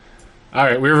All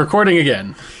right, we're recording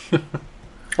again.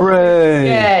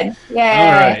 Hooray! Good. Yay.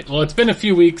 All right. Well, it's been a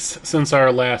few weeks since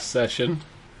our last session,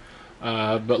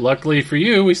 but luckily for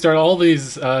you, we start all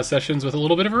these sessions with a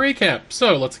little bit of a recap.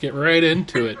 So let's get right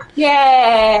into it.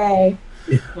 Yay.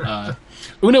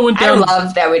 Una went I down.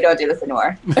 love that we don't do this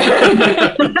anymore.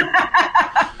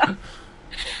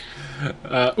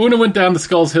 Una went down the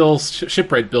Skulls Hill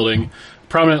shipwright building, a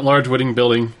prominent large wooden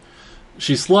building.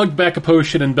 She slugged back a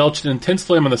potion and belched an intense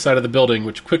flame on the side of the building,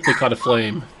 which quickly caught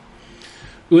aflame.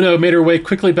 Una made her way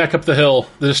quickly back up the hill.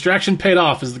 The distraction paid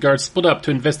off as the guards split up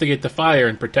to investigate the fire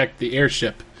and protect the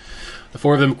airship. The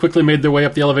four of them quickly made their way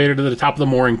up the elevator to the top of the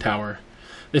mooring tower.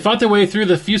 They fought their way through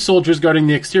the few soldiers guarding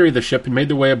the exterior of the ship and made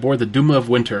their way aboard the Duma of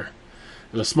Winter.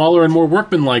 It was smaller and more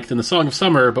workmanlike than the Song of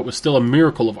Summer, but was still a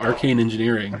miracle of arcane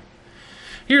engineering.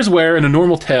 Here's where, in a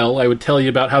normal tale, I would tell you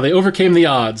about how they overcame the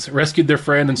odds, rescued their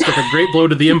friend, and struck a great blow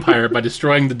to the Empire by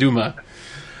destroying the Duma.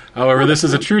 However, this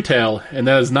is a true tale, and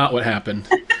that is not what happened.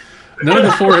 None of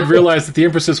the four had realized that the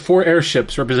Empress's 4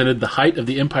 airships represented the height of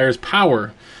the Empire's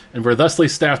power, and were thusly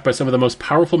staffed by some of the most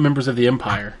powerful members of the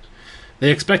Empire.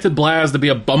 They expected Blazh to be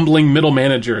a bumbling middle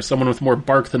manager, someone with more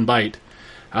bark than bite.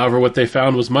 However, what they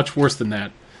found was much worse than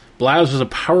that. Blazh was a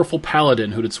powerful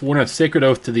paladin who had sworn a sacred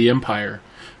oath to the Empire,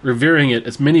 revering it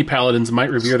as many paladins might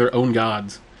revere their own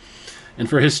gods. And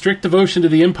for his strict devotion to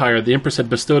the Empire, the Empress had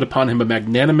bestowed upon him a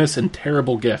magnanimous and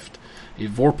terrible gift, a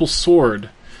vorpal sword,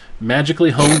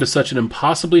 magically honed to such an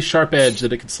impossibly sharp edge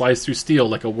that it could slice through steel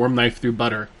like a warm knife through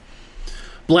butter.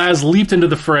 Blazh leaped into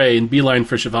the fray and beeline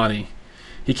for Shivani.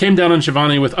 He came down on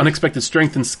Shivani with unexpected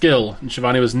strength and skill, and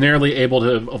Shivani was narrowly able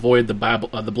to avoid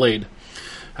the blade.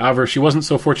 However, she wasn't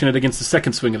so fortunate against the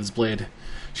second swing of his blade.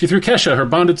 She threw Kesha, her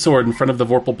bonded sword, in front of the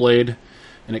vorpal blade,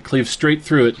 and it cleaved straight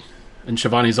through it and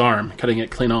Shivani's arm, cutting it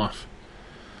clean off.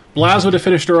 Blazh would have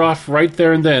finished her off right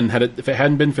there and then if it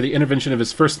hadn't been for the intervention of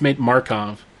his first mate,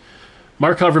 Markov.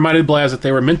 Markov reminded Blazh that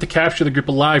they were meant to capture the group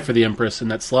alive for the Empress, and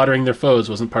that slaughtering their foes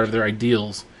wasn't part of their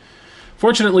ideals.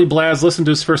 Fortunately, Blazh listened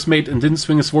to his first mate and didn't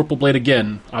swing his vorpal blade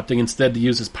again, opting instead to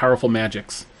use his powerful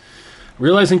magics.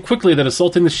 Realizing quickly that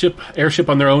assaulting the airship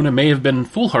on their own may have been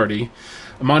foolhardy,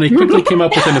 Amani quickly came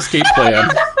up with an escape plan.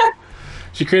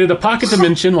 She created a pocket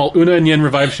dimension while Una and Yen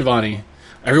revived Shivani.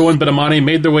 Everyone but Amani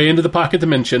made their way into the pocket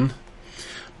dimension.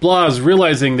 Blazh,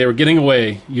 realizing they were getting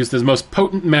away, used his most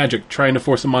potent magic, trying to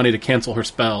force Amani to cancel her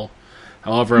spell.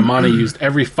 However, Amani used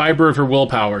every fiber of her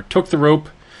willpower, took the rope,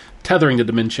 tethering the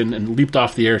dimension, and leaped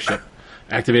off the airship,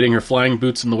 activating her flying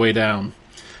boots on the way down.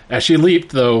 As she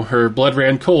leaped, though, her blood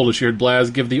ran cold as she heard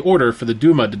Blazh give the order for the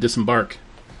Duma to disembark.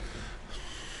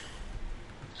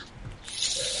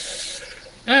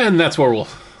 And that's where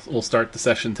we'll start the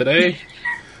session today.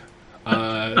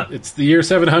 It's the year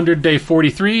 700, day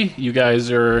 43. You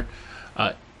guys are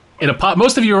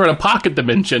most of you are in a pocket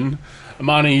dimension.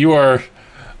 Amani, you are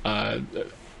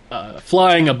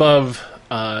flying above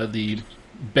the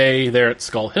bay there at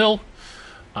Skull Hill,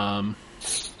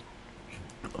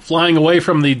 flying away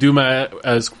from the Duma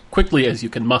as quickly as you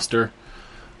can muster.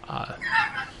 Run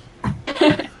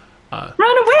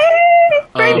away!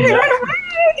 Run away!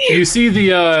 You see the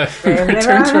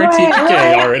turn to our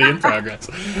TPK already in progress.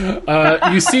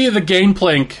 You see the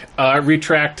gangplank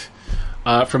retract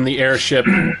from the airship,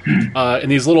 and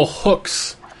these little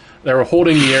hooks that were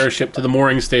holding the airship to the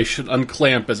mooring station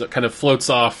unclamp as it kind of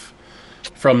floats off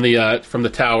from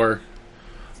the tower.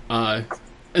 And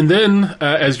then,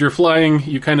 as you're flying,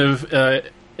 you kind of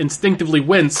instinctively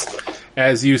wince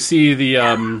as you see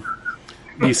the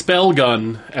spell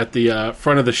gun at the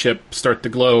front of the ship start to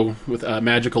glow with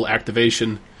magical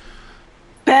activation.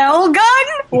 Spell gun?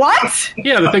 What?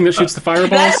 Yeah, the thing that shoots the fireballs.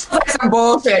 That's like some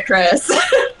bullshit, Chris. Did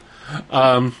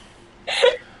anyone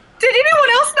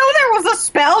else know there was a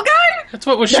spell gun? That's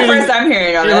what was The shooting. first I'm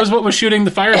hearing of It it. was what was shooting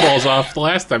the fireballs off the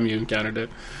last time you encountered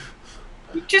it.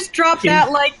 You just dropped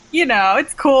that like,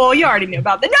 it's cool. You already knew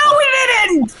about that. No, we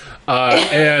didn't!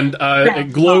 And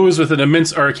it glows with an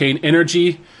immense arcane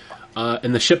energy,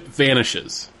 and the ship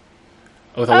vanishes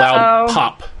with a loud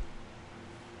pop.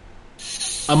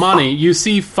 Amani, you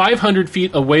see 500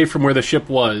 feet away from where the ship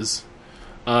was,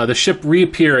 the ship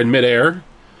reappear in midair,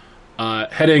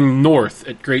 heading north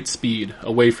at great speed,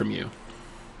 away from you.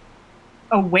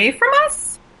 Away from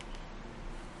us?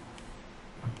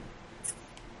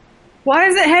 Why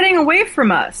is it heading away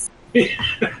from us? Is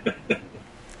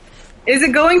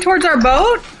it going towards our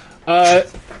boat?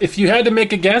 If you had to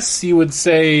make a guess, you would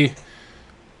say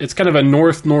it's kind of a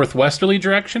north-northwesterly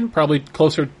direction, probably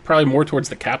more towards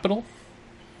the capital.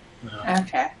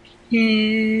 Okay.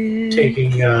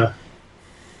 Taking the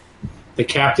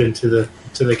captain to the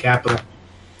capital.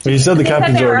 Well, you said the They said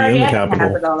captain's they were already in the at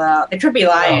capital. though. They could be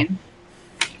lying.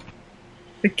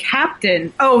 The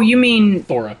captain. Oh, you mean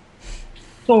Thora.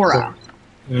 Thora?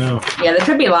 Yeah. Yeah, they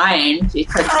could be lying. She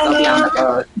could still be on the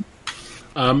boat.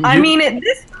 I mean, at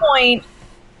this point,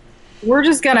 we're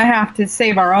just gonna have to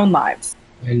save our own lives.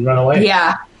 And run away.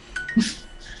 Yeah,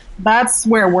 That's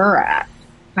where we're at.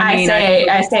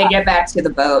 I say get back to the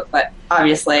boat, but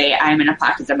obviously I'm in a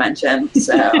pocket dimension,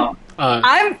 so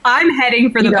I'm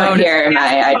heading for the you don't boat. hear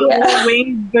my idea.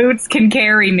 Winged boots can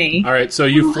carry me. All right, so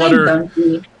you flutter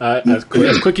as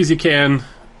quick as you can.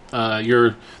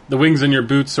 The wings in your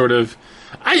boots sort of.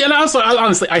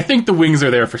 Honestly, I think the wings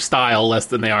are there for style less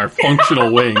than they are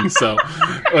functional wings. So,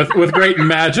 with great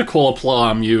magical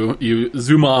aplomb, you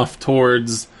zoom off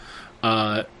towards.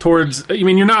 I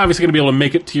mean, you're not obviously going to be able to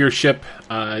make it to your ship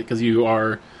because you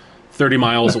are 30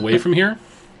 miles away from here.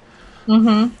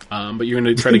 Mm-hmm. But you're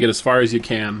going to try to get as far as you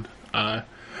can.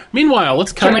 Meanwhile,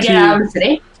 let's cut Can we to. get out of the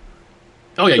city?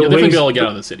 Oh yeah, you'll definitely be able to get out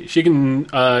of the city. She can.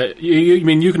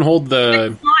 You can hold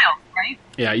the. 6 miles, right?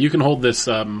 Yeah, you can hold this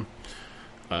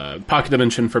pocket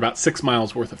dimension for about 6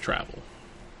 miles worth of travel.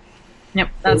 Yep,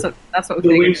 that's what we The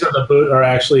figured. wings of the boot are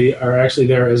actually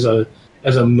there as a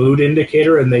mood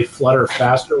indicator, and they flutter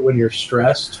faster when you're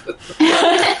stressed.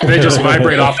 They just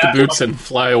vibrate off the boots and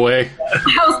fly away.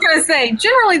 I was gonna say,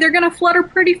 generally they're gonna flutter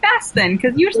pretty fast then,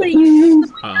 because usually you use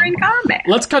them when you're in combat.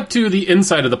 Let's cut to the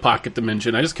inside of the pocket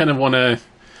dimension. I just kind of want to.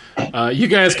 You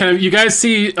guys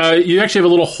see. You actually have a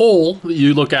little hole that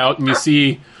you look out and you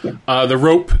see the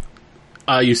rope.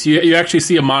 You actually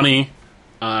see Amani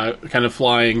kind of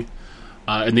flying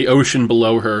in the ocean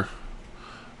below her.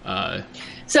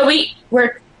 So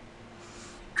we're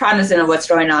cognizant of what's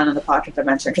going on in the pocket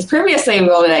dimension, because previously we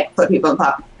only put people in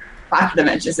pocket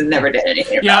dimensions and never did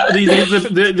anything about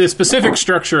it. The specific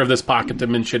structure of this pocket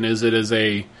dimension is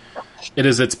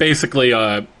it's basically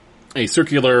a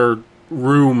circular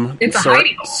room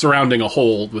surrounding a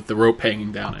hole with the rope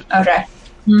hanging down it. Okay.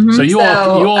 Mm-hmm. So you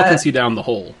all can see down the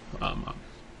hole. I'd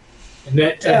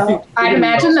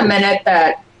imagine the minute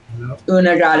that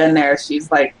Una got in there, she's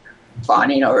like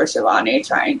fawning over Shivani,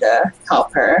 trying to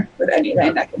help her with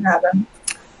anything that can happen.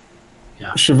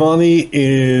 Yeah. Shivani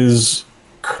is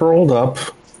curled up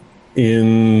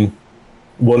in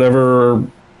whatever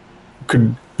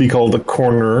could be called a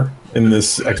corner in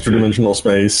this extra dimensional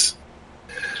space.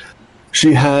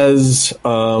 She has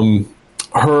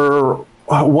her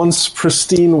once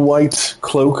pristine white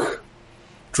cloak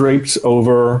draped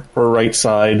over her right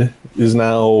side is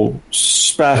now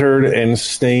spattered and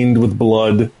stained with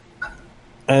blood,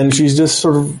 and she's just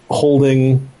sort of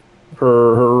holding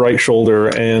her right shoulder,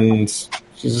 and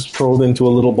she's just curled into a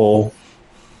little ball.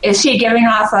 Is she giving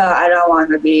off a I don't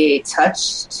want to be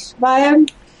touched vibe?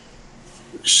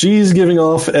 She's giving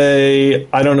off a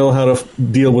I don't know how to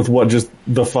deal with what just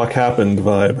the fuck happened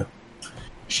vibe.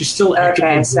 She's still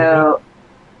Okay, so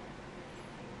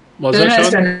Was that Una's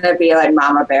Sean? going to be like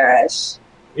Mama Bearish.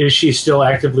 Is she still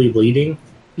actively bleeding?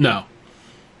 No.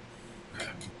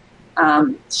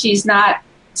 She's not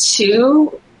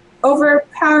too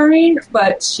overpowering,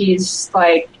 but she's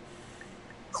like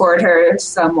poured her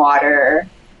some water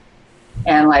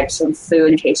and like some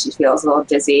food in case she feels a little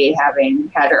dizzy,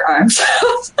 having had her arms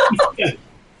out.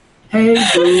 Hey,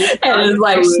 boo. And is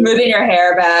like smoothing her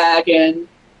hair back and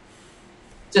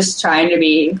just trying to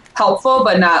be helpful,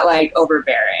 but not like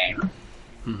overbearing.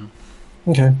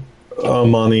 Okay.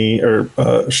 Mani or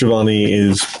Shivani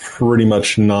is pretty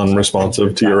much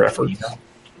non-responsive to your efforts.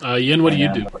 Yin, what do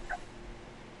you do?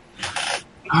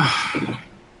 I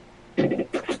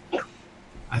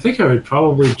think I would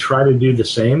probably try to do the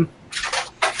same.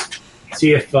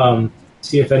 See if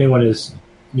anyone is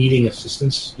needing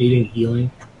assistance, needing healing.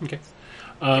 Okay.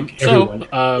 Everyone.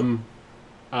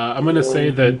 I'm going to say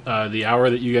that the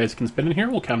hour that you guys can spend in here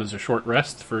will count as a short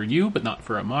rest for you, but not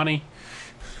for Amani.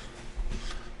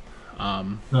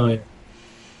 Oh yeah.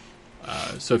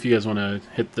 So if you guys want to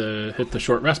hit the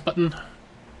short rest button,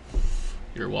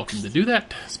 you're welcome to do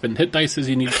that. Spend hit dice as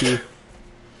you need to.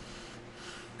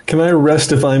 Can I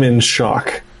rest if I'm in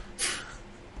shock?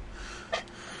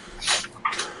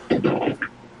 I'm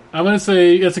going to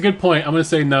say that's a good point. I'm going to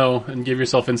say no and give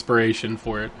yourself inspiration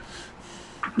for it.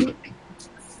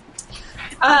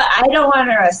 I don't want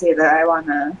to rest either. I want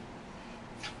to.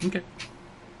 Okay.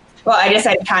 Well, I guess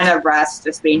I'd kind of rest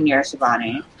just being near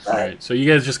Shivani. But All right. So you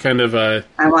guys just kind of. I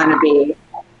want to be.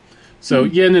 So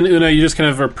Yin and Una, you just kind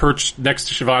of are perched next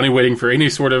to Shivani, waiting for any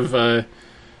sort of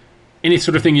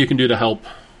thing you can do to help.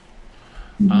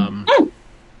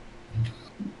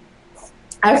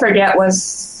 I forget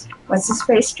what's his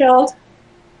face killed?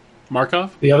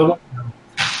 Markov? The other one?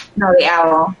 No, the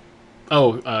owl.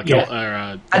 Oh,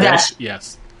 A dash.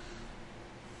 Yes.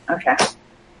 Okay.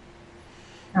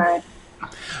 All right.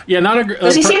 Yeah, not a.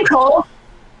 Does he seem cold?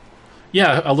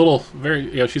 Yeah, a little.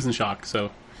 Very. Yeah, she's in shock.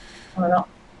 So. A little.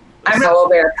 I'm gonna roll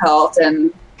bear pelt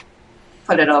and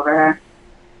put it over her.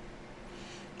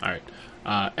 All right.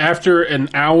 After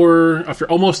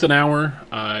almost an hour,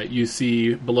 you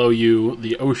see below you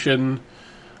the ocean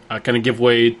kind of give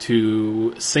way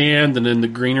to sand, and then the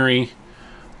greenery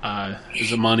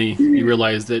is Amani. You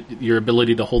realize that your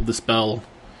ability to hold the spell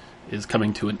is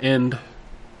coming to an end.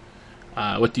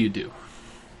 What do you do?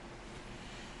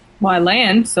 Well, I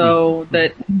land so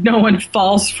that no one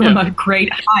falls from a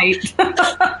great height.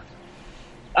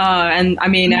 And I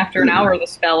mean, after an hour, the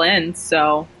spell ends,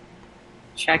 so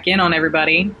check in on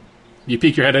everybody. You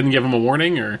peek your head in and give them a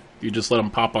warning, or you just let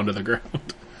them pop onto the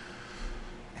ground?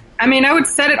 I mean, I would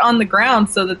set it on the ground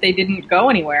so that they didn't go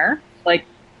anywhere. Like,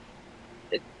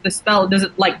 the spell, does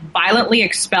it, like, violently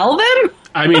expel them?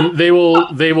 I mean, they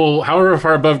will, however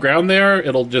far above ground they are,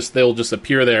 they'll just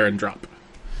appear there and drop.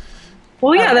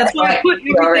 Well, yeah, that's why I put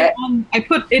everything on. I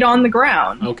put it on the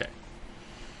ground. Okay.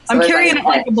 I'm carrying it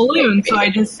like a balloon, so I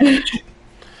just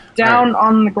down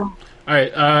on the ground. All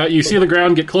right. You see the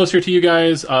ground get closer to you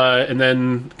guys, and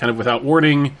then, kind of without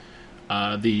warning,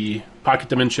 the pocket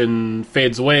dimension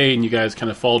fades away, and you guys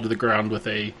kind of fall to the ground with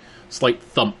a slight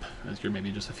thump as you're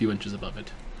maybe just a few inches above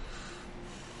it.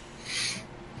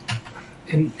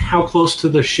 And how close to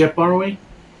the ship are we?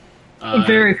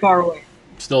 Very far away.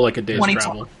 Still like a day's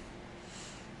travel.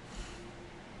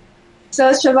 So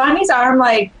is Shivani's arm,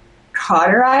 like,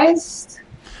 cauterized?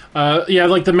 Yeah,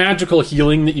 like the magical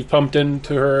healing that you've pumped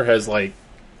into her has, like,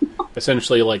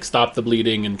 essentially, like, stopped the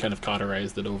bleeding and kind of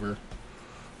cauterized it over.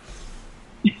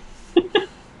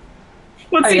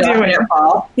 What's he doing?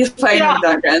 Paul? He's playing with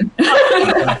Duncan.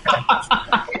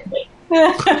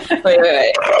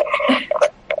 wait.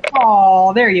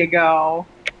 Oh, there you go.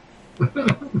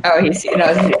 Oh, he was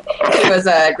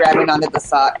grabbing onto the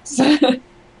socks.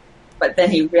 But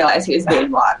then he realized he was being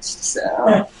watched,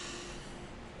 so...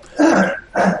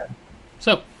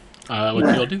 So, what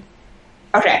do you all do?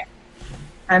 Okay.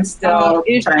 I'm still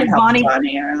trying to help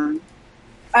Shivani around.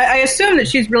 I assume that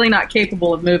she's really not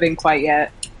capable of moving quite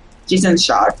yet. She's in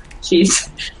shock. She's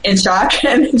in shock,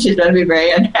 and she's going to be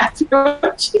very unhappy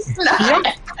when she's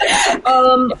not.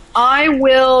 I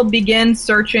will begin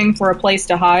searching for a place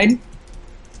to hide.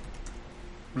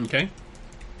 Okay.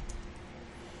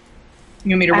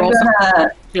 You want me to roll something?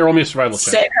 Yeah, roll me a survival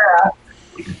check. Sit her up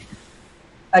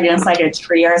against like a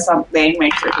tree or something.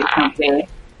 Make sure she's comfy.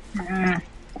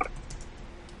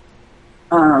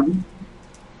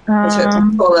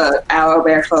 She'll pull the owl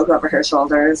bear cloak over her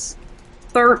shoulders.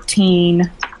 13.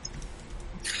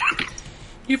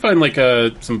 You find like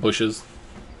some bushes.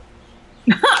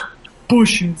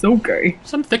 Bushes, okay.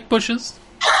 Some thick bushes.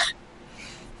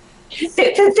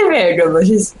 They're very good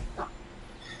bushes.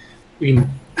 You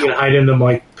can hide in them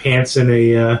like pants in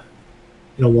a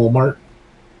Walmart.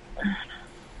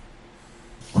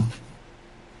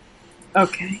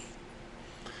 Okay.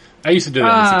 I used to do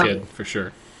that as a kid, for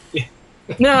sure.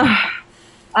 No.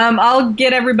 I'll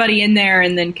get everybody in there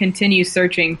and then continue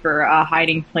searching for a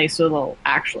hiding place so they'll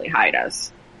actually hide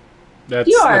us.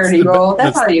 You already rolled.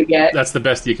 That's all you get. That's the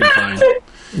best you can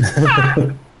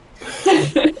find.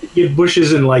 Get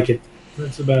bushes and like it.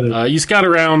 That's about it. You scout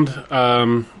around,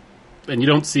 and you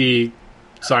don't see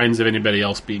signs of anybody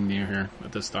else being near here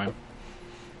at this time.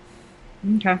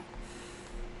 Okay.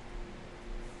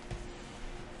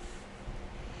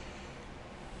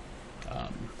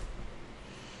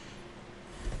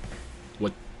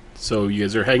 So you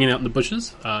guys are hanging out in the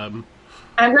bushes. I'm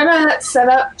gonna set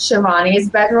up Shivani's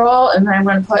bedroll, and then I'm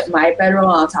gonna put my bedroll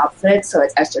on top of it so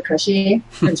it's extra cushy,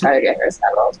 and try to get her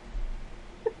settled.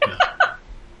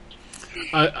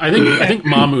 I think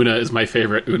Mom Una is my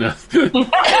favorite Una. It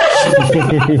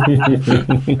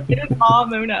is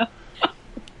Mom Una.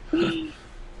 I think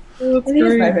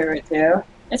it's my favorite too.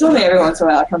 It's only every once in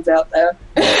a while it comes out though.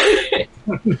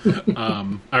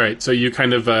 All right, so you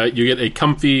kind of you get a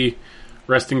comfy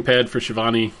resting pad for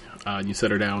Shivani, and you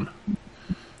set her down.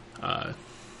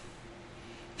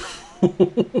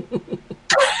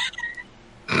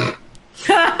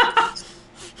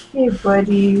 Hey,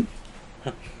 buddy.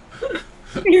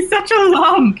 He's such a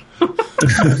lump.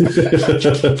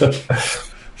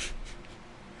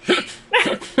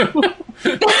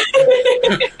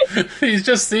 he's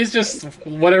just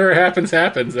whatever happens,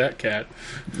 that cat.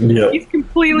 Yep. He's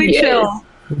completely chill.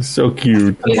 He's so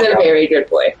cute. He's a very good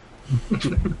boy.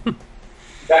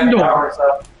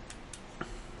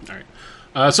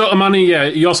 Alright. So Amani, yeah,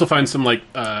 you also find some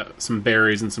some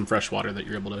berries and some fresh water that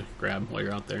you're able to grab while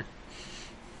you're out there.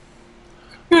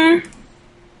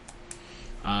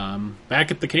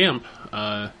 Back at the camp,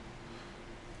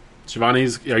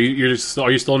 Shivani's. Are you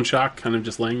still in shock? Kind of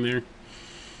just laying there.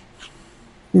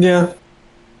 Yeah.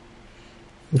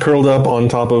 Curled up on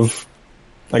top of,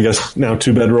 I guess, now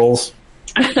 2 bedrolls.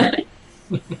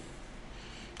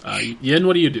 Yin,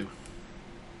 what do you do?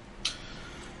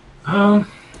 I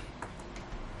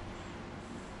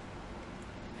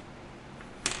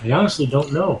honestly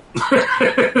don't know.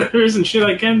 There isn't shit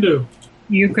I can do.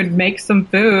 You could make some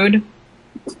food.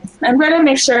 I'm going to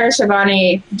make sure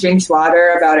Shivani drinks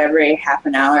water about every half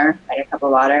an hour, like a cup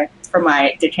of water, from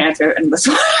my decanter and this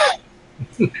one.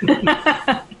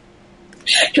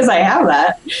 Because I have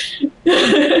that.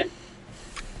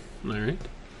 All right.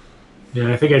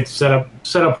 Yeah, I think I'd set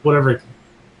up whatever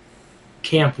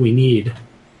camp we need.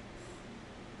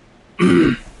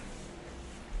 I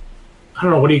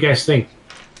don't know. What do you guys think?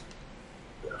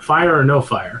 Fire or no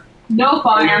fire? No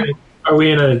fire. Are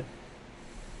we in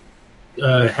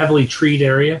a heavily treed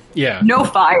area? Yeah. No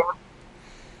fire.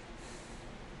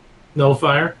 No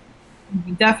fire?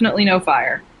 Definitely no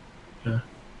fire. Yeah.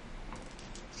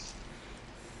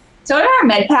 So in our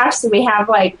med packs, do we have,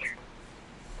 like,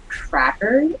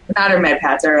 crackers? Not our med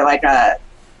packs, or, like,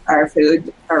 our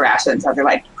food, our rations. Are there,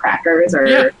 like, crackers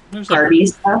or carby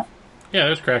stuff? Yeah,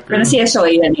 there's crackers. I'm going to see if she'll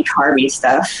eat any carby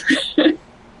stuff.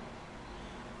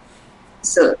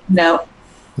 So, no.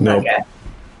 Nope. Okay.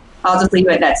 I'll just leave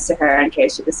it next to her in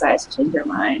case she decides to change her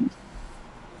mind.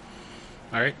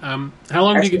 All right. How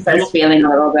long Or do she you starts feeling a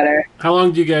little better. How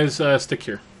long do you guys stick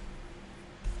here?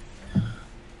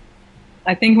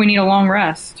 I think we need a long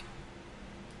rest.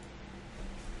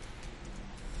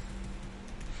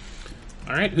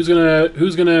 All right.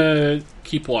 Who's gonna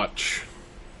keep watch?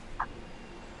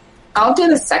 I'll do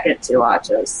the second 2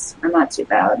 watches. I'm not too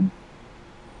bad.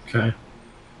 Okay.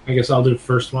 I guess I'll do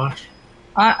first watch.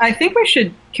 I think we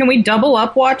should... Can we double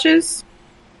up watches?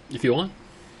 If you want.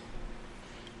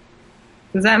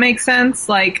 Does that make sense?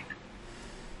 Like,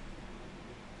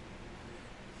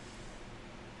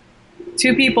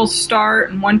 2 people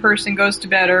start and 1 person goes to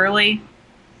bed early.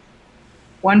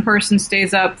 1 person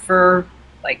stays up for,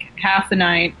 like, half the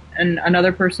night, and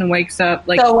another person wakes up,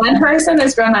 like... So 1 person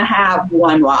is going to have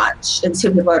 1 watch, and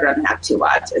 2 people are going to have 2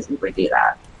 watches if we do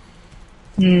that.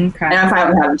 Okay. And I'm fine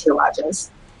with having 2 watches.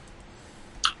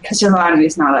 Because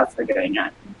Shivani's not up for doing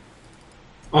that.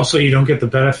 Also, you don't get the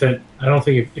benefit. I don't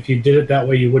think if you did it that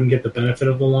way, you wouldn't get the benefit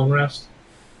of the long rest.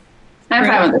 I'm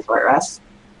fine with the short rest.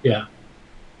 Yeah.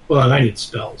 Well, and I need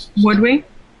spells. Would we?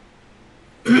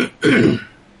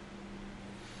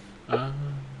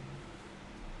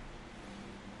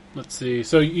 Let's see.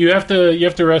 So you have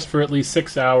to rest for at least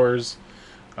 6 hours,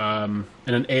 in an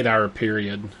 8-hour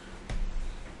period.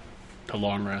 To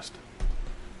long rest,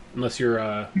 unless you're.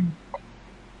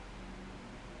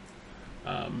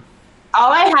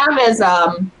 All I have is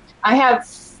I have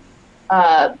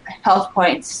health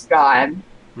points gone,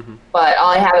 but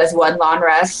all I have is 1 long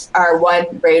rest or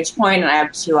 1 rage point, and I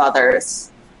have 2 others.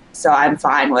 So I'm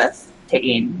fine with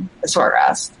taking the short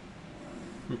rest.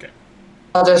 Okay.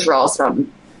 I'll just roll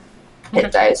some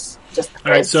hit dice. Just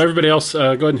all right. So everybody else, go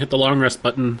ahead and hit the long rest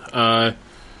button.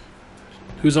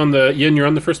 Who's on the Yin? You're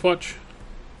on the first watch.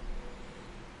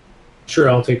 Sure,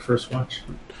 I'll take first watch.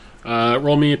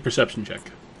 Roll me a perception check.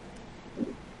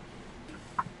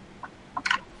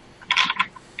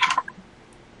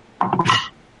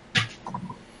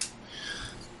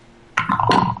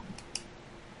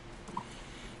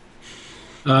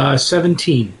 Uh,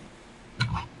 17.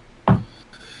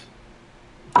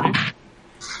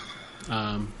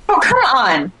 Oh, come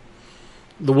on!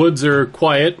 The woods are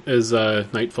quiet as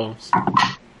night falls.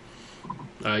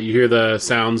 You hear the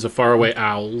sounds of faraway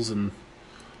owls and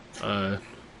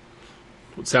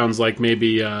what sounds like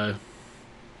maybe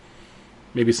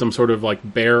some sort of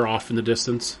like bear off in the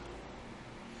distance.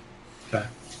 Okay.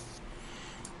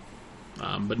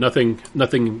 But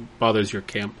nothing bothers your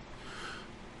camp.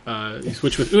 You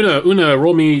switch with Una. Una,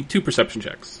 roll me 2 perception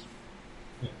checks.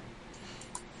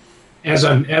 As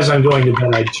I'm going to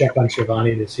bed, I check on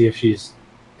Shivani to see if she's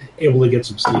able to get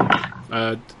some sleep.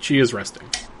 She is resting.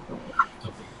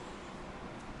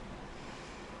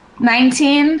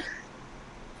 19.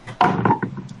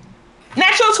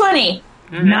 Natural 20.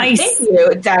 Nice. Thank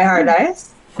you, Die Hard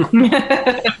Dice.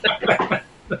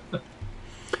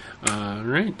 All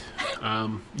right.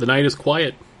 The night is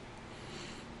quiet.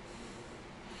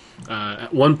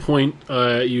 At one point,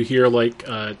 you hear like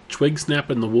a twig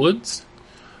snap in the woods.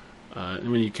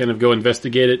 And when you kind of go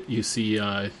investigate it, you see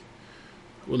what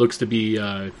looks to be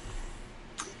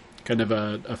kind of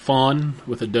a fawn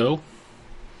with a doe.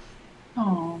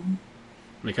 Oh.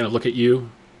 They kind of look at you.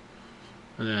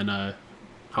 and then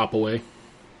hop away.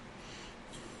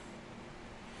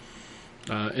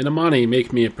 And Amani,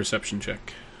 make me a perception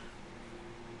check.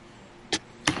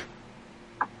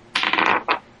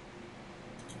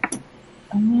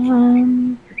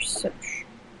 Perception.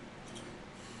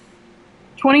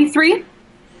 23.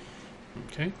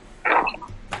 Okay.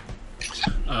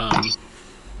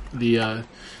 The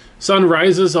sun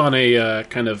rises on a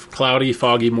kind of cloudy,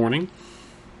 foggy morning.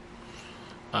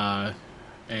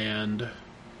 And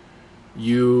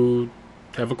you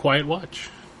have a quiet watch.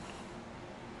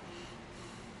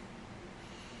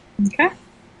 Okay.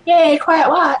 Yay, quiet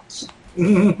watch.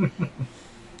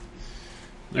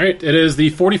 All right, it is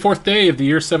the 44th day of the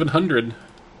year 700.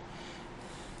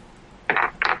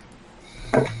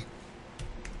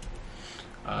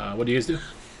 What do you guys do?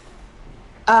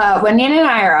 When Yin and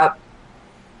I are up,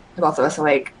 both of us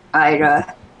awake,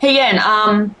 hey Yin,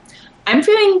 I'm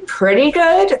feeling pretty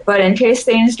good, but in case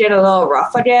things get a little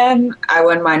rough again, I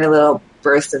wouldn't mind a little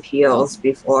burst of heals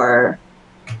before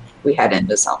we head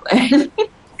into something.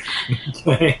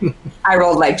 I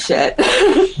rolled like shit.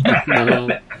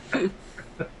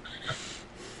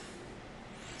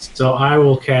 So I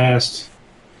will cast...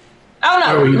 Oh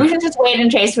no, we can just wait in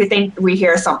case we think we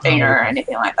hear something or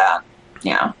anything like that.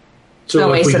 Yeah. So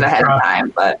don't waste it ahead of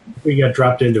time, but... If we get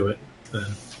dropped into it, then...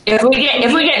 If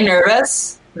we get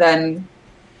nervous, then...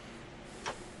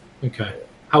 Okay.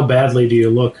 How badly do you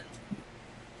look?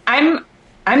 I'm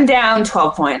down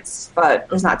 12 points, but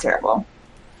it's not terrible.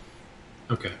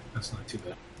 Okay, that's not too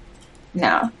bad.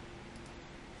 No.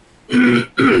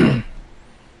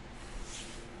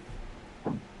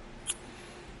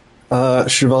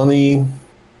 Shivani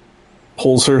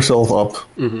pulls herself up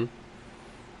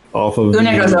off of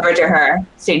Una goes over to her,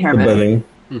 seeing her the moving.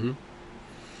 bedding,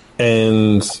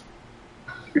 and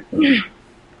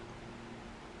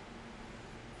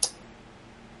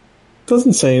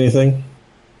doesn't say anything.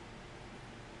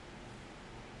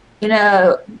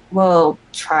 We'll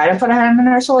try to put a hand on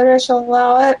her shoulder. She'll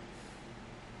allow it.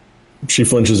 She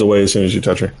flinches away as soon as you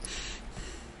touch her.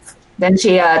 Then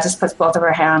she just puts both of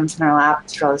her hands in her lap.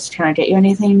 She goes, "Can I get you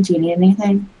anything? Do you need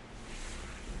anything?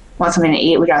 Want something to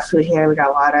eat? We got food here. We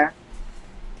got water."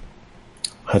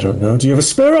 I don't know. Do you have a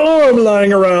spare arm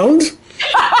lying around?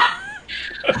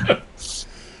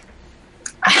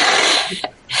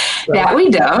 That we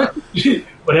don't.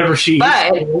 Whatever she eats,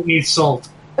 won't need salt.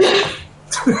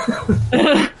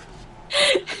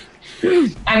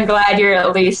 I'm glad you're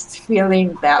at least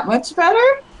feeling that much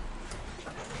better.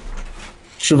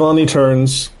 Shivani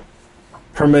turns.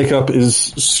 Her makeup is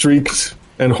streaked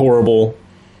and horrible.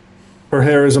 Her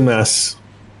hair is a mess.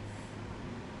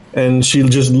 And she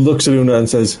just looks at Una and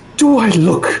says, "Do I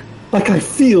look like I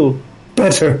feel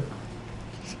better?"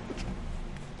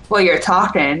 Well, you're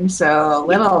talking, so a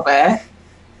little bit.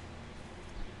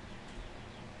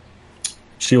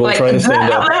 She will try to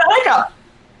stand up.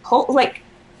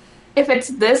 If it's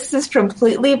this is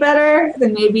completely better,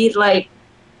 then maybe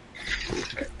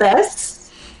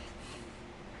this.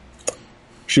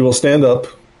 She will stand up,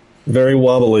 very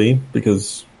wobbly,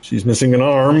 because she's missing an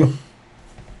arm.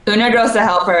 Una goes to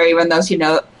help her, even though she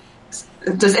knows,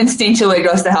 just instinctually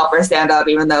goes to help her stand up,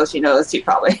 even though she knows she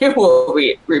probably will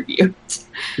be rebuked.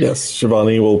 Yes,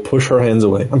 Shivani will push her hands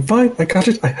away. "I'm fine. I got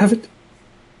it. I have it."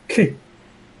 "Okay.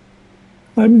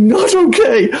 I'm not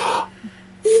okay."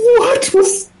 What?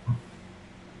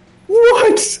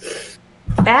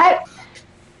 That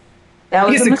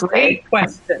was a great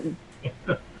question.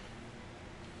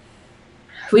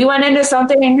 We went into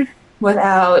something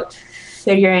without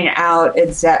figuring out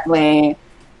exactly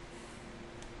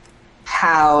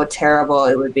how terrible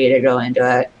it would be to go into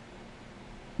it.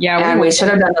 Yeah, and we should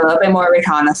have done a little bit more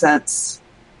reconnaissance.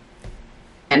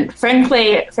 And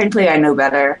frankly, I knew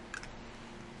better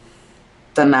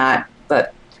than that,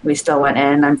 but we still went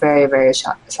in. I'm very, very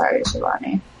sorry,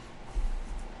 Shivani.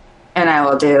 And I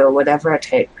will do whatever it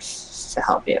takes to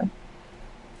help you.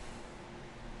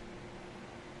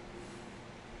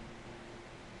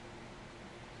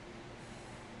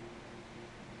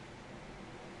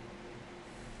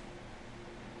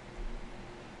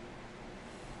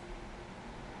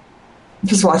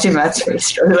 Just watching Matt's face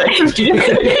struggling.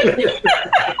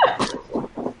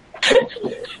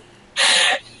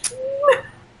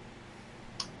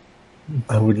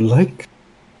 "I would like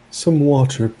some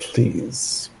water,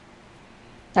 please."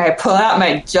 I pull out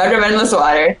my jug of endless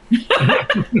water.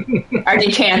 Or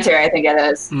decanter, I think it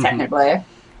is, technically.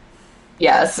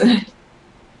 Yes.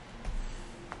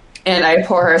 And I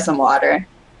pour her some water.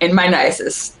 In my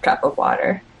nicest cup of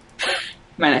water.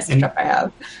 My nicest cup I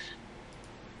have.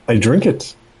 I drink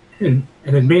it. And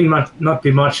it may not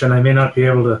be much, and I may not be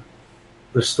able to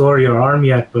restore your arm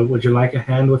yet, but would you like a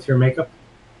hand with your makeup?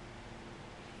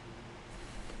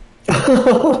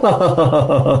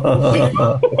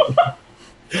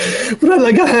 Would I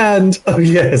like a hand? Oh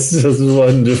yes, that's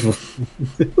wonderful.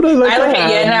 Would I like I a look at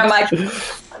you hand? and I'm like,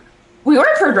 we were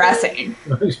progressing.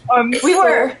 We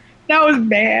were. That was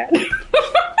bad.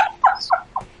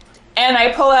 And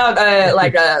I pull out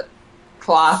a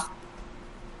cloth,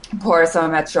 pour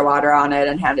some extra water on it,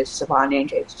 and hand it to Shivani in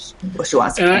case she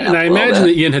wants to clean up And I a little imagine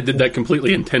bit. that Ian had did that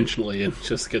completely intentionally and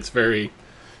just gets very...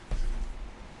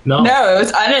 No. No, it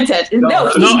was unintentional. No,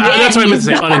 he No, did. that's what I meant to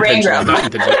say. He's not Unintentionally. Ranger. Not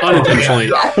intentionally.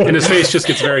 Unintentionally. And his face just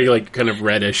gets very, like, kind of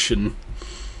reddish and...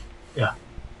 Yeah.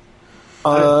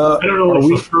 I don't know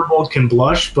if a furbolg can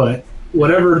blush, but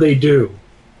whatever they do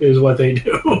is what they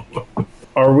do.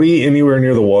 Are we anywhere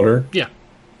near the water? Yeah.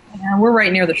 Yeah, we're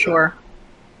right near the shore.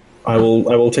 I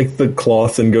will take the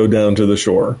cloth and go down to the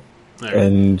shore, All right.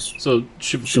 and So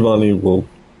Shivani will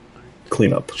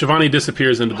clean up. Shivani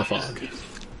disappears into the fog.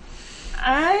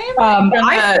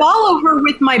 I follow her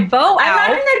with my bow I'm not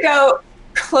out. going to go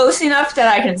close enough that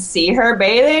I can see her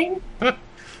bathing,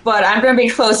 but I'm going to be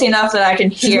close enough that I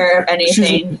can hear if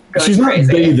anything goes She's not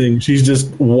crazy. bathing. She's just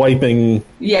wiping.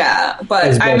 Yeah, As but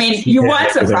I best mean, she you can,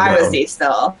 want some everything privacy down.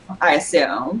 still, I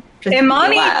assume. Just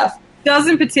Imani laugh.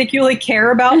 doesn't particularly care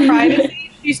about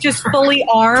privacy. She's just fully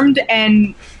armed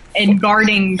and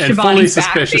guarding And Shivani's fully back.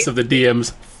 suspicious of the DM's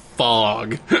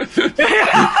fog.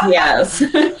 Yes.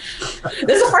 This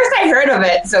is the first I heard of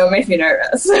it, so it makes me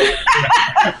nervous.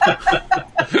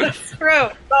 It's true.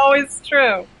 It's always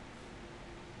true.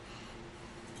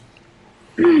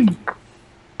 All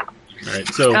right,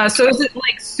 so So is it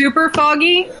like super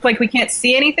foggy? Like we can't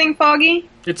see anything foggy?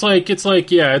 it's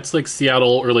like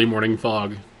Seattle early morning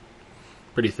fog.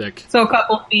 Pretty thick. So a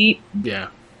couple feet. Yeah.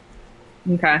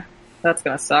 Okay, that's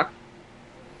gonna suck.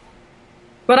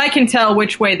 But I can tell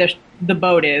which way the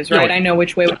boat is, right? Yeah. I know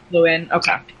which way we flew in.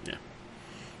 Okay.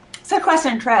 So,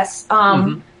 question, Tress.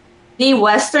 The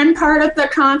western part of the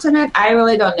continent, I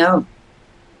really don't know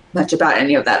much about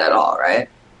any of that at all, right?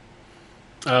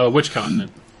 Which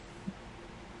continent?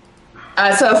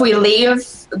 So if we leave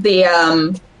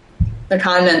the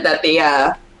continent that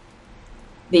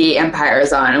the Empire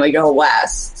is on, and we go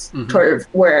west toward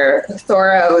where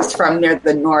Thora was from, near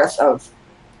the north of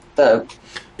the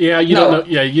Yeah, you No. don't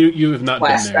know. Yeah, you have not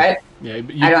west, been there. right? Yeah,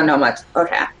 but I don't know much.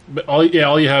 Okay. But all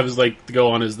you have is like to go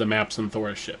on is the maps on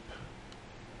Thora's ship.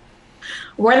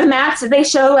 Were the maps, did they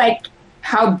show like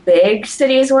how big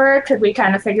cities were? Could we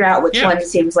kind of figure out which Yeah. one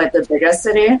seems like the biggest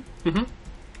city? Mm-hmm.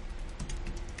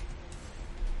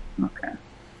 Okay.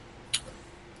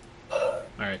 All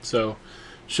right, so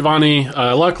Shivani,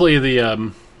 luckily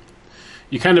the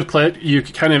you kind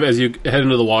of as you head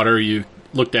into the water, you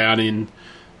look down and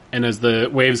as the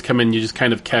waves come in, you just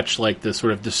kind of catch like this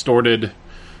sort of distorted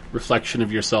reflection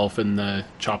of yourself in the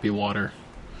choppy water,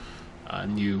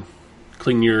 and you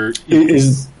cling your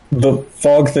Is the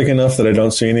fog thick enough that I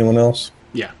don't see anyone else?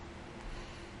 yeah.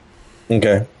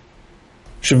 Okay.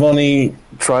 Shivani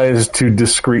tries to be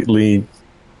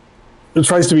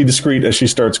discreet as she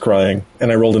starts crying,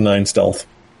 and I rolled a 9 stealth.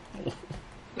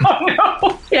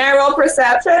 Can I roll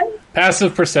perception?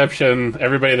 Passive perception.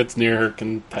 Everybody that's near her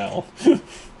can tell.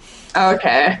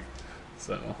 Okay.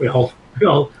 So We all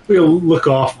look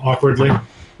off awkwardly.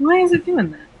 Why is it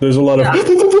doing that? There's a lot of.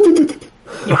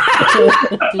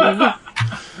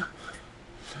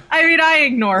 I mean, I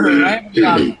ignore her.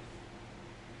 Right?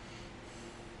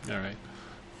 all right.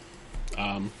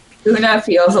 Una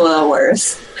feels a little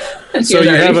worse. So you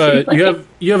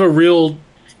have a real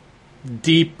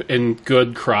deep and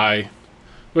good cry,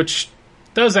 which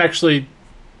does actually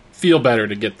feel better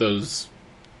to get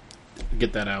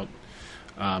that out.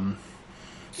 And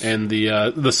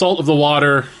the salt of the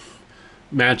water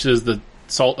matches the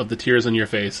salt of the tears on your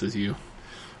face as you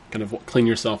kind of clean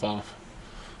yourself off.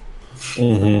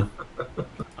 Mm-hmm.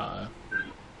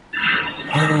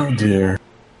 Oh dear.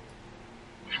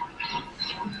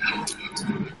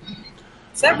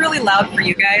 Is that really loud for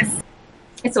you guys?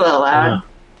 It's a little loud.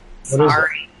 What is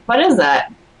Sorry. What is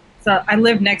that? So I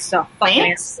live next to a fucking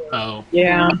Plants? airport. Oh,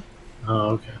 Yeah. Oh,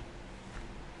 okay.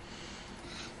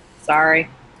 Sorry.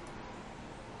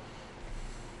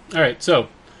 all right. So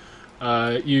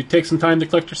you take some time to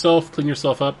collect yourself, clean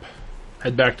yourself up,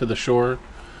 head back to the shore.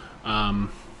 Do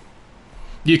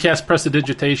you cast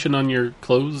prestidigitation on your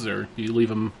clothes, or do you leave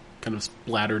them kind of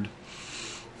splattered?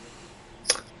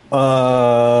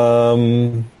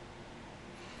 I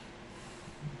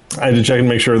had to check and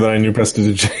make sure that I knew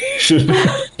prestidigitation.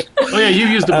 Oh yeah, you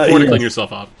used it before to yes. clean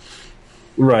yourself off.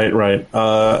 Right.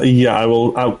 Yeah, I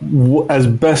will, as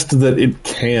best that it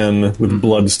can with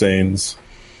bloodstains.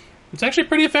 It's actually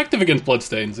pretty effective against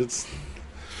bloodstains. It's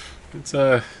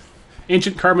a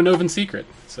ancient Carmenovan secret.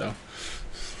 So,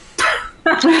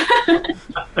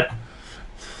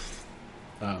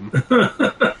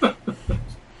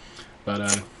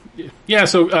 yeah.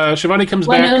 So Shivani comes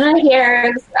When back. Una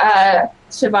hears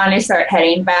Shivani start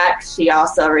heading back, she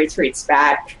also retreats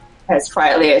back as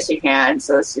quietly as she can,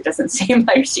 so she doesn't seem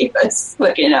like she was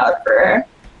looking out for her.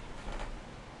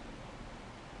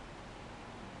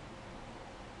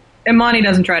 And Monty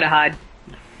doesn't try to hide.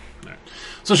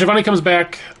 So Shivani comes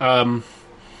back.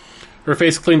 Her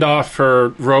face cleaned off, her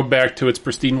robe back to its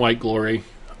pristine white glory.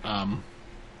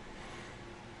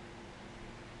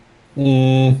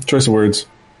 Choice of words.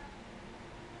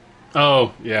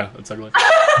 Oh, yeah, that's ugly.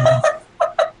 I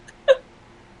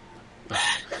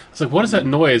was like, what is that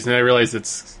noise? And I realized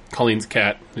it's Colleen's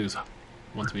cat who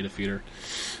wants me to feed her.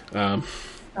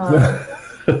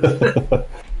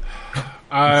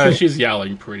 She's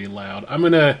yowling pretty loud. I'm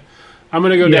gonna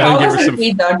go down and give her some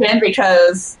feed Duncan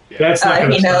because That's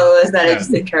not he knows that it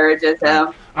just encourages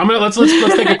him. let's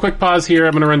take a quick pause here.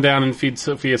 I'm gonna run down and feed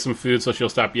Sophia some food so she'll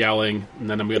stop yowling, and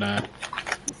then I'm gonna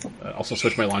also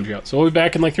switch my laundry out. So we'll be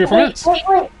back in like 3 or 4 minutes. Wait.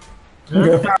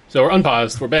 Okay. So we're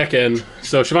unpaused. We're back in.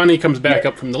 So Shivani comes back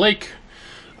up from the lake.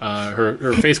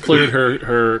 Her face cleared.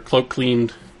 Her cloak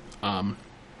cleaned. I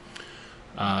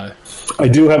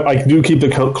do keep the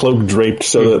cloak draped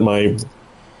so that my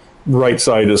right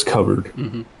side is covered.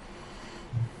 Mm-hmm.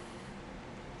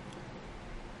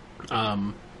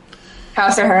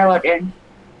 How's her hair looking?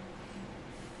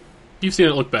 You've seen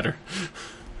it look better.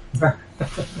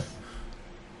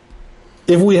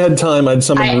 If we had time, I'd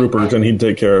summon Rupert and he'd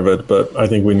take care of it, but I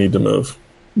think we need to move.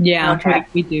 Yeah, Okay.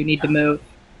 we do need to move.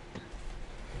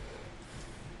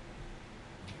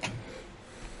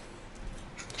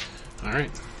 All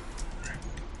right.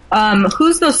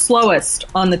 Who's the slowest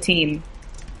on the team?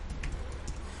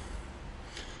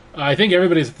 I think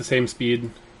everybody's at the same speed,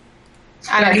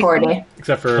 I'm at 40.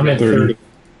 except for I'm at 30.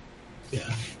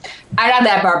 I got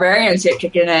that barbarian shit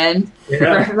kicking in.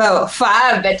 Yeah. For level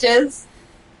 5, bitches.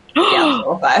 Yeah,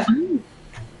 level 5.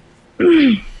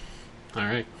 All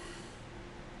right.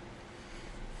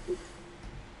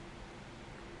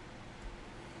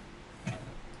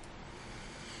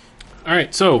 All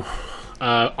right. So,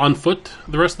 on foot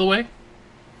the rest of the way.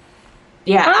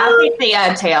 Yeah, I'll take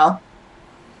the tail.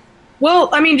 Well,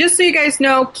 I mean, just so you guys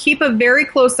know, keep a very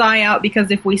close eye out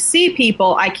because if we see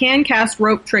people, I can cast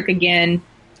Rope Trick again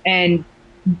and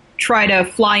try to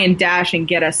fly and dash and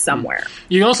get us somewhere.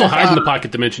 You can also hide in the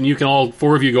pocket dimension. You can all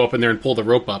 4 of you go up in there and pull the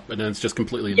rope up, and then it's just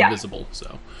completely invisible.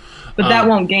 So, But that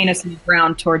won't gain us any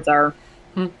ground towards our...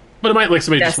 but it might like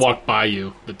somebody just walk by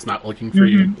you that's not looking for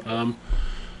you. Mm-hmm.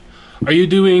 Are you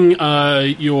doing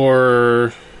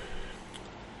your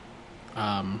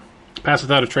pass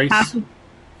without a trace?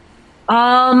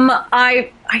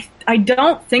 I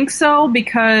don't think so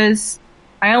because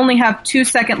I only have 2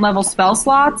 second level spell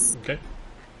slots. Okay.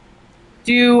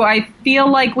 Do I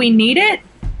feel like we need it?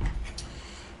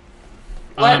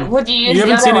 What do you use? You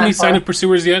the haven't other seen one any for? sign of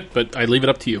pursuers yet, but I leave it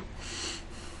up to you.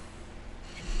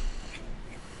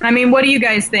 I mean, what do you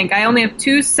guys think? I only have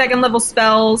 2 second level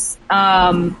spells,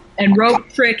 and Rope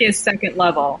Trick is second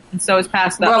level, and so is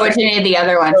Pass Without What would Trace. you need the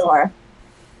other one for?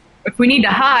 If we need to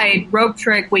hide Rope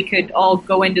Trick, we could all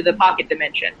go into the pocket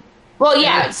dimension. Well,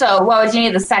 yeah, so what would you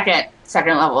need the second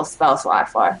level spell slot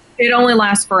for? It only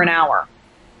lasts for an hour.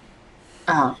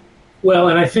 Oh. Well,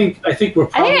 and I think we're I think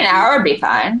probably, an hour would be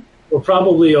fine. we're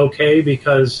probably okay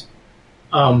because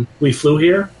we flew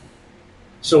here,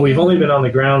 so we've only been on the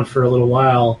ground for a little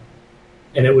while,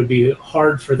 and it would be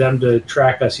hard for them to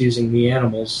track us using the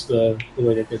animals the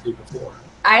way that they did before.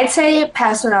 I'd say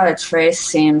Pass Without a Trace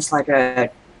seems like a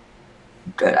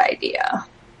good idea.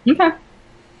 Okay.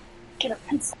 Get a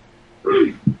pencil.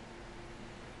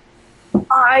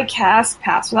 I cast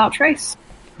Pass Without Trace.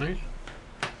 Right.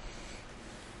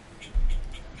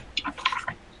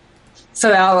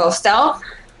 So now a little stealth?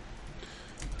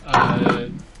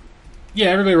 Yeah,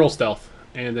 everybody roll stealth,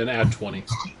 and then add 20.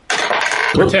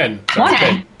 Or 10. Sorry, 10.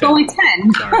 10. It's only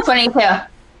 10. Sorry.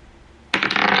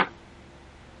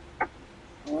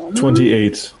 22.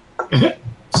 28.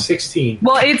 16.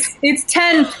 Well, it's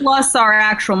 10 plus our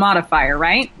actual modifier,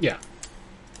 right? Yeah.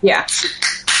 Yeah.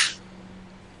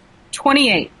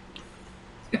 28.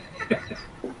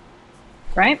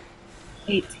 Right?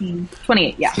 18.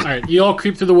 28, yeah. All right, you all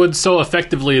creep through the woods so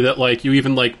effectively that like you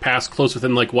even like pass close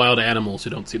within like wild animals who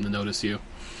don't seem to notice you.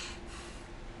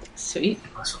 Sweet.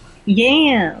 Awesome.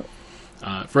 Yeah.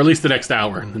 for at least the next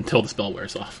hour until the spell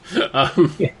wears off.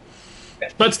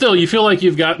 But still, you feel like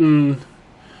you've gotten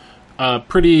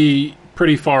pretty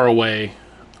far away.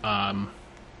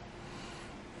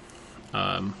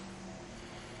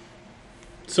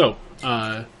 So,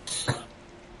 Into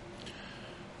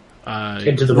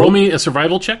the roll boat. me a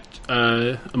survival check,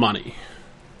 Amani.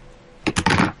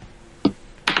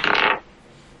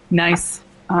 Nice.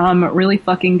 Really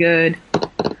fucking good.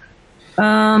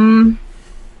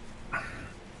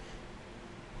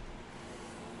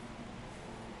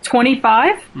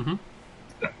 25? Mhm.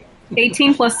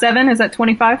 18 plus 7, is that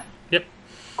 25? Yep.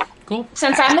 Cool.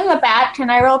 Since I'm in the back, can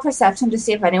I roll perception to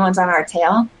see if anyone's on our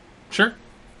tail? Sure.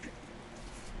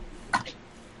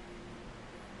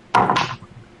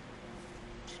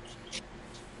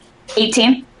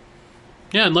 $18.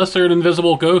 Yeah, unless they're an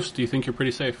invisible ghost, you think you're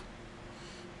pretty safe.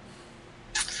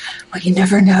 Well, you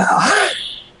never know.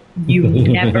 You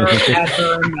never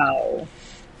ever know.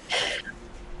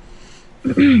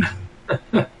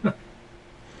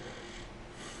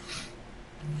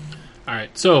 All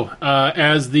right. So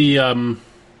as the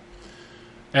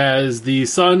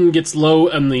sun gets low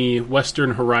on the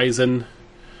western horizon,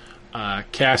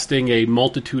 casting a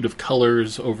multitude of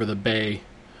colors over the bay,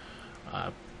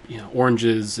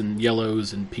 oranges and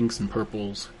yellows and pinks and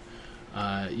purples,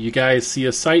 you guys see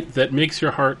a sight that makes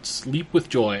your hearts leap with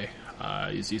joy.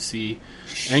 As you see,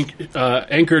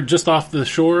 anchored just off the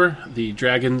shore, the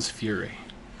Dragon's Fury.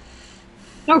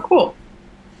 Oh, cool.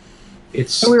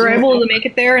 It's So we were able to make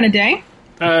it there in a day?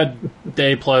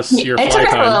 Day plus your It fly took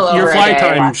us a little time. over Your a fly day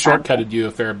time last time. shortcutted you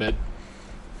a fair bit.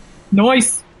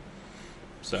 Nice.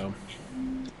 So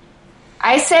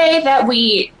I say that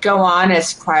we go on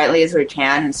as quietly as we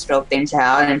can and scope things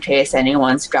out in case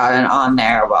anyone's gotten on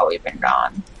there while we've been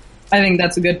gone. I think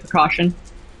that's a good precaution.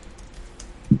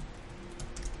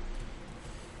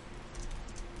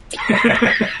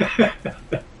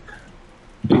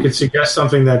 You could suggest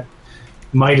something that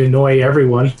might annoy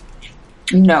everyone.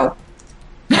 No.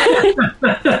 all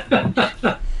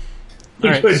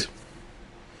right.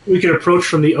 We could approach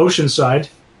from the ocean side,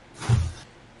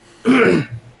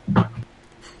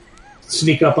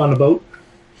 sneak up on the boat.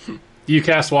 Do you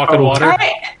cast Walk on Oh. Water? All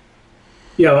right.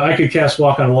 Yeah, I could cast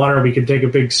Walk on Water. We could take a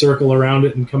big circle around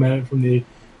it and come at it from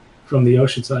the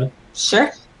ocean side.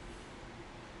 Sure.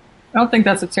 I don't think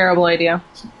that's a terrible idea.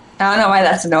 I don't know why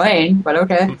that's annoying, but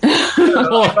okay.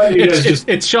 Well, You guys it's, just-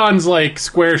 it's Sean's like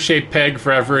square-shaped peg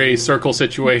for every circle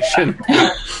situation.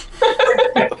 God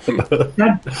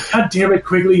damn it,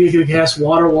 Quigley, you can cast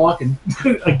Water Walk and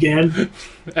again.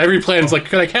 Every plan's like,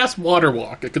 could I cast Water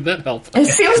Walk? Could that help? It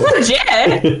seems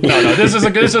legit. No. This is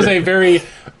a very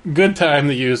good time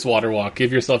to use Water Walk.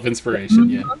 Give yourself inspiration.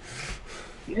 Yeah.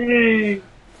 Yay.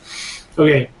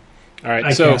 Okay, All right.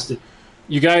 I So cast it.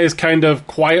 you guys kind of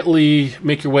quietly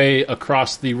make your way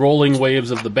across the rolling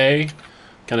waves of the bay,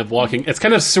 kind of walking. It's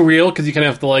kind of surreal because you kind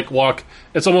of have to like walk.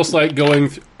 It's almost like going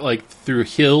through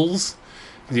hills.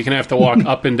 You kind of have to walk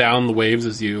up and down the waves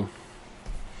as you.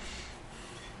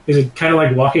 Is it kind of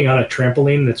like walking on a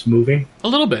trampoline that's moving? A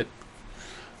little bit.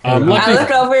 I Luckily,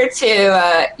 look over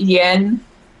to Yin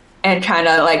and kind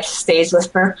of like stage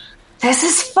whisper, "This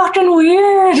is fucking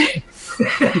weird."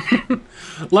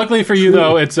 luckily for you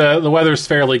though, it's the weather's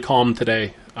fairly calm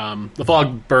today. The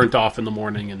fog burnt off in the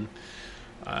morning, and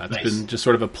it's Nice. been just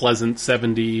sort of a pleasant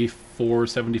 74,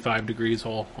 75 degrees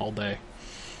all day.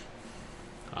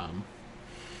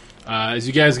 As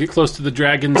you guys get close to the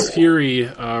Dragon's Fury,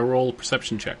 roll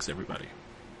perception checks, everybody.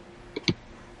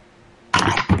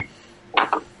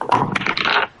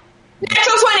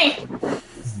 Natural 20.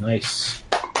 Nice.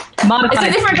 It's a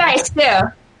Modified. different dice too.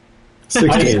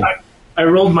 16. I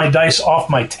rolled my dice off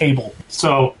my table,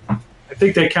 so I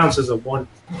think that counts as a 1.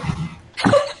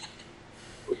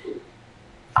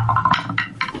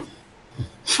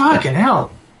 Fucking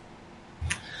hell.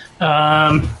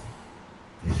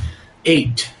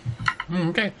 8.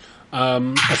 Okay.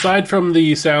 Aside from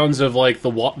the sounds of like the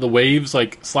waves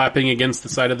like slapping against the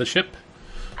side of the ship,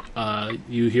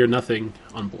 you hear nothing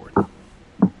on board.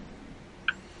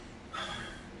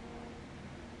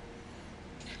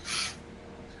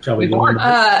 Shall we go on?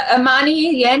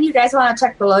 Amani, Yin, you guys want to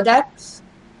check below decks?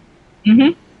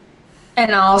 Mm-hmm.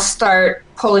 And I'll start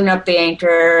pulling up the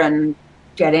anchor and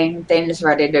getting things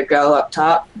ready to go up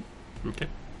top. Okay.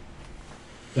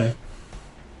 Okay.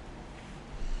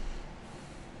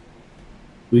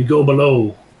 We go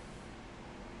below.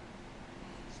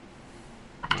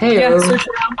 Hey, Yeah, search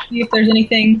around, see if there's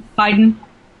anything hiding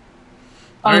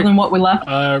other Alright. than what we left.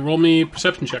 Roll me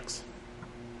perception checks.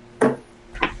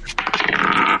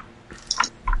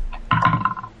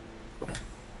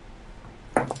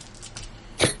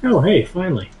 Oh, hey,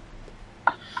 finally.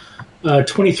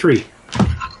 23.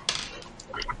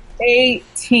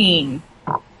 18.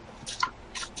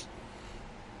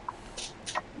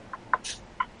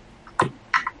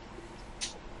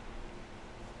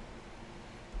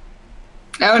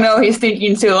 Oh no, he's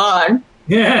thinking too long.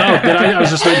 Yeah. Oh, I was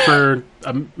just waiting for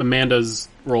Amanda's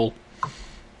roll.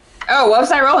 Oh, what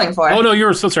was I rolling for? Oh no, you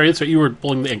were so sorry. That's right. You were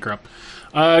pulling the anchor up.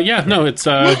 Yeah, no, it's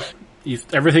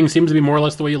everything seems to be more or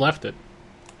less the way you left it.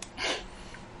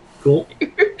 Cool.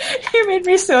 You made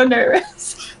me so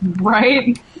nervous.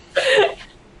 Right?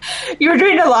 You were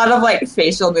doing a lot of like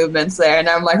facial movements there, and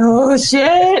I'm like, oh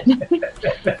shit.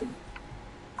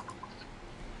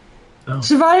 Oh.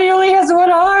 Shivani only has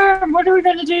one arm. What are we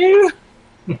gonna do?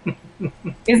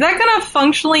 Is that going to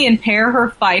functionally impair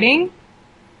her fighting?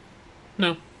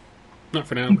 No, not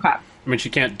for now. Okay. I mean, she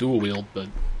can't dual wield, but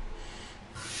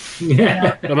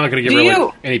Yeah. I'm not going to give Do her you-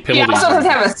 like, any He penalties. also doesn't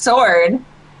have a sword.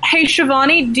 Hey,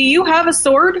 Shivani, do you have a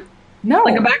sword? No.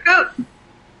 Like a backup?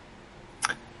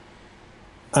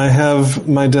 I have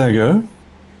my dagger.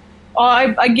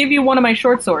 I give you one of my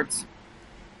short swords.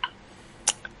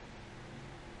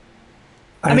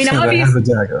 I mean, said I have a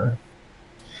dagger.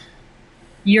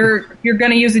 You're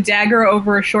going to use a dagger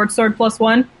over a short sword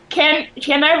 +1?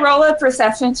 Can I roll a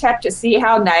perception check to see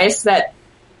how nice that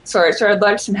sword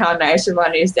looks and how nice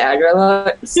Shivani's dagger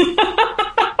looks?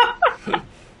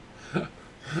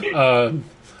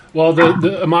 Well,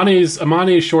 the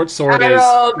Amani's short sword I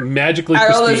rolled- is magically I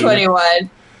rolled a pristine. 21.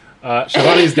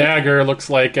 Shivani's dagger looks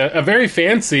like a very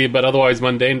fancy but otherwise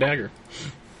mundane dagger.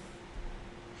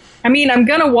 I mean, I'm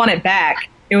going to want it back.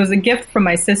 It was a gift from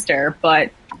my sister,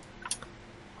 but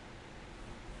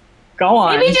go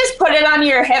on. Maybe just put it on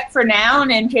your hip for now,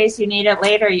 and in case you need it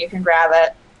later, you can grab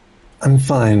it. I'm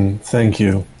fine, thank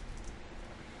you.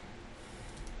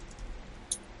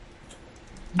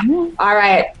 All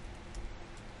right.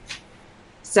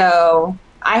 So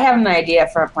I have an idea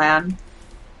for a plan,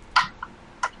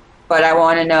 but I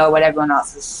want to know what everyone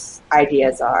else's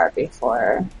ideas are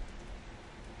before.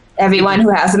 Everyone who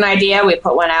has an idea, we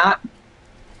put one out,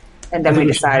 and then we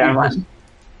decide on one.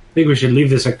 I think we should leave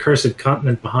this accursed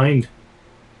continent behind.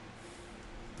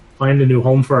 Find a new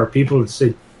home for our people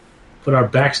and put our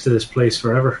backs to this place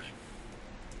forever.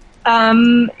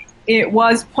 It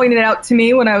was pointed out to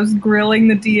me when I was grilling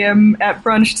the DM at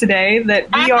brunch today that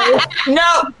we are...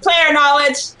 No, player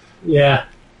knowledge. Yeah.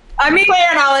 I mean,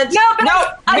 Player knowledge. No, but no,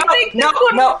 I no, think this no,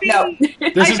 one no, would be, no.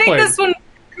 This I is think plain. this one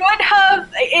could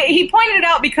have... He pointed it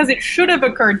out because it should have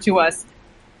occurred to us.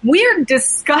 We're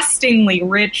disgustingly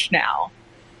rich now.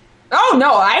 Oh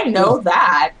no, I know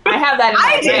that. I have that in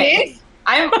my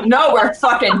brain. We're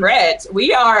fucking rich.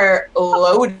 We are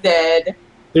loaded.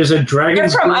 There's a You're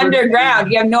dragon's from blood. underground.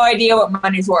 You have no idea what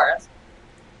money's worth.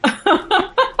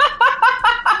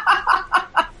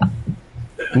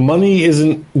 Money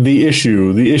isn't the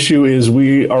issue. The issue is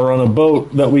we are on a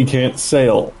boat that we can't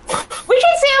sail. We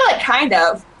can sail it, kind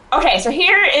of. Okay, so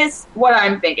here is what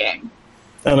I'm thinking.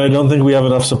 And I don't think we have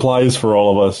enough supplies for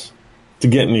all of us to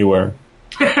get anywhere.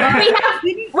 Wait,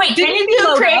 can you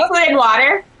do trade food and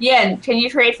water? Yin, can you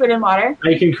trade food and water?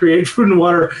 I can create food and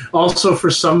water. Also, for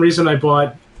some reason, I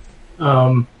bought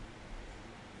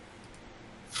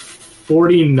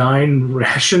 49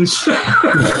 rations.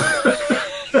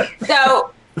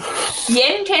 So,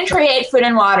 Yin can create food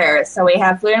and water, so we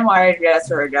have food and water to get us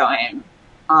where we're going.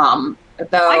 Though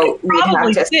we'd have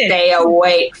probably to fit. stay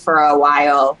awake for a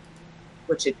while,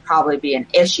 which would probably be an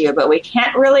issue, but we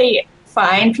can't really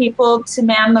find people to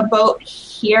man the boat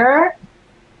here.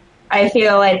 I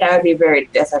feel like that would be very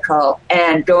difficult.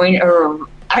 And I'm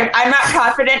not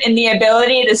confident in the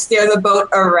ability to steer the boat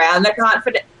around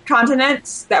the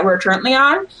continents that we're currently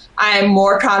on. I'm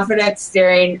more confident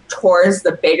steering towards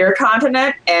the bigger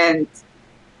continent, and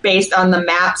based on the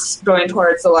maps going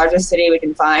towards the largest city we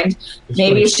can find.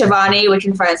 Maybe Shivani, we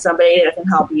can find somebody that can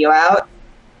help you out.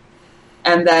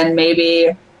 And then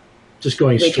maybe Just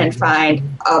going we can straight.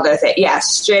 find other things. Yeah,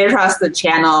 straight across the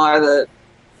channel or the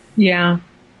Yeah.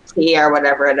 sea or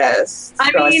whatever it is.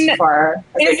 I Go mean, as far as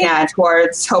we can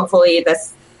towards, hopefully,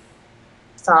 this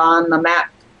on the map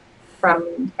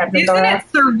from Captain Isn't Dora. it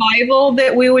survival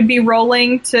that we would be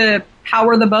rolling to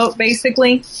power the boat,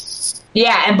 basically?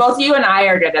 Yeah, and both you and I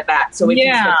are good at that, so we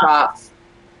Yeah. can switch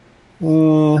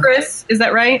off. Chris, is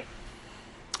that right?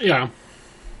 Yeah.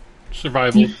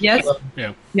 Survival. Yes?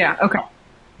 Yeah. Yeah, okay.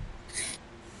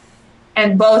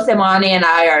 And both Imani and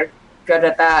I are good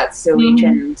at that, so we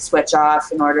can switch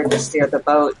off in order to steer the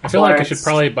boat. I feel like I towards- should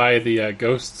probably buy the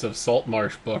Ghosts of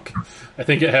Saltmarsh book. I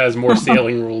think it has more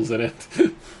sailing rules in it.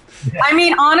 I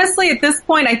mean, honestly, at this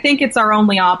point, I think it's our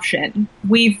only option.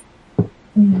 We've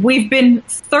we've been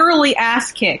thoroughly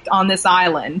ass kicked on this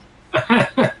island,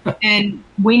 and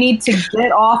we need to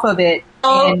get off of it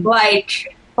and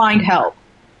find help.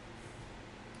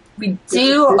 We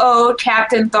do owe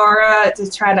Captain Thora to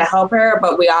try to help her,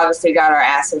 but we obviously got our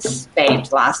asses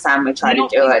spanked last time we tried to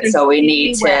do it, so we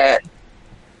need to.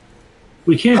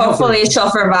 We can't. Hopefully, she'll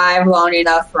survive long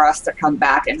enough for us to come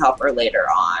back and help her later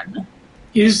on.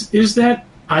 Is that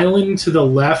island to the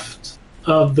left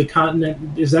of the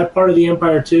continent? Is that part of the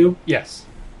Empire too? Yes.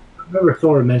 I remember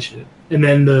Thora mentioned it. And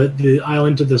then the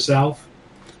island to the south.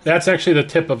 That's actually the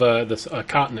tip of a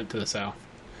continent to the south.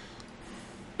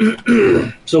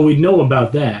 So we know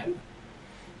about that.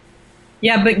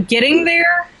 Yeah, but getting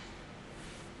there.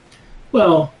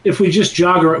 Well, if we just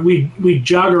jog around, we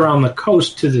jog around the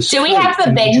coast to the. Do we have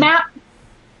the big map?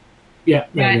 Yeah,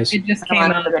 it just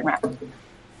came out.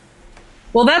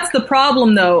 Well, that's the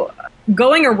problem, though.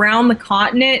 Going around the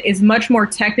continent is much more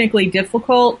technically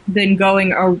difficult than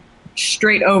going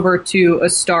straight over to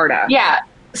Astarta. Yeah,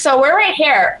 so we're right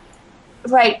here.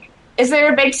 Like, is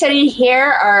there a big city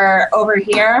here or over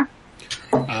here?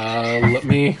 Let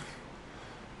me.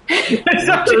 There's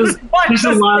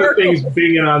a lot of things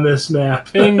binging on this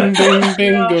map. Bing, bing,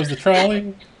 bing goes the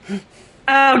trolley. Oh,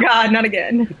 God, not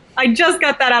again. I just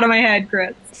got that out of my head,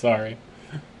 Chris. Sorry.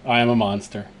 I am a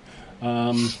monster.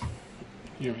 Here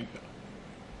we go.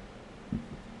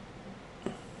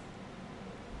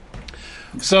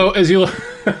 So, as you look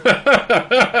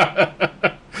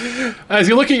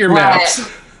at your maps,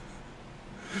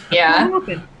 yeah,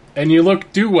 and you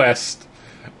look due west,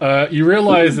 you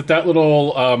realize that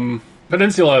little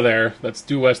peninsula there, that's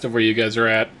due west of where you guys are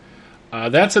at,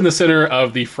 that's in the center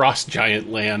of the frost giant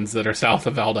lands that are south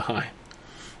of Valdeheim.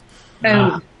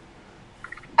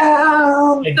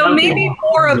 So maybe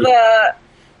more of a.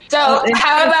 So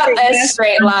how about this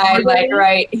straight line, like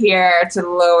right here to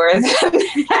lower them?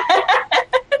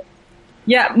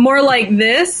 Yeah, more like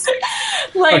this.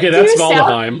 Like okay, that's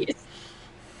Valdeheim.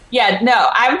 Yeah, no,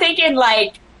 I'm thinking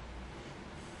like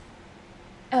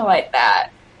that.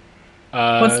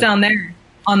 What's down there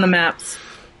on the maps?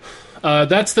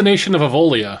 That's the nation of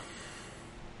Avolia.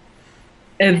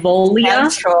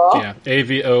 Evolia? Central. Yeah,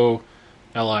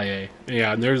 Avolia.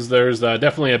 Yeah, and there's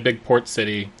definitely a big port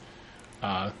city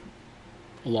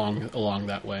along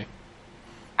that way.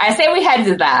 I say we head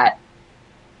to that.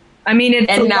 I mean, it's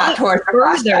and not towards the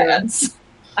frost giants.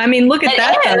 I mean, look at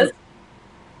that. Is,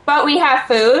 but we have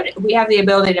food. We have the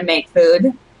ability to make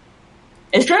food.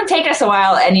 It's going to take us a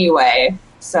while anyway,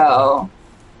 so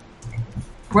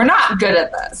we're not good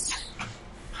at this.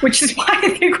 Which is why I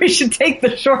think we should take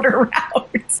the shorter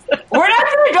route. We're not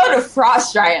going to go to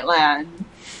Frost Giant Land.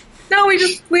 No,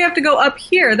 we have to go up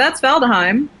here. That's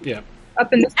Valdeheim. Yeah.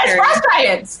 Up in this That's area. Frost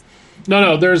Giants.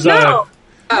 No, there's No,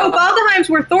 Valdeheim's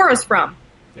where Thora's from.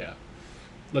 Yeah.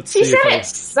 Let's see. She said it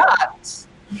sucks.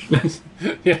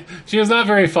 Yeah, she is not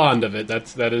very fond of it.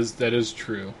 That is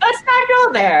true. Let's not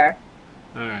go there.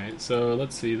 All right, so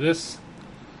let's see this.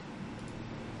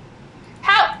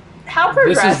 How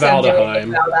progressive This is Valdeheim. do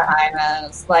we think Valdeheim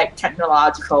is, like,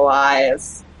 technological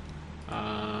wise?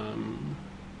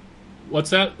 What's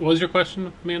that? What was your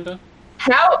question, Amanda?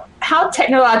 How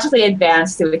technologically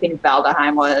advanced do we think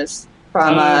Valdeheim was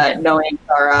from knowing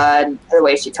Thora and the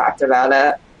way she talked about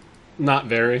it? Not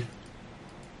very.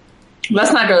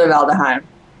 Let's not go to Valdeheim.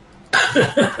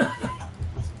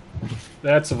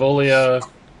 That's Avolia.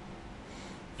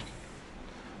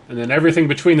 And then everything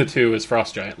between the two is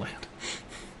Frost Giant Land.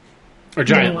 Or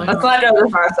Giant Land. Let's not go to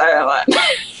Frost Giant Land.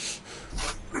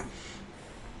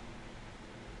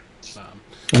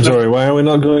 I'm sorry, why are we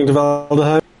not going to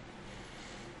Valdeheim?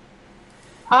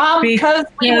 Because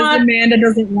Amanda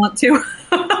doesn't want to.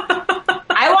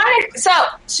 So,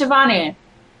 Shivani,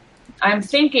 I'm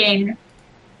thinking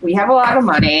we have a lot of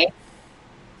money.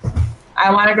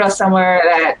 I want to go somewhere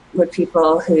that with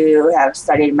people who have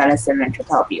studied medicine and can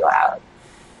help you out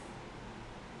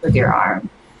with your arm.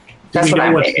 That's Do we what know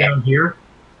I'm what's thinking. down here?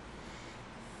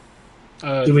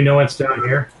 Do we know what's down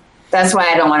here? That's why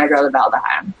I don't want to go to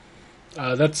Valdeheim.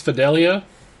 That's Fidelia.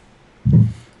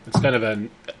 It's kind of an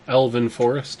elven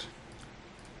forest.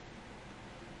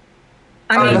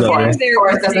 I mean, the forest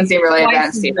doesn't seem really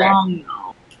advanced either.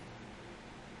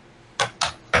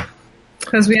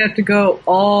 Because we have to go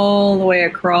all the way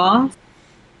across.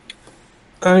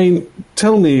 I mean,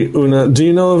 tell me, Una, do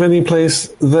you know of any place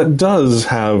that does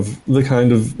have the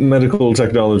kind of medical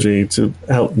technology to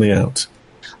help me out?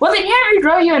 Well, they can't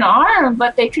regrow you an arm,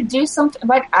 but they could do something.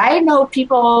 Like, I know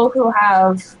people who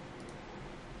have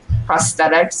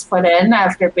prosthetics put in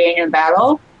after being in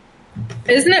battle.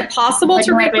 Isn't it possible Like,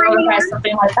 to you might be able to regrow try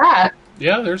something like that.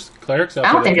 Yeah, there's clerics out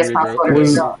I don't there. think it's possible to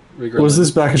Was- regrow. regrow Was land.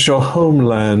 this back at your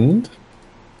homeland?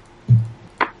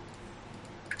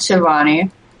 Shivani.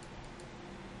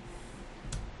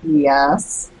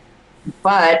 Yes.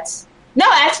 But no,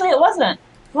 actually it wasn't.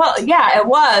 Well, yeah, it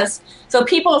was. So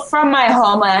people from my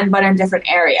homeland, but in different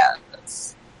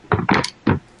areas.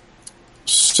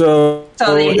 So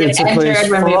they it's a place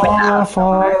entered when we went far, out.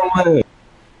 far away.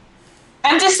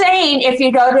 I'm just saying, if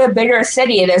you go to a bigger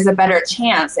city, there's a better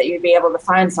chance that you'd be able to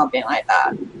find something like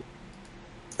that.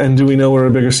 And do we know where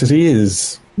a bigger city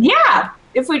is? Yeah,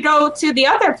 if we go to the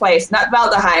other place, not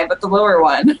Valdahheim, but the lower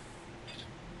one.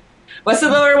 What's the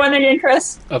lower one again,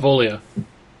 Chris? Avolia.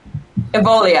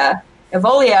 Evolia.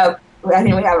 Evolia, I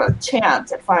think we have a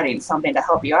chance at finding something to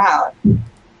help you out.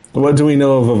 What do we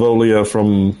know of Avolia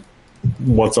from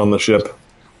what's on the ship?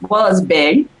 Well, it's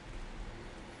big.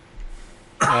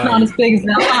 Not as big as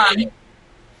that.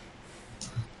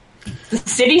 The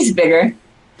city's bigger.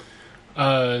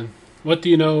 What do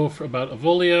you know about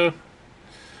Avolia?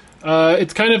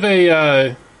 It's kind of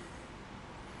a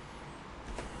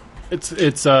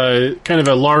it's kind of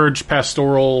a large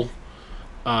pastoral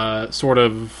sort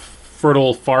of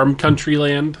fertile farm country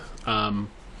land.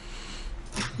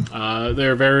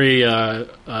 They're very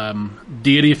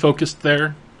deity focused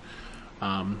there,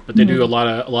 but they do a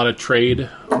lot of trade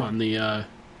on the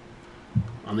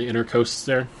inner coasts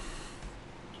there.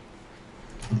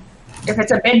 If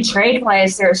it's a big trade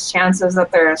place, there's chances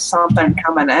that there's something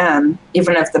coming in.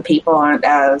 Even if the people aren't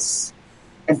as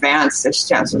advanced, there's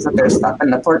chances that there's stuff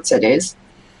in the port cities.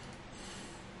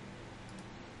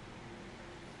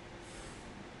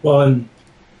 Well, and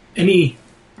any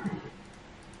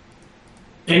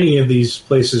of these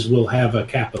places will have a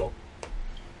capital,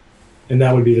 and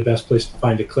that would be the best place to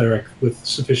find a cleric with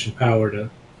sufficient power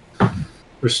to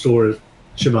restore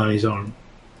Shivani's arm.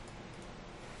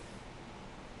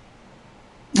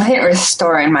 I think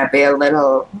restoring might be a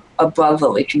little above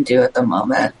what we can do at the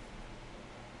moment.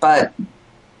 But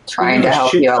trying to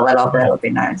help you a little bit would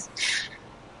be nice.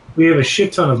 We have a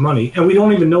shit ton of money, and we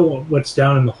don't even know what's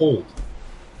down in the hold.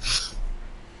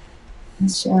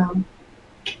 So,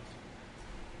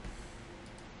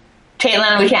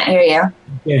 Caitlin, we can't hear you.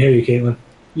 Can't hear you, Caitlin.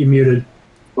 You muted.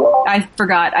 I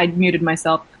forgot. I muted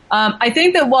myself. I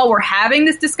think that while we're having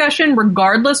this discussion,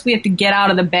 regardless, we have to get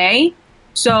out of the bay.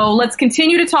 So let's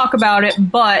continue to talk about it,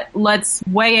 but let's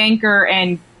weigh anchor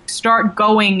and start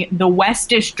going the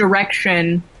westish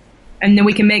direction, and then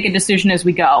we can make a decision as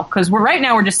we go. Because right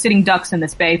now we're just sitting ducks in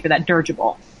this bay for that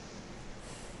dirigible.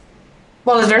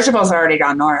 Well, the dirigible's already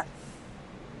gone north.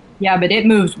 Yeah, but it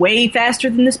moves way faster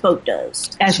than this boat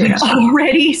does, as Sure. we've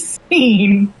already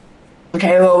seen.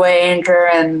 Okay, we'll weigh anchor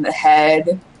and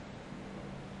head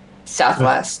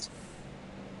southwest.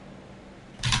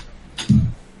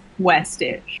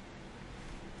 Westish.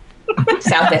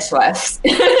 Southeast west.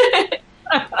 And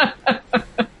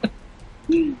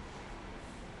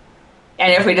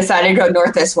if we decide to go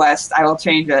northeast west, I will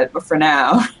change it. But for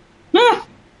now, I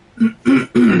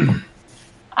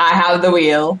have the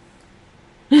wheel.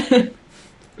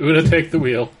 Una, take the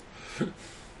wheel.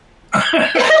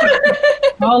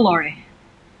 Oh, Lordy.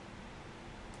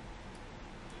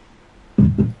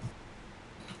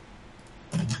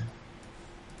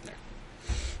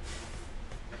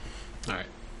 Alright.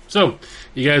 So,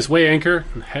 you guys weigh anchor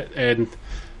and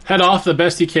head off the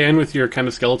best you can with your kind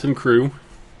of skeleton crew.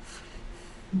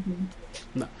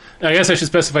 No, I guess I should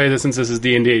specify this since this is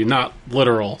D&D, not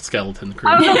literal skeleton crew.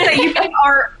 I was going to say, you guys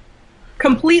are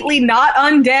completely not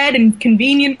undead and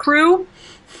convenient crew.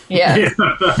 Yes.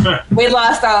 We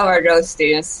lost all of our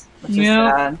ghosties, which is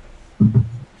sad.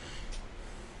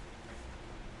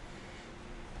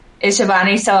 Is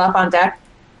Shivani still up on deck?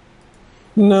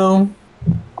 No.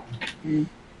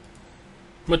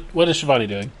 What is Shivani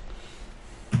doing?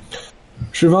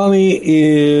 Shivani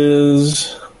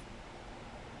is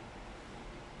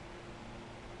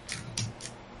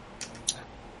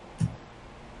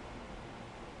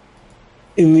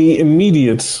in the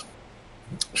immediate.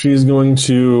 She's going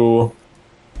to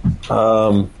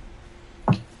go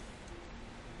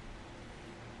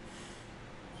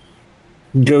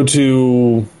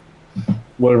to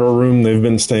whatever room they've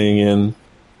been staying in,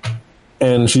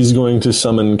 and she's going to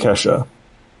summon Kesha.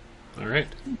 All right.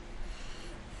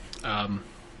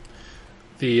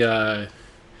 The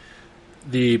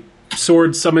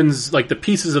sword summons, like the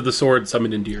pieces of the sword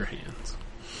summon into your hands.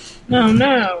 Oh,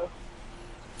 no.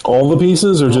 All the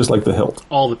pieces, or just like the hilt?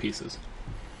 All the pieces.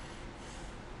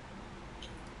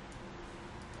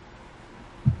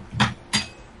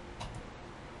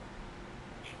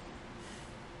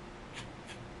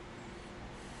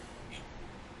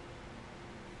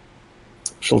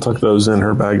 She'll tuck those in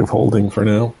her bag of holding for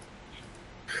now.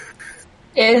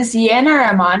 Is Yin or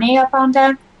Amani up on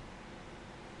deck?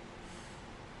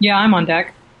 Yeah, I'm on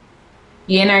deck.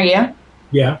 Yin, are you?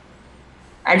 Yeah.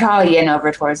 I call Yin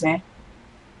over towards me.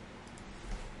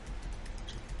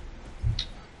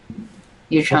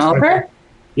 You come over?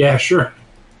 Yeah, sure.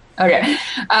 Okay.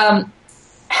 How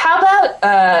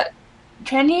about,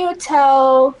 can you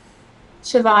tell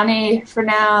Shivani for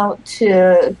now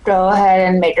to go ahead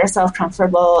and make herself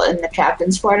comfortable in the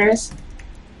captain's quarters?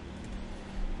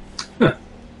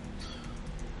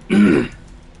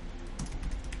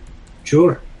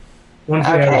 Sure. One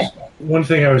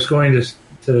thing I was going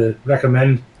to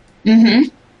recommend. Mm-hmm.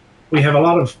 We have a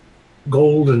lot of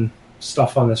gold and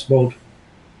stuff on this boat.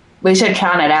 We should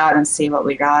count it out and see what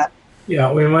we got.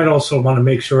 Yeah, we might also want to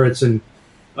make sure it's in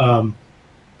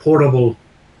portable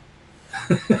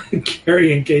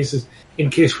carrying cases in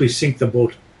case we sink the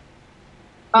boat.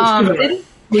 Didn't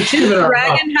the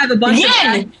dragon have a bunch of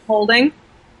bags holding?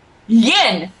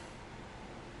 Yin!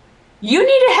 You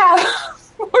need to have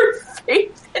more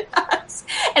faith in us.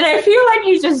 And I feel like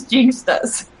you just jinxed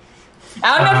us.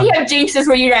 I don't know if you have jinxes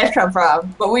where you guys come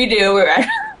from, but we do where I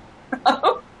come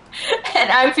from. And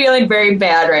I'm feeling very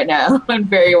bad right now. I'm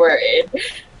very worried.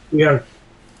 We are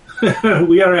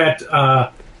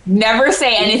at never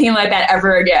say anything like that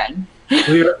ever again.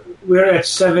 We're at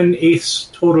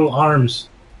 7/8 total arms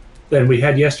than we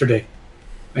had yesterday.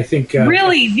 I think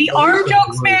really, the arm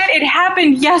jokes, man, it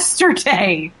happened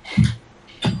yesterday.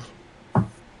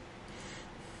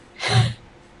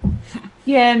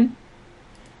 Yin,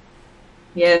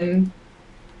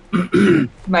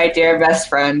 my dear best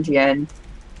friend, Yin.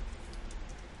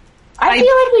 I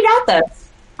feel like we got this.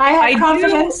 I have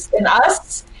confidence in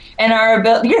us and our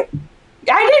ability.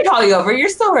 I didn't call you over. You're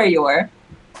still where you were.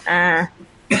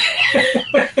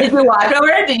 Did you walk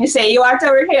over? Did you say you walked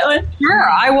over, Caitlin? Sure,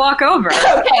 I walk over.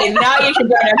 Okay, now you can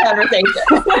join our conversation.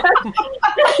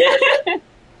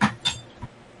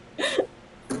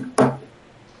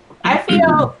 I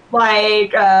feel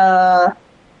like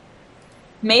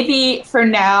maybe for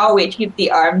now we keep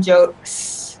the arm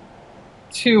jokes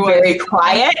very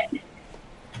quiet.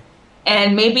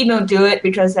 And maybe don't do it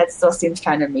because that still seems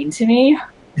kind of mean to me.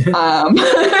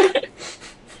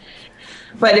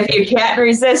 But if you can't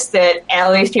resist it,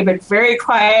 at least keep it very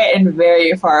quiet and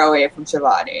very far away from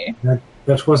Shivani.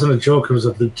 That wasn't a joke. It was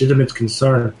a legitimate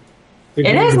concern.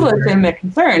 It is a legitimate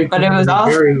concern, but it was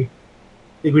also... I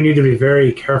think we need to be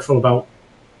very careful about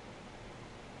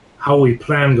how we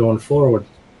plan going forward.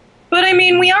 But, I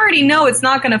mean, we already know it's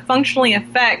not going to functionally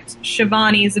affect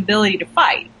Shivani's ability to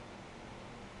fight.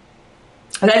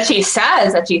 That she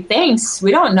says, that she thinks.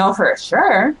 We don't know for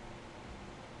sure.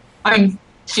 I mean,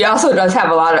 she also does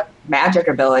have a lot of magic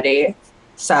ability,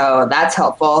 so that's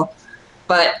helpful.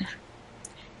 But,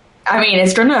 I mean,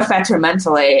 it's going to affect her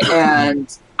mentally,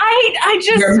 and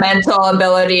your mental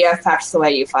ability affects the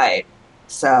way you fight.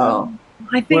 So,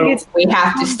 I think we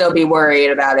have to still be worried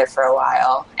about it for a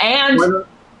while. And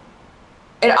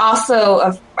it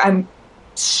also, I'm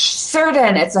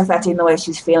certain it's affecting the way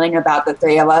she's feeling about the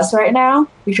three of us right now,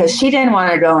 because she didn't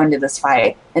want to go into this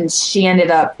fight and she ended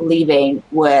up leaving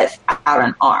without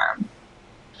an arm.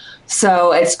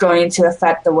 So it's going to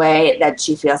affect the way that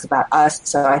she feels about us.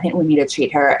 So I think we need to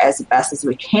treat her as best as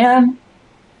we can,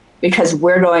 because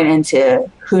we're going into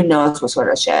who knows what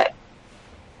sort of shit.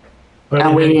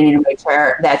 And we need to make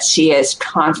sure that she is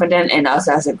confident in us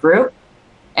as a group,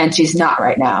 and she's not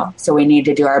right now. So we need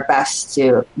to do our best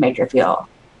to make her feel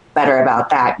better about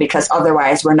that, because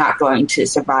otherwise we're not going to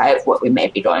survive what we may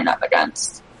be going up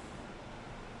against.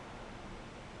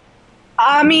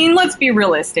 I mean, let's be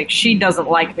realistic. She doesn't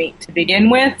like me to begin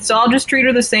with, so I'll just treat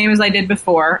her the same as I did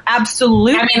before.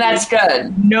 Absolutely. I mean, that's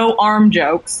good. No arm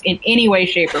jokes in any way,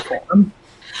 shape, or form.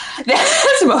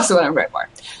 That's most of what I'm going for.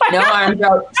 No arm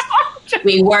jokes.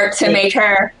 We work to make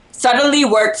her, subtly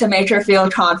work to make her feel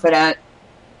confident.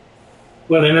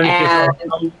 Well, in any case,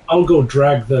 I'll go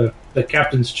drag the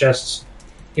captain's chests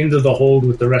into the hold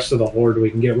with the rest of the horde.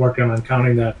 We can get working on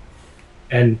counting that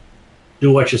and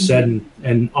do what you said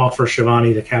and offer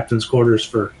Shivani the captain's quarters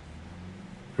for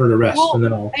the rest. Well, and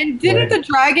then I'll. And didn't the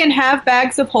dragon have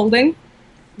bags of holding?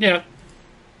 Yeah.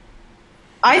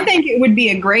 I think it would be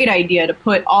a great idea to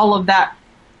put all of that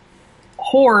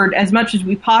hoard, as much as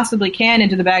we possibly can,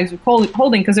 into the bags of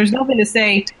holding, because there's nothing to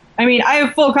say. I mean, I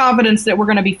have full confidence that we're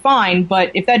going to be fine,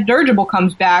 but if that dirigible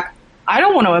comes back, I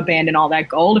don't want to abandon all that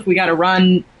gold if we got to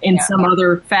run in some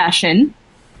other fashion.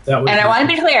 And I want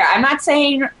to be clear, I'm not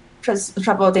saying, because a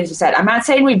couple of things you said, I'm not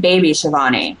saying we baby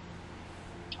Shivani.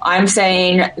 I'm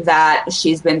saying that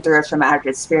she's been through a traumatic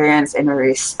experience and we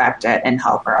respect it and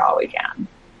help her all we can.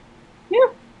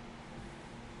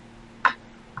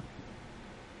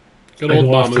 Good old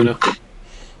Mom Una.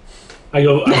 I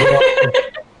go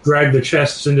drag the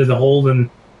chests into the hold and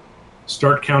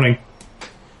start counting.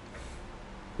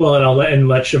 Well, and I'll let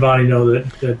Shivani know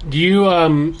that. Do you,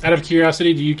 out of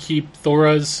curiosity, do you keep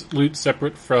Thora's loot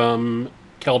separate from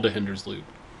Keldahinder's loot?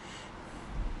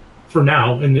 For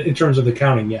now, in terms of the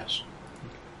counting, yes.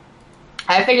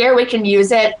 I figure we can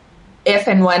use it if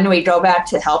and when we go back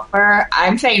to help her.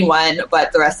 I'm saying when,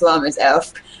 but the rest of them is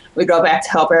if we go back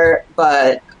to help her,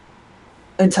 but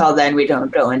until then we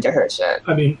don't go into her shit.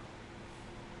 I mean,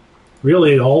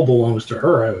 really it all belongs to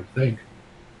her, I would think.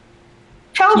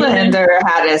 Calvin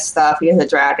had his stuff. He has a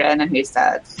dragon and he's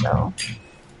dead, so.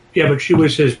 Yeah, but she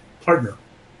was his partner.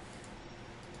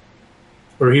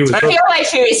 Or he was. I feel like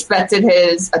she respected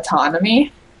his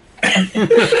autonomy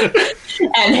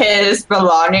and his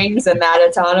belongings in that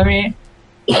autonomy.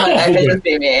 But that could just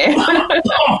be me.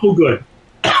 Awful good.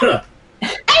 I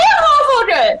am awful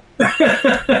good!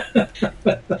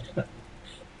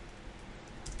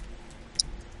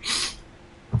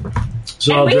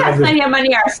 So and we have plenty of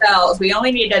money ourselves. We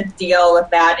only need to deal with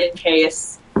that in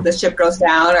case the ship goes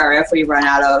down or if we run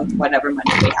out of whatever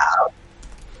money we have.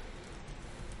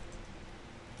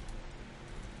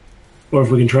 Or if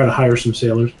we can try to hire some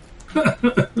sailors. At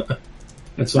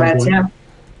some point. Yeah.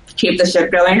 Keep the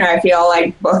ship going. I feel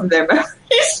like both of their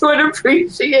members would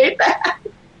appreciate that.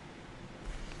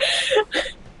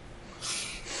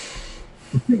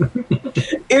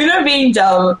 Una being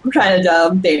dumb, kind of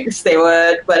dumb, thinks they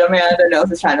would, but Amanda knows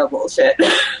it's kind of bullshit.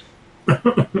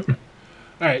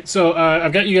 Alright, so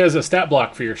I've got you guys a stat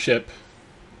block for your ship.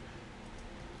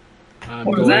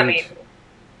 What does that mean?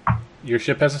 Your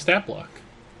ship has a stat block.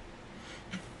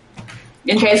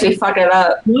 In case we fuck it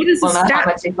up. What is Well, not how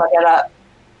much we fuck it up.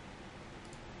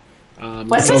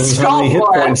 What's Tells this us how many hit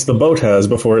skull for? points the boat has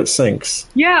before it sinks.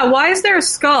 Yeah, why is there a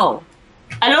skull?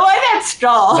 I don't like that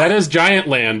skull. That is Giant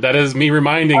Land. That is me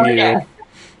reminding you.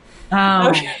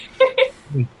 Okay.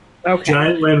 Okay.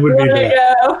 Giant Land would be There we there.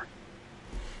 go.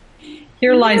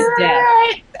 Here lies death.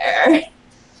 Right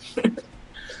there.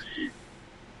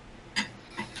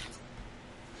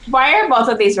 Why are both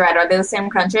of these red? Are they the same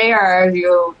country, or are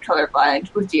you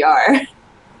colorblind with GR?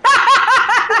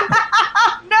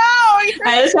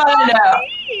 I just want to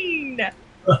know.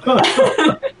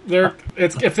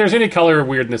 If there's any color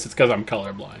weirdness, it's because I'm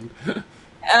colorblind.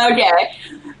 Okay.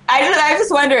 I'm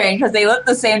just wondering, because they look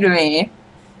the same to me.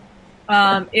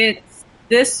 It's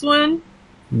this one.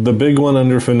 The big one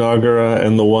under Finagara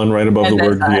and the one right above And the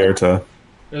word this side. Vierta.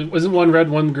 Wasn't one red,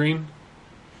 one green?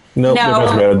 Nope, No. they're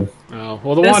both red. Oh,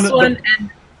 well, the This one, one and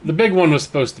the big one was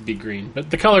supposed to be green, but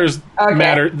the colors Okay.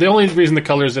 matter. The only reason the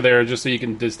colors are there is just so you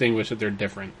can distinguish that they're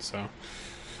different. So,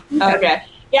 Okay.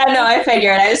 Yeah, no, I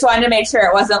figured. I just wanted to make sure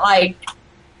it wasn't like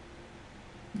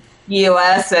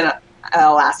U.S. and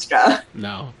Alaska.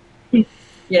 no. You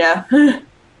know?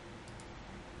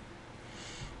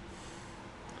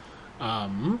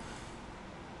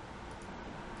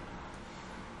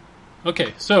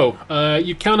 Okay, so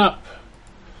you count up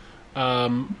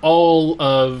all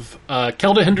of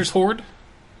Keldahinder's horde.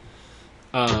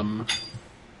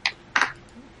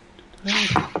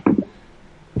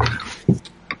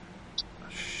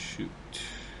 Shoot.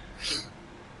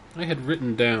 I had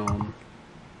written down...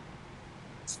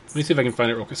 Let me see if I can find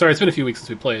it real quick. Sorry, it's been a few weeks since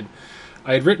we played.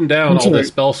 I had written down all the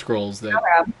spell scrolls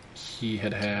that he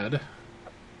had.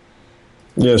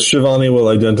 Yes, Shivani will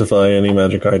identify any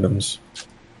magic items.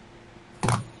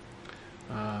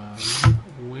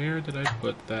 Where did I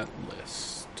put that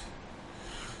list?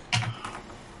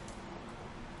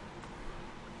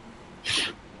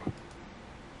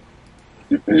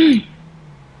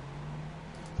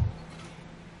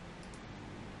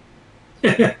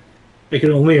 I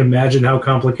can only imagine how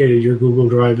complicated your Google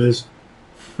Drive is.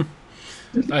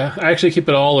 I actually keep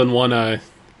it all in one.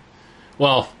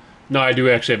 Well, no, I do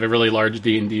actually have a really large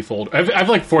D&D folder. I've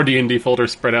like 4 D&D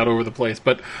folders spread out over the place,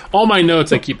 but all my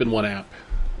notes I keep in one app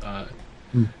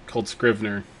called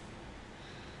Scrivener.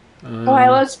 Oh, I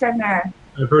love Scrivener.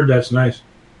 I've heard that's nice.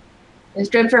 It's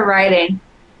good for writing.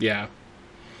 Yeah.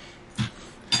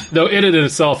 Though it in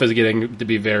itself is getting to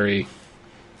be very,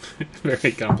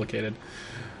 very complicated.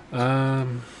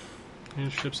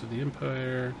 Ships of the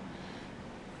Empire.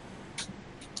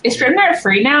 Is Scrivener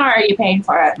free now, or are you paying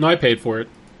for it? No, I paid for it.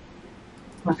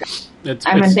 Okay.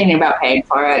 I've been thinking about paying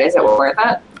for it. Is it worth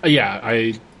it? Yeah,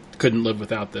 I couldn't live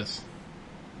without this.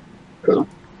 Cool.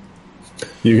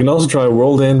 You can also try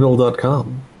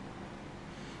worldanvil.com.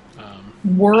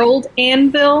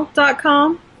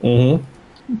 Worldanvil.com? Mm-hmm.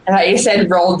 I thought you said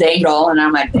roll dangle, and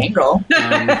I'm like, dangle?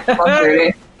 That's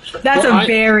Well, a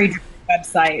very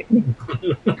website.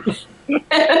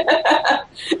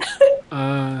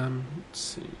 Let's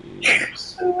see.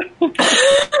 It's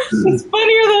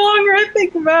funnier the longer I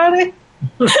think about it.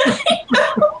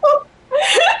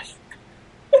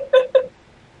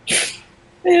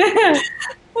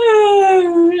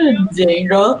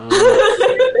 Jingle.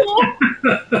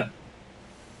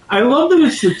 I love that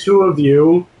it's the two of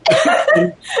you.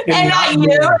 And not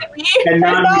you and me. And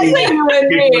not me. You and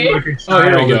me. Like a Oh,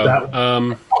 here we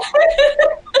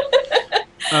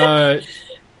child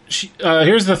go.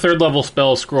 Here's the third level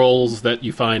spell scrolls that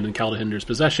you find in Caldahinder's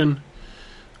possession.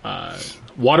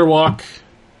 Water walk,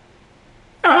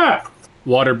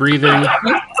 water breathing.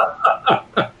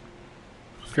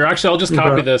 Here, actually, I'll just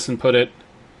copy this and put it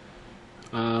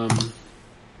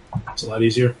It's a lot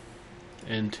easier.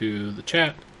 into the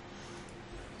chat.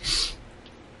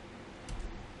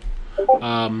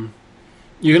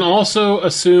 You can also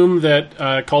assume that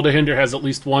Caldahinder has at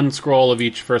least one scroll of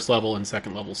each first level and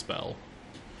second level spell.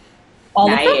 All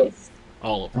of them? Nice.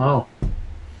 All of them. Oh.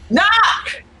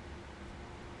 Knock!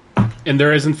 And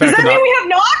there is, in Does fact, that a mean knock. we have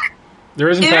knock? There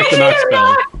is, in Did fact, I a knock hear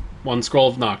spell. knock? One scroll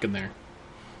of knock in there.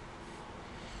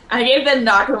 I gave them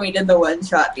knock when we did the one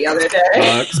shot the other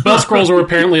day. Spell scrolls were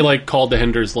apparently like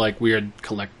Caldahinder's like weird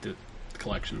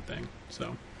collection thing.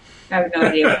 So I have no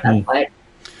idea what that's like.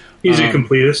 He's a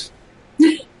completist.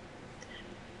 He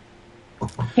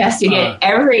has to get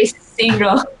every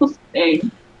single thing.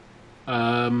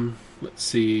 let's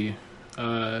see.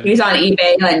 He's on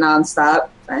eBay like nonstop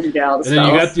trying to get all the And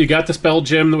then spells. you got the spell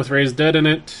gem with Raised Dead in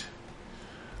it.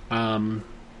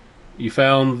 You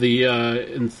found the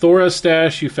in Thora's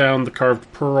stash. You found the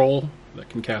carved pearl that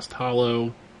can cast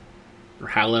Hollow or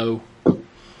Hallow.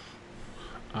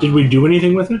 Did we do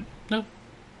anything with it? No.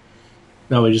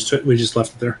 No, we just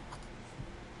left it there.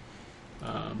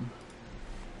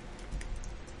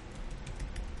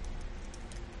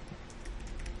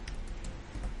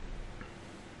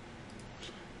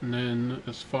 And then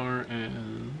as far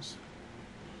as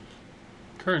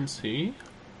currency.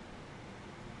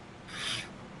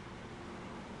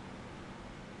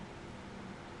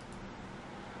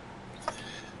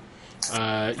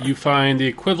 You find the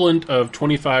equivalent of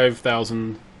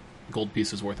 25,000 gold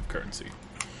pieces worth of currency.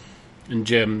 And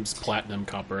gems, platinum,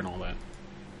 copper, and all that.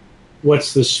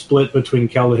 What's the split between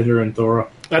Caldahinder and Thora?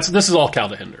 This is all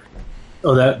Caldahinder.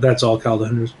 Oh, that's all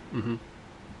Caldahinder's. Mm-hmm.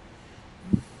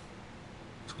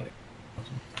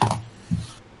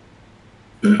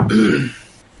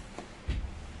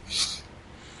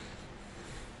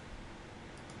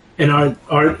 And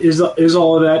is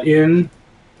all of that in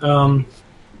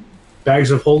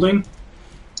bags of holding?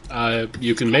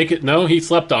 You can make it. No, he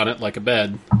slept on it like a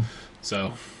bed.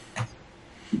 So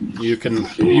you can.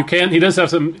 He does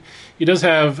have some. He does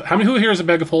have. How many? Who here has a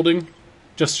bag of holding?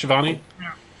 Just Shivani.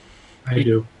 I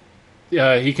do.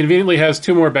 Yeah, he conveniently has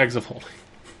 2 more bags of holding.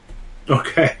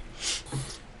 Okay.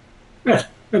 Yeah,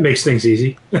 that makes things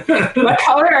easy. What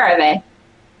color are they?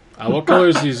 What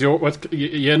colors is your?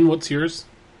 Yen? What's yours?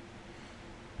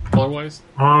 Color wise.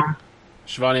 Shivani,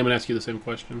 I'm going to ask you the same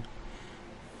question.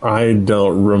 I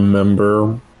don't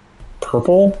remember.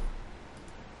 Purple?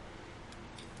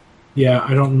 Yeah,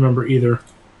 I don't remember either.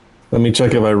 Let me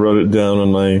check if I wrote it down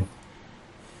on my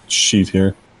sheet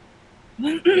here.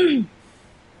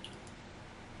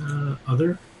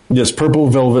 Other? Yes, purple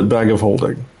velvet bag of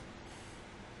holding.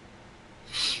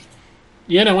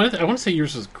 Yeah, no, I want to say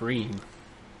yours is green.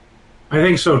 I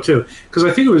think so too, because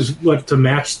I think it was to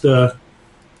match the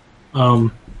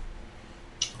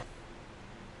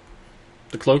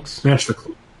cloaks.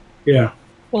 Yeah.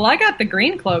 Well, I got the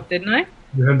green cloak, didn't I?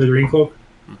 You have the green cloak.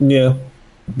 Yeah.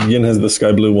 Yin has the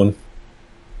sky blue one.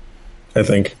 I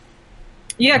think.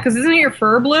 Yeah, because isn't it your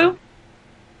fur blue?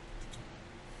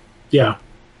 Yeah.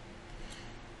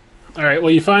 All right.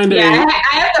 Well, you find Yeah,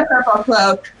 I have the purple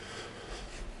cloak.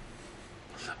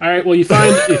 All right. Well, you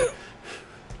find.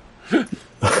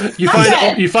 You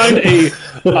find a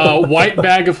white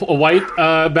bag of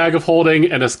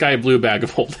holding and a sky blue bag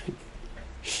of holding.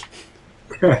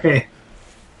 Okay.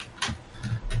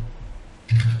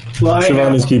 Well,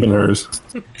 Shivani's keeping hers.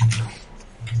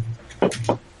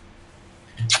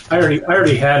 I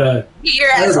already had a. Here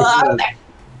as well.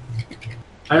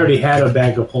 I already had a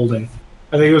bag of holding.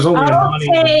 I think it was only I'll Amani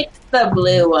take the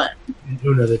blue one. and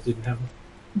Una that didn't have one.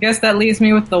 Guess that leaves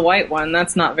me with the white one.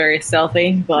 That's not very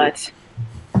stealthy, but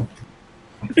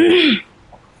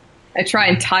I try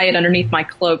and tie it underneath my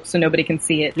cloak so nobody can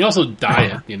see it. You also dye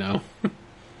it, you know.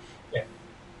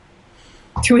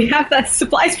 Do we have that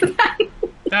supplies for that?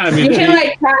 Yeah, I mean, You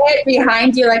can tie it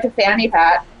behind you like a fanny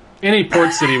pack. any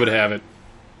port city would have it.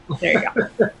 There you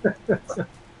go.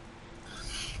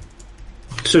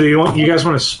 So do you guys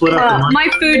want to split up the money? My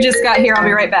food just got here. I'll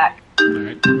be right back. All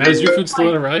right. Matt, is your food still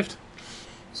not arrived?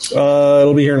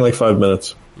 It'll be here in like 5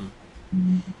 minutes.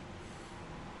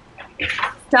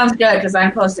 Sounds good, because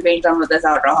I'm close to being done with this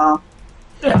alcohol.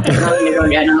 I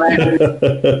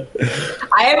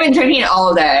have been drinking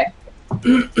all day.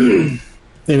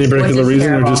 Any particular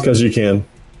reason, or just because you can?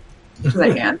 Because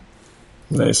I can.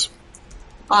 Nice.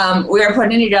 We were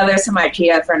putting together some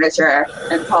IKEA furniture,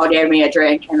 and Paul gave me a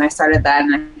drink, and I started that,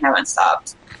 and I haven't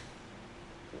stopped.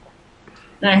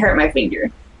 And I hurt my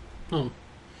finger. Oh.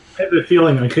 I have a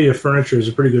feeling IKEA furniture is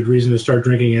a pretty good reason to start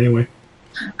drinking anyway.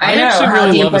 I know. actually How do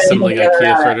really you love put assembling anything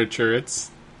together IKEA about it? furniture.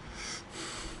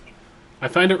 I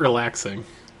find it relaxing.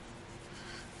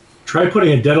 Try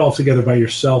putting a dead elf together by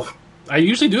yourself. I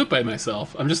usually do it by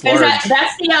myself. I'm just Is large.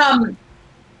 that's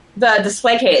the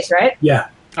display case, right? Yeah.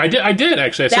 I did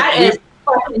actually. That is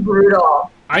fucking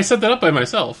brutal. I set that up by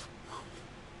myself.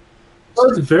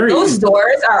 Those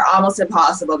doors are almost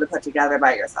impossible to put together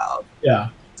by yourself. Yeah.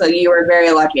 So you were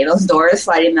very lucky. Those doors,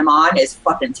 sliding them on is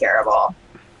fucking terrible.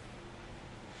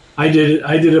 I did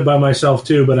it by myself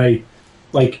too, but I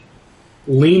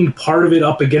leaned part of it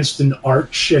up against an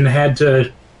arch and had to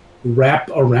wrap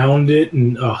around it,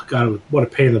 and oh god, what a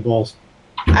pain in the balls.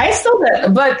 I still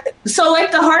did, but so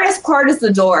the hardest part is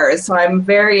the doors. So I'm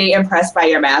very impressed by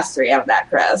your mastery of that,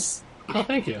 Chris. Oh,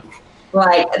 thank you.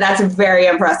 That's very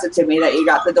impressive to me that you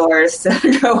got the doors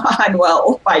to go on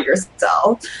well by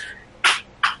yourself.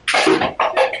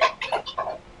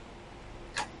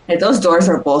 Hey, those doors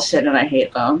are bullshit, and I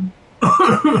hate them.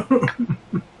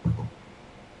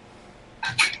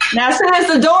 Now, as soon as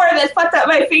the door that fucked up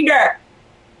my finger.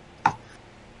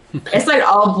 It's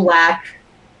all black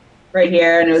right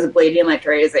here, and it was bleeding like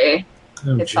crazy.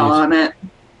 Oh, It's all on it.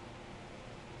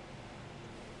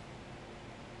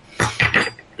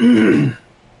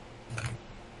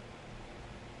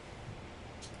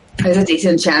 There's a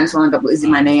decent chance I'll end up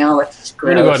losing my nail, which is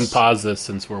We're going to go ahead and gross. pause this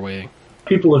since we're waiting.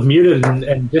 People have muted,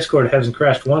 and Discord hasn't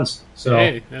crashed once. So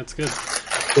Hey, that's good.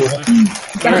 cool.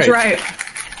 That's right.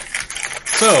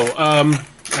 So, I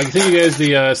can tell you guys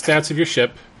the stats of your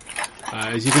ship.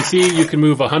 As you can see, you can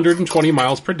move 120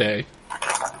 miles per day.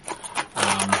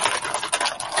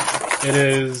 It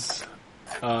is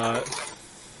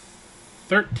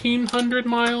 1,300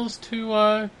 miles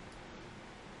to...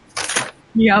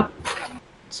 Yep.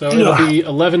 So it'll be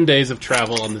 11 days of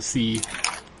travel on the sea.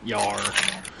 Yar.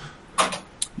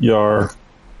 Yar.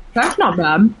 That's not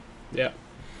bad. Yeah.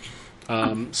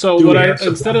 So Do what we I have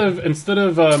some- instead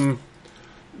of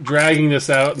dragging this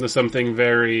out into something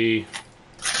very,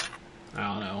 I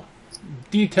don't know,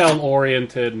 detail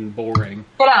oriented and boring,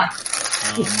 Hold on.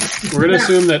 we're going to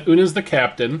assume that Una's the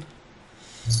captain,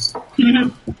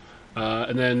 and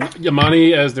then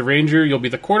Yamani as the ranger. You'll be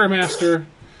the quartermaster,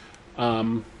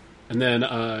 and then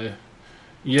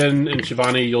Yen and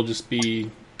Shivani, you'll just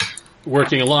be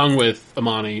working along with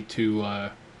Amani to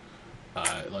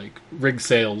rig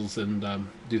sails and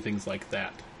do things like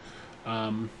that.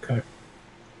 Okay.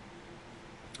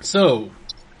 So,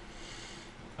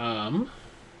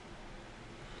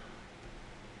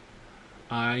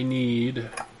 I need...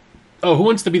 Oh, who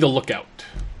wants to be the lookout?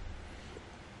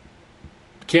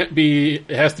 Can't be...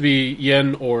 It has to be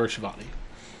Yen or Shivani.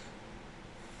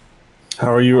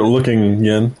 How are you looking,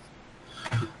 Yen?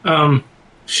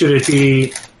 Should it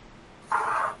be...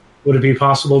 Would it be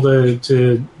possible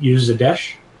to use a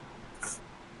dash?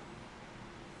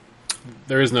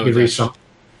 There is no Give me dash. some.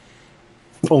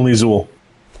 Only Zool.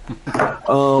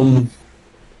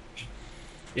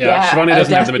 Yeah, Shivani a doesn't have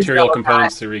the dash is material double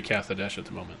components to recast the dash at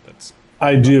the moment. That's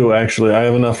I do, actually. I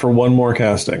have enough for one more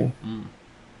casting.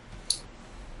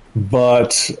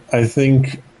 But I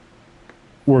think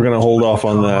we're going to hold off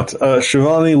on that.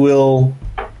 Shivani will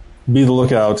be the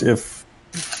lookout if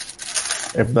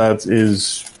that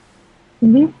is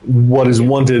what is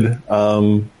wanted.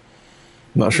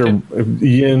 Not sure if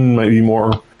Yin might be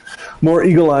more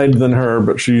eagle-eyed than her,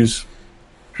 but she's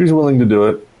willing to do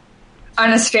it.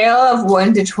 On a scale of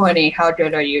 1 to 20, how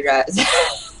good are you guys?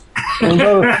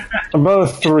 About a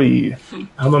 3.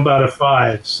 I'm about a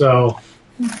 5, so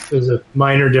there's a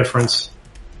minor difference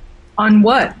On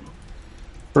what?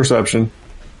 Perception.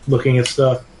 looking at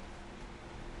stuff.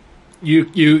 you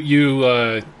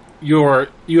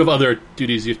have other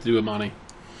duties you have to do, Amani.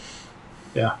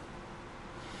 Yeah.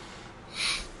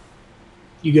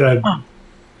 You gotta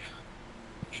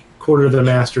quarter the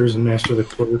masters and master the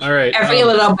quarters. All right. Every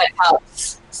little bit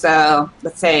helps. So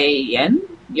let's say Yin,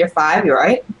 you're 5, you're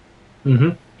right.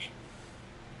 Mm-hmm.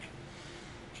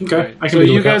 Okay. Right. I can So be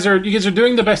the you lookout. guys are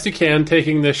doing the best you can,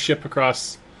 taking this ship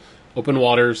across open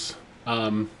waters.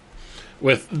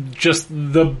 with just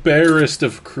the barest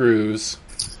of crews.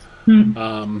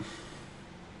 All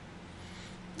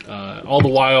the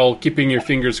while keeping your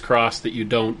fingers crossed that you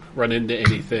don't run into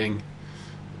anything,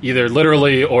 either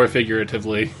literally or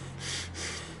figuratively.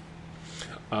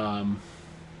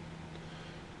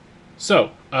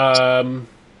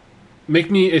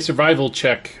 Make me a survival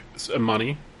check,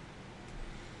 Money.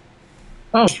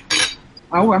 Oh.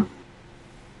 Okay.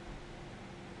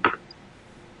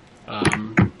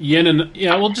 Yin and...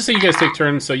 Yeah, we'll just say you guys take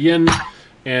turns. So Yin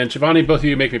and Shivani, both of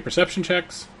you make me perception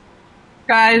checks.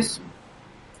 Guys,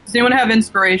 does anyone have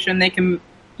inspiration? They can...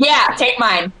 Yeah, take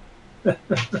mine.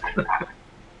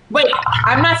 Wait,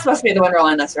 I'm not supposed to be the one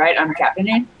rolling this, right? I'm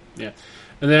captaining? Yeah.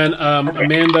 And then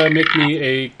Amanda, make me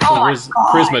a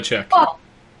charisma check.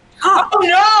 Oh,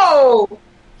 no!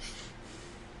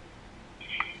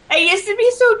 I used to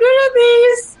be so good at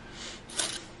these.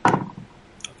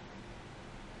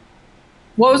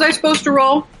 What was I supposed to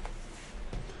roll?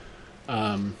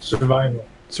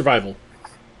 Survival.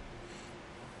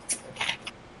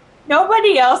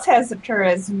 Nobody else has a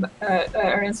charisma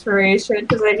or inspiration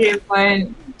because I gave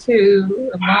mine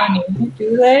to Amani.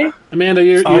 Do they? Amanda,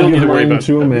 you don't need to worry about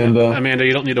Amanda. Amanda,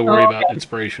 you don't need to worry about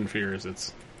inspiration for yours.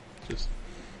 It's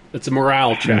a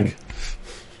morale check.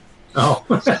 Oh.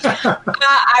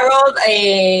 I rolled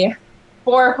a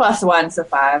 4 + 1, so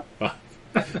 5.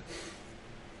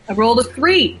 I rolled a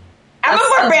 3. I'm a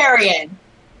barbarian.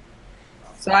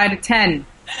 So I had a 10.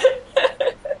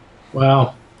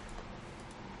 Wow.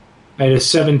 I had a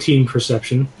 17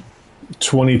 perception.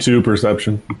 22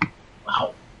 perception.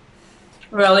 Wow.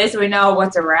 Well, at least we know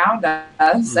what's around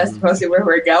us. That's supposed to be where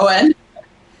we're going.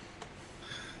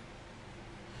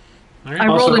 All right. I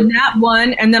rolled a nat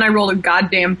 1, and then I rolled a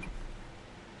goddamn...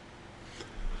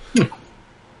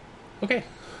 Okay.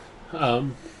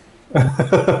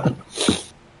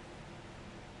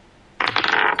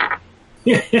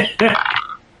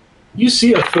 You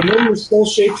see a familiar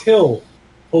skull-shaped hill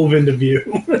hove into view.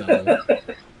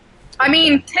 I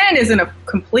mean, 10 isn't a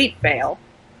complete fail.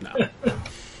 No.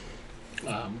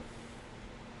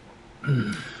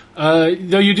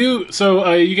 Though you do,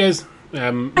 so you guys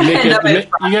make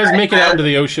it out into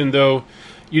the ocean. Though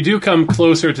you do come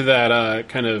closer to that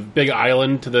kind of big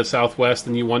island to the southwest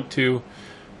than you want to.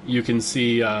 You can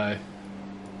see Mount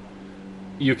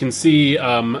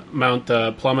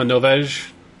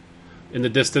Plamanovej in the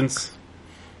distance,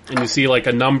 and you see like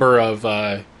a number of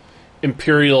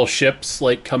Imperial ships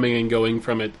like coming and going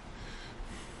from it.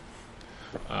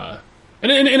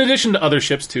 And in addition to other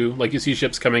ships too, like you see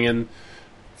ships coming in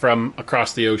from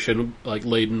across the ocean, like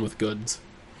laden with goods.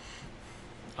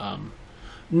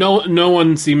 No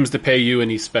one seems to pay you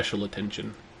any special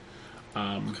attention.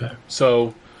 Okay.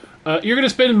 So you're going to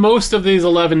spend most of these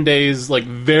 11 days like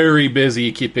very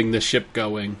busy keeping the ship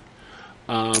going.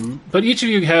 But each of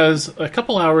you has a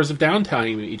couple hours of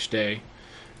downtime each day,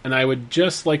 and I would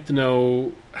just like to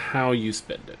know how you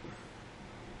spend it.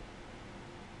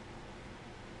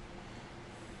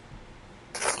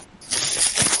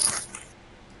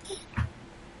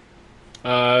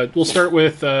 We'll start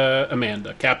with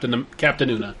Amanda, Captain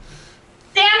Una.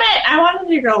 Damn it! I wanted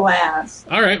to go last.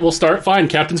 All right, we'll start. Fine,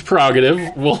 Captain's prerogative.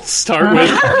 We'll start with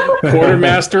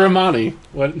Quartermaster Amani.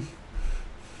 What?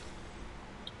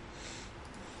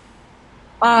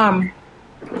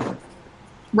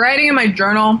 Writing in my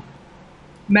journal,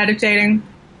 meditating,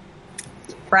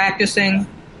 practicing.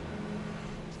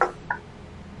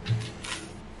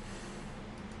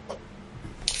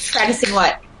 Practicing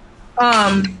what?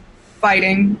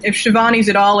 Fighting. If Shivani's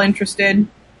at all interested,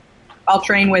 I'll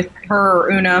train with her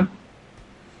or Una.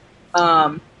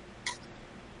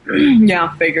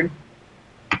 Yeah, figured.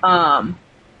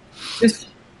 Just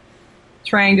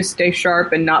trying to stay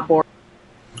sharp and not bored.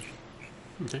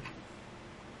 Okay.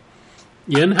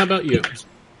 Yen, how about you?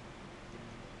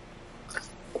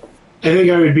 I think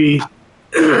I would be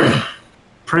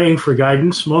praying for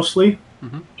guidance mostly.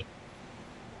 Mm-hmm.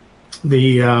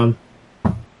 The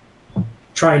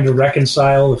trying to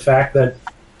reconcile the fact that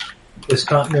this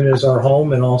continent is our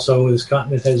home, and also this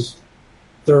continent has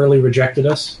thoroughly rejected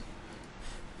us,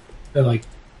 and like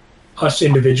us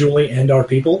individually and our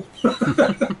people.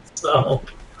 So,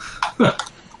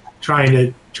 trying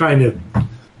to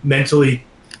mentally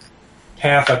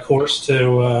path a course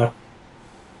to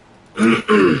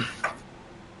I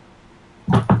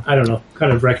don't know,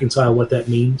 kind of reconcile what that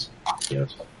means.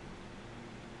 Yes.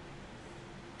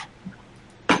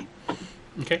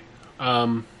 Okay.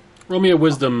 Roll me a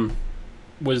wisdom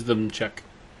check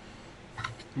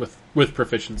with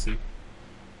proficiency.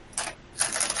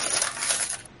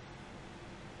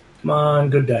 Come on,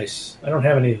 good dice. I don't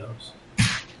have any of those.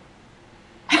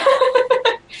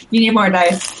 You need more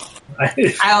dice.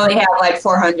 I only have like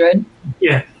 400.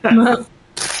 Yeah.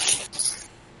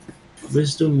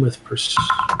 Wisdom with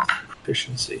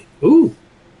proficiency. Ooh.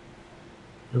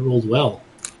 I rolled well.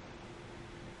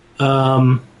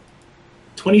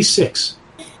 26.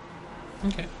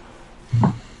 Okay.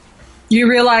 You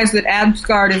realize that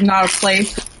Asgard is not a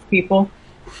place, people.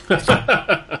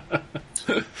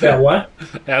 Yeah, what?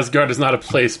 Asgard is not a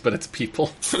place, but it's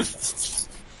people.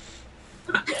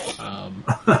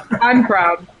 I'm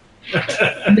proud.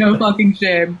 No fucking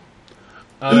shame.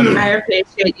 I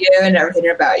appreciate you and everything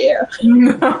about you.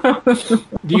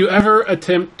 Do you ever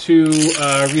attempt to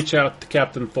reach out to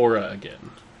Captain Thora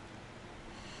again?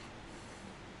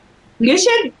 You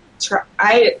should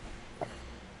try.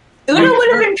 Una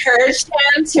would have encouraged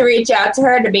him to reach out to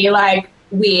her to be like,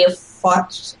 we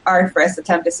fucked our first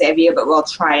attempt to save you, but we'll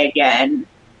try again.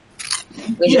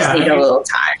 We just need a little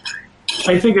time.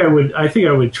 I think I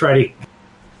would try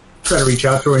to reach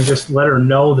out to her and just let her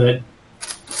know that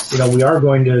we are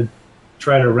going to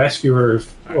try to rescue her.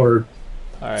 Or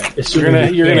all right,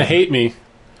 you're gonna hate me,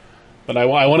 but I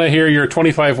want to hear your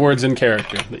 25 words in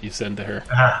character that you send to her.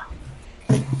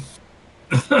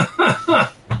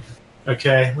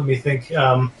 Okay, let me think.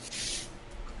 Can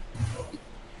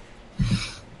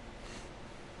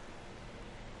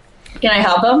I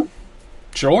help him?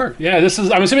 Sure. Yeah, I'm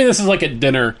assuming this is like at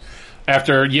dinner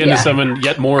after Yin has summoned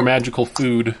yet more magical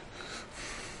food.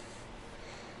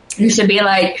 You should be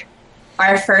like,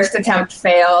 our first attempt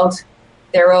failed.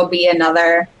 There will be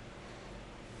another.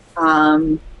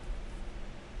 Have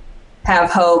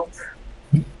hope.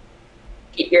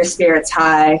 Keep your spirits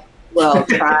high. We'll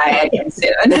try again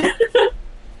soon.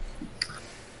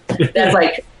 That's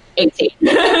like 18.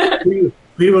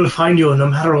 We will find you no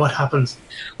matter what happens.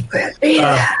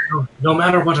 No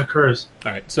matter what occurs.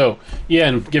 All right, so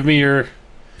Yin, give me your.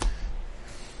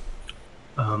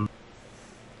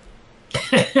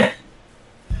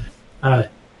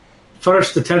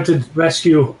 First attempted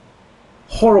rescue,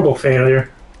 horrible failure.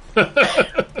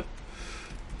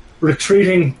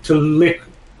 Retreating to lick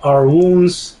our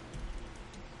wounds.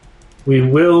 We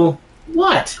will.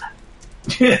 What?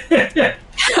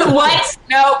 What?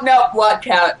 No, what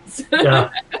counts? Yeah.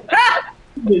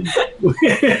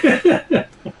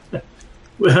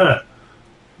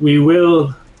 We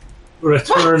will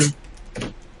return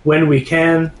when we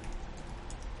can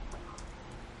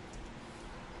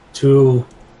to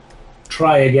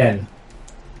try again.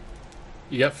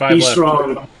 You got 5 be left.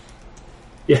 Strong.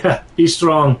 Yeah, be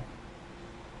strong.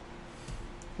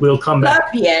 We'll come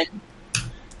back.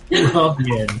 Love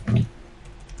Yen.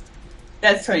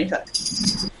 That's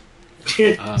 25.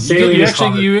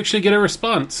 You actually get a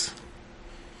response.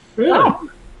 Really? Oh.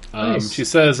 Nice. She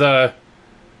says,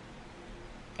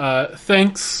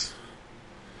 thanks.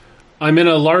 I'm in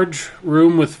a large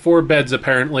room with 4 beds,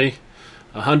 apparently,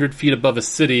 100 feet above a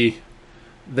city.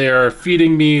 They are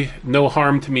feeding me, no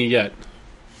harm to me yet.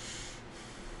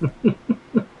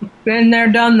 Been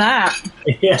there, done that.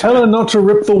 Yeah. Tell her not to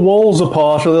rip the walls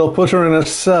apart or they'll put her in a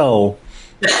cell.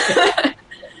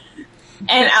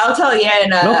 And I'll tell Yen.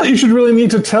 Not that you should really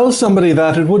need to tell somebody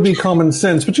that. It would be common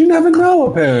sense, but you never know,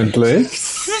 apparently.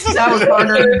 That was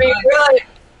harder. It would be really,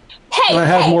 hey, I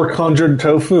have more conjured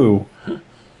tofu.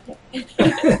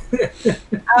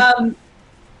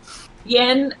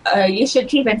 Yen, you should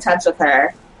keep in touch with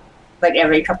her. Like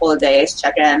every couple of days,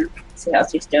 check in, see how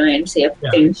she's doing, see if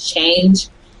things change.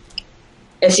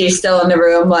 If she's still in the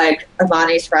room, like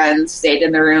Avani's friends stayed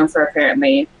in the room for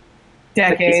apparently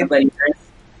decades.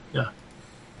 Yeah.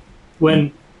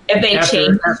 When if they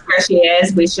change where she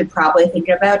is, we should probably think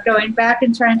about going back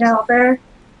and trying to help her.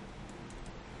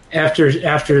 After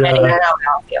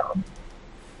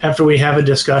we have a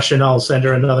discussion, I'll send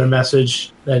her another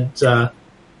message that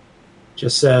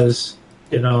just says,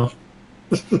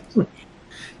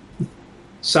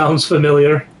 sounds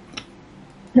familiar.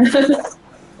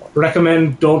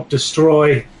 Recommend don't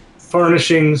destroy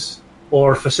furnishings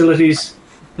or facilities.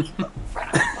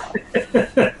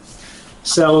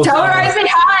 Cells. Tell her I say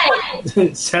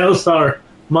hi. Cells are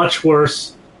much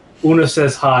worse. Una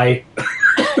says hi.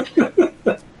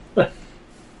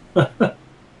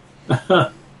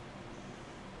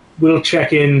 We'll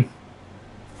check in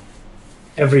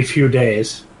every few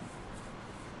days.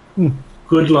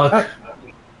 Good luck.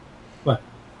 What?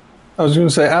 I was going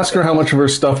to say, ask her how much of her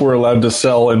stuff we're allowed to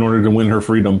sell in order to win her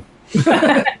freedom.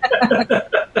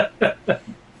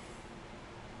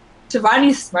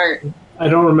 Giovanni's smart. I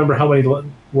don't remember how many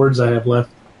words I have left.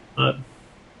 I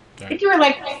think you were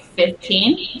like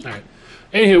 15. All right.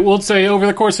 Anywho, we'll say over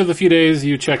the course of the few days,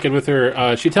 you check in with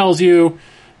her. She tells you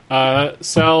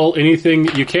Sell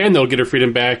anything you can. They'll get her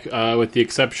freedom back, with the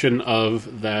exception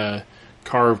of the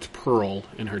carved pearl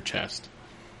in her chest.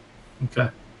 Okay.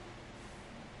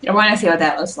 I want to see what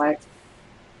that looks like.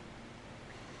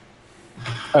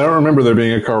 I don't remember there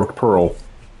being a carved pearl.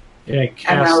 Yeah,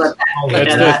 I'm gonna look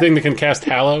That's at the that. thing that can cast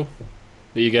Hallow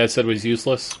that you guys said was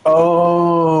useless.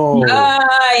 Oh.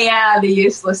 Yeah, the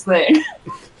useless thing.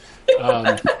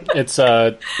 It's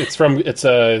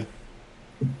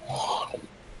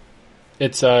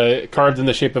carved in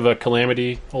the shape of a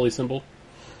calamity holy symbol.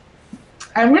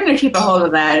 I'm going to keep a hold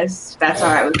of that. If that's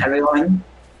all right with everyone.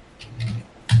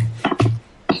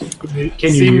 Can you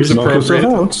Seems use it? Knock yourself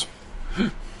out.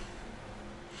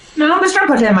 No, I'm just going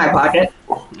to put it in my pocket.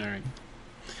 All right.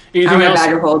 Anything I'm a else?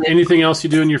 bag of holding. Anything else you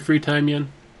do in your free time, Yen?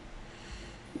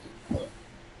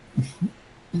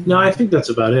 No, I think that's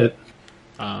about it.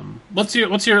 What's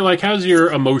your like? How's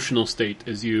your emotional state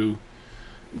as you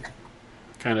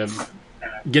kind of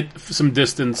get some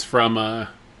distance from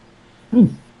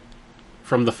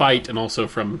the fight and also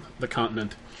from the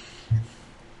continent?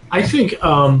 I think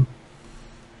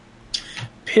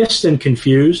pissed and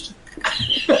confused.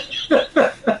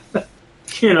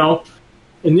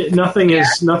 And nothing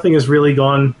has really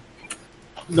gone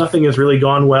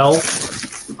well.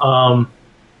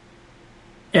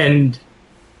 And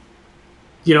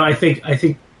I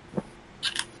think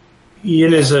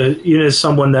Ian is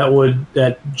someone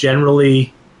that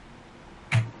generally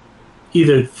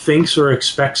either thinks or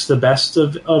expects the best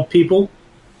of people,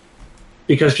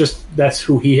 because just that's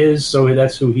who he is. So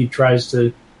that's who he tries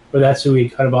to, or that's who he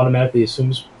kind of automatically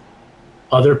assumes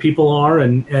other people are,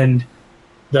 and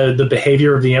the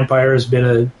behavior of the Empire has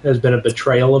been a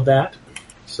betrayal of that.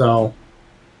 So,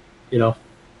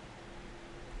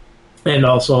 and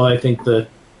also I think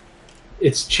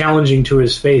it's challenging to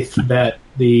his faith that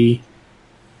the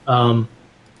home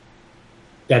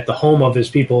of his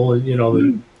people,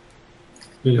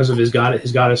 because of his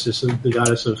goddess is the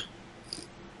goddess of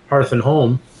hearth and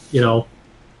home,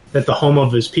 that the home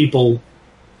of his people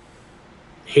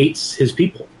hates his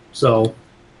people. So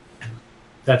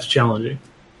that's challenging.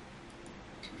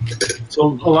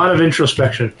 So a lot of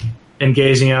introspection and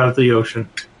gazing out at the ocean.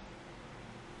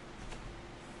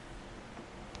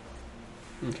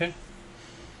 Okay.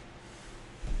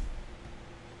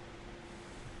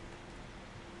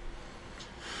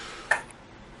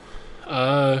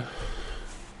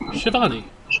 Shivani,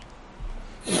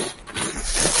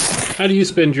 how do you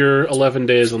spend your 11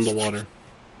 days on the water?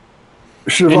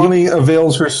 Shivani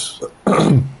avails her...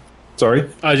 Sorry?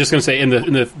 I was just going to say, in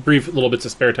the brief little bits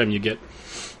of spare time you get.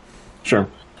 Sure.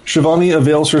 Shivani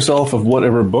avails herself of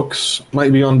whatever books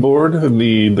might be on board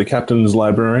the captain's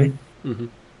library. Mm-hmm.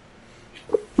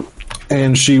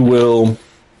 And she will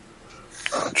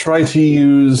try to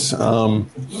use...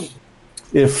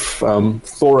 if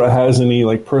Thora has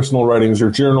any personal writings or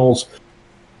journals,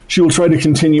 she will try to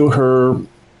continue her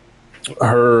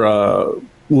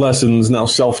lessons, now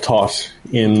self-taught,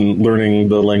 in learning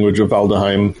the language of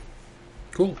Valdeheim.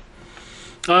 Cool.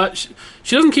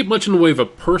 She doesn't keep much in the way of a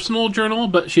personal journal,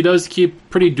 but she does keep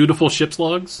pretty dutiful ship's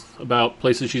logs about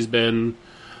places she's been,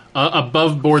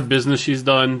 above board business she's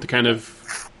done to kind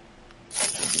of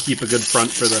keep a good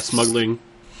front for the smuggling.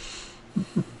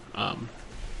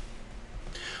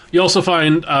 You also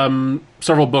find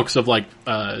several books of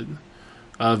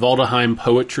Valdeheim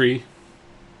poetry.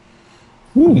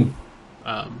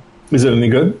 Is it any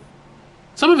good?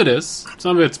 Some of it is.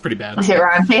 Some of it's pretty bad. Is it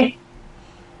raunchy?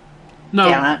 No,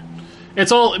 Damn it.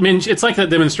 it's all. I mean, it's like that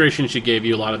demonstration she gave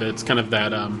you. A lot of it. It's kind of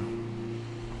that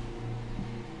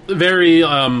very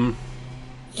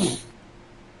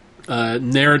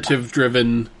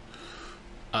narrative-driven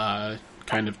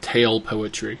kind of tale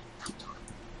poetry.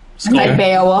 Like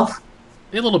Beowulf.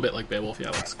 A little bit like Beowulf, yeah.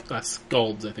 That's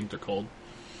skalds, I think they're called.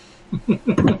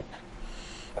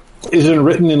 Is it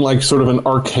written in sort of an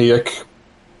archaic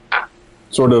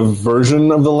sort of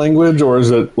version of the language, or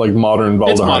is it modern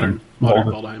Valdeheim? It's modern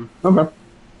Valdeheim. Okay.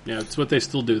 Yeah, it's what they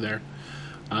still do there.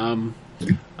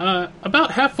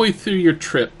 About halfway through your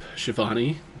trip,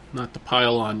 Shivani, not to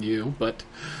pile on you, but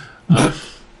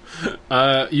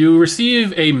you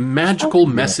receive a magical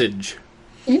message.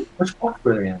 Which book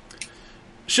were you in?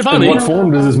 Shivani, And what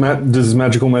form does this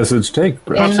magical message take?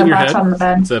 pops In in the your box head. on the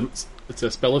bed. It's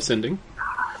a spell of sending.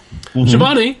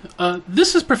 Shivani,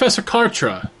 this is Professor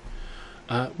Kartra.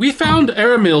 We found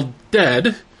Aramil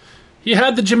dead. He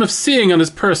had the Gem of Seeing on his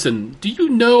person. Do you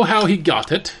know how he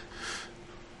got it?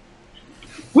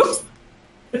 Whoops.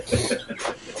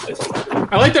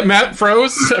 I like that Matt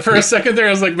froze for a second there.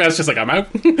 I was like, Matt's just like, I'm out.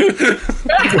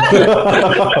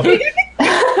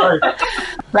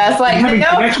 That's like, having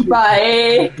nope, connection.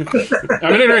 bye.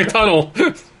 I'm in a tunnel.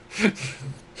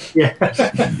 Yeah.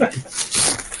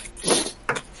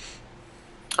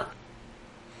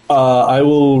 I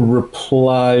will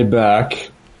reply back.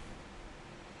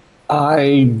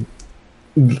 I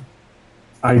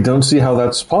don't see how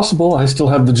that's possible. I still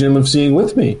have the Gem of Seeing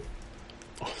with me.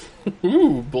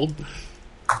 Ooh, bold.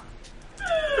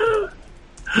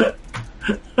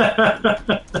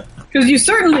 Because you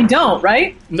certainly don't,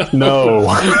 right? No.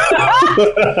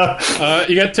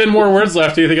 You got 10 more words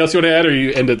left. Anything else you want to add, or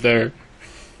you end it there?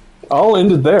 I'll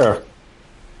end it there.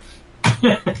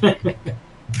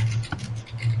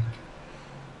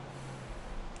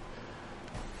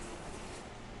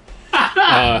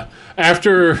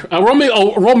 After roll me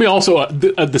also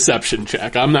a deception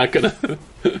check. I'm not gonna.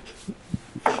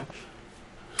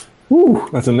 Woo,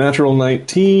 that's a natural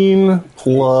 19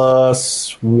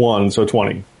 plus 1, so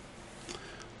 20.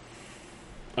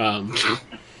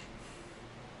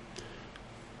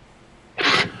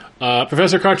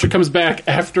 Professor Karcher comes back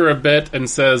after a bit and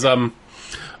says,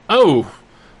 "Oh,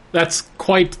 that's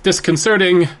quite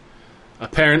disconcerting.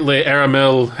 Apparently,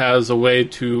 Aramil has a way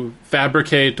to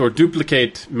fabricate or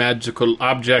duplicate magical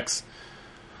objects.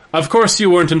 Of course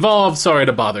you weren't involved. Sorry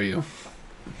to bother you."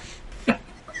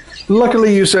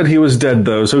 Luckily you said he was dead,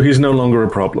 though, so he's no longer a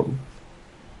problem.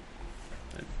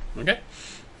 Okay.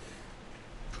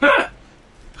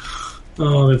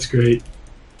 Oh, that's great.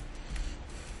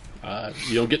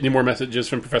 You don't get any more messages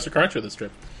from Professor Karcher this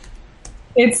trip.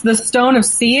 It's the Stone of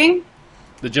Seeing?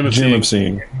 The Gem of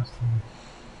Seeing.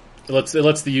 It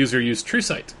lets the user use True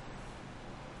Sight.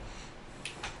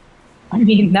 I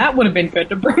mean, that would have been good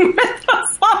to bring with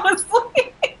us,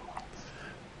 honestly.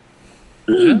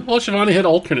 Yeah, well, Shivani had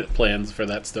alternate plans for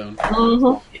that stone.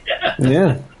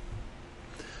 Yeah.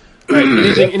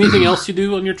 Right. Anything else you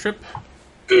do on your trip?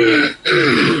 Do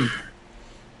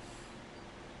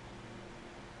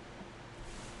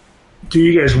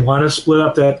you guys want to split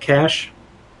up that cash?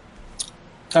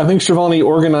 I think Shivani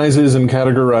organizes and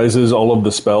categorizes all of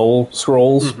the spell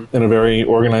scrolls in a very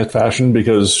organized fashion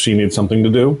because she needs something to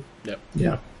do. Yep.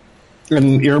 Yeah.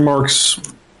 And earmarks,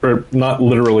 or not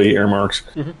literally earmarks,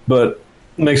 but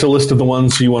makes a list of the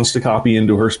ones she wants to copy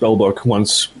into her spell book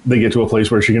once they get to a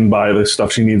place where she can buy the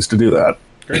stuff she needs to do that.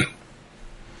 Great.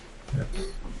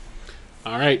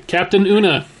 All right, Captain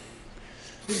Una.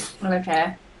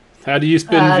 Okay. How do you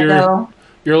spend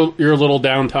your little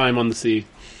downtime on the sea?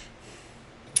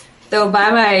 Though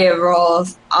by my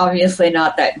roles, obviously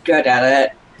not that good at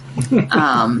it.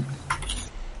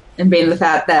 And being the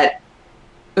fact that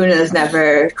Una's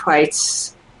never quite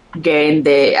gained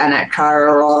the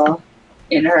Anakara role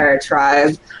in her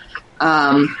tribe,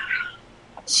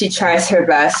 she tries her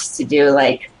best to do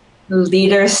like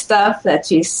leader stuff that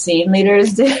she's seen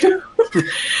leaders do.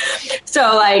 So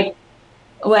like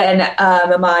when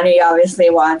Imani obviously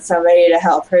wants somebody to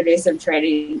help her do some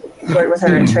training, work with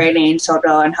her in training, she'll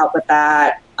go and help with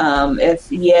that. If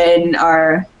Yin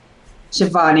or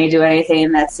Shivani do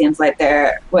anything that seems like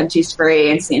when she's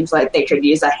free and seems like they could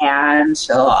use a hand,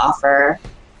 she'll offer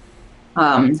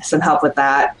some help with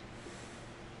that.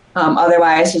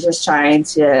 Otherwise, she's just trying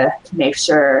to make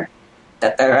sure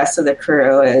that the rest of the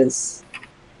crew is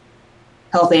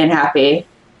healthy and happy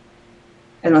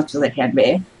as much as they can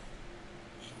be.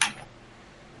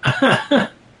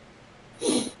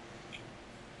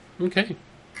 Okay.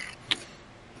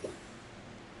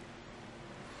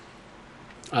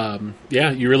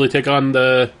 Yeah, you really take on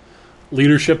the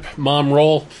leadership mom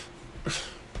role.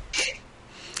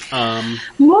 More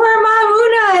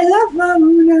Mamuna! I love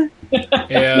Mamuna!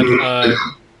 And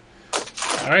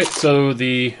all right, so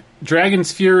the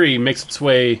Dragon's Fury makes its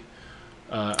way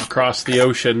across the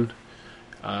ocean,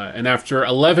 and after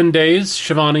 11 days,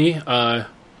 Shivani,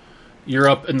 you're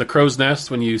up in the crow's nest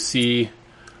when you see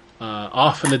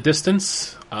off in the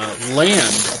distance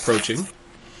land approaching.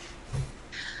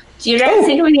 Do you guys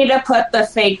think we need to put the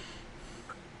fake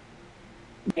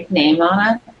name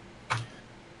on it? I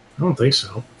don't think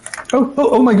so.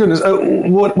 Oh my goodness!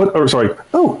 What? Oh, sorry.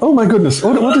 Oh my goodness!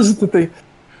 What is it that they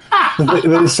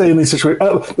say in these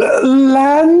situations?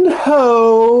 Land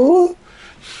ho.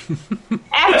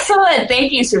 Excellent,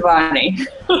 thank you, Shivani.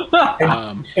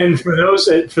 And for those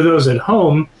at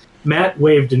home, Matt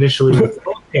waved initially with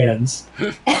both hands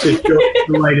to show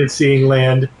delight at seeing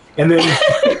land, and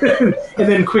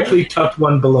then quickly tucked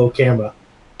one below camera.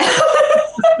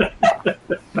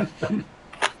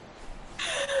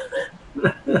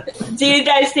 Do you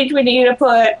guys think we need to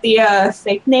put the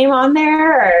fake name on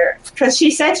there? Because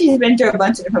she said she's been to a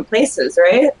bunch of different places,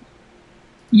 right?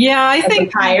 Yeah, I As think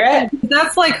a pirate.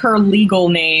 that's like her legal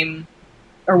name.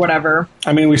 or whatever.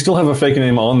 I mean, we still have a fake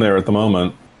name on there at the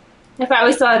moment. I thought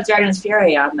we still had Dragon's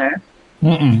Fury on there.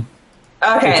 Mm-mm.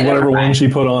 Okay. It's whatever one she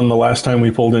put on the last time we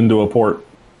pulled into a port.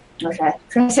 Okay.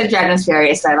 I said Dragon's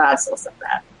Fury, so I thought I still said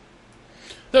that.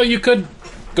 Though you could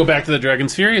go back to the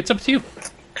Dragon's Fury. It's up to you.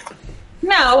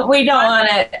 No, we don't want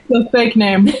it. The fake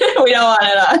name. We don't want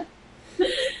it on.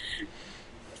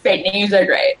 Fake names are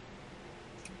great.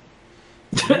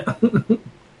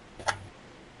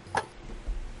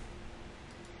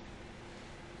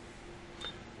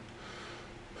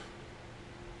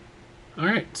 All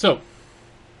right, so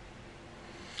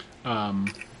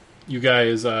you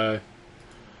guys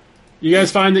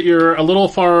find that you're a little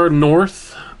far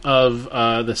north of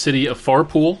the city of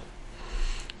Farpool,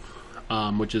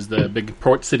 which is the big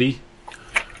port city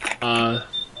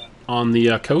on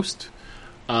the coast.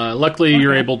 Luckily,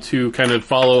 you're able to kind of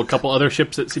follow a couple other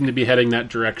ships that seem to be heading that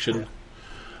direction.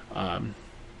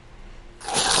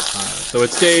 So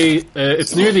it's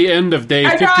near the end of day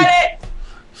 50. I got it.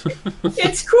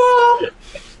 It's cool.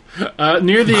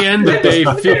 Near the end of day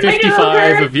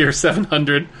 55 of year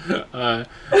 700,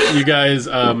 you guys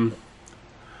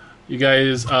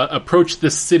approach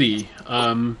this city.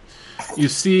 You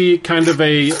see kind of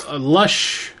a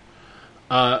lush,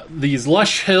 these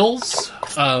lush hills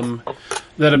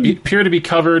that appear to be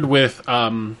covered with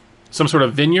some sort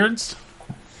of vineyards.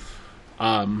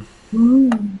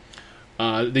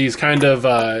 These kind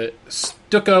of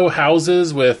stucco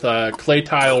houses with clay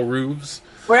tile roofs.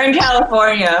 We're in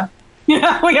California.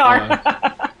 Yeah, we are.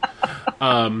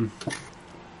 And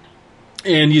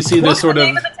you see this What's sort the of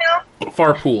name of the town?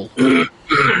 Farpool.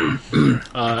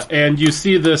 And you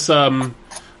see this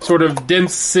sort of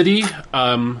dense city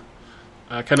kind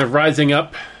of rising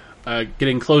up,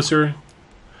 getting closer.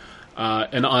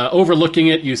 And overlooking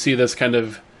it, you see this kind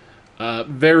of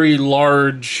very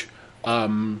large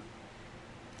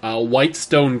white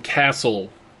stone castle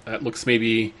that looks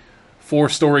maybe 4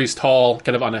 stories tall,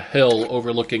 kind of on a hill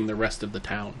overlooking the rest of the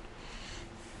town.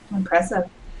 Impressive.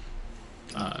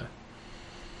 And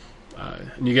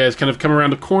you guys kind of come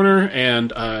around a corner,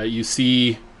 and you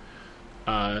see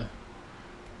a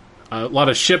lot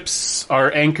of ships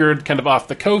are anchored kind of off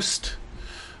the coast.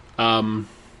 And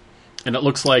it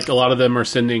looks like a lot of them are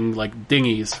sending like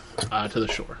dinghies to the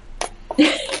shore.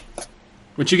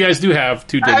 Which you guys do have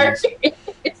 2 dinghies.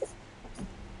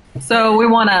 So we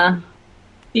want to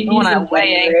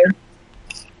weigh anchor.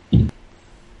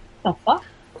 The fuck?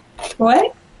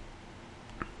 What?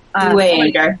 Weigh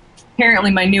anchor.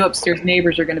 Apparently, my new upstairs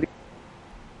neighbors are going to be.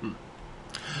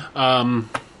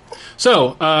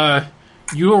 So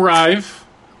you arrive,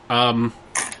 and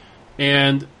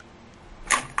the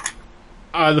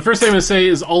first thing I'm going to say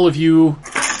is all of you,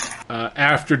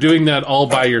 after doing that all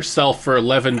by yourself for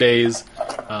 11 days,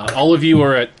 all of you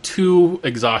are at 2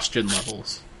 exhaustion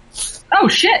levels. Oh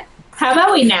shit! How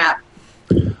about we nap?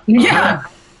 Yeah.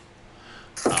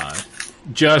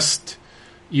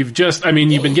 You've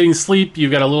been getting sleep.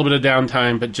 You've got a little bit of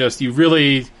downtime, but you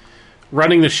really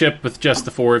running the ship with just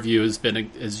the 4 of you has been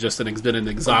an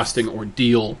exhausting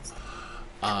ordeal.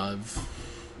 Of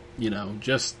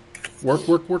just work.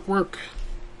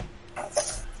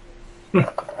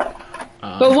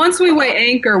 But once we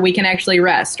weigh anchor, we can actually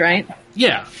rest, right?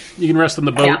 Yeah, you can rest on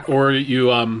the boat, or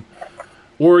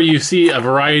you see a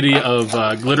variety of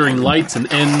glittering lights and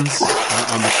ends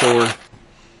on the shore.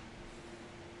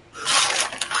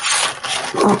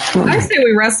 I say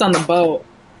we rest on the boat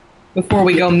before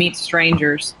we go meet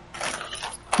strangers.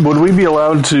 Would we be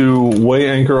allowed to weigh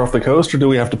anchor off the coast, or do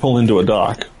we have to pull into a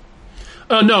dock?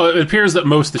 No, it appears that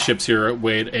most of the ships here are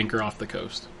weighed anchor off the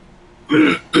coast.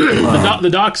 The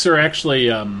docks are actually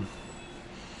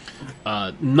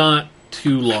not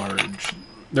too large.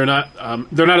 They're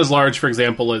not as large, for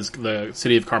example, as the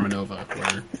city of Carmenova,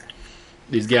 where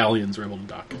these galleons are able to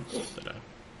dock.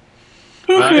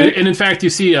 And in fact, you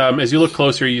see as you look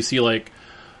closer, you see like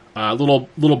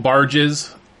little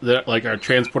barges that like are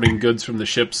transporting goods from the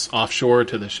ships offshore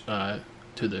to the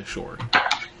shore.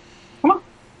 Come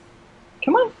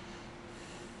on.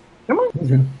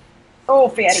 Okay. Oh,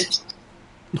 fatty.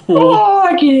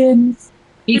 Organs.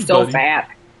 He's so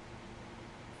fat.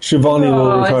 Shivani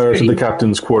will retire to the pretty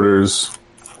captain's quarters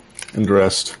and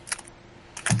rest.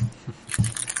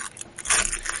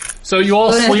 So you all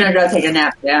Luna's sleep. gonna go take a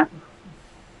nap, yeah.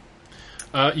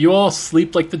 You all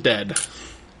sleep like the dead.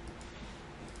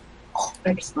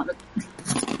 Excellent.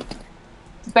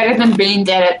 It's better than being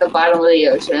dead at the bottom of the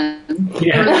ocean.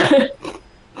 Yeah.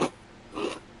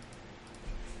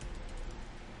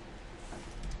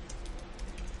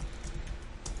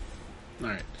 All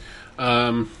right.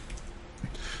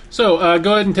 So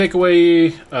go ahead and take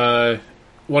away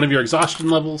one of your exhaustion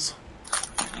levels.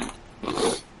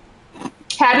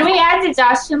 Can we add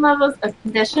exhaustion levels of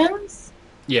conditions?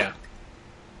 Yeah.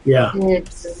 Yeah.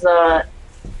 It's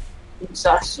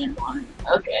exhaustion one.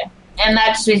 Okay. And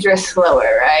that's just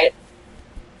slower, right?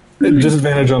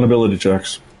 Disadvantage on ability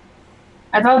checks.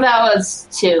 I thought that was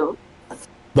 2.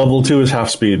 Level 2 is half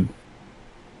speed.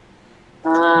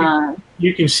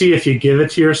 You can see if you give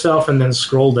it to yourself and then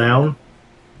scroll down.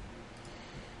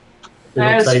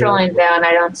 I was scrolling down.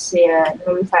 I don't see it.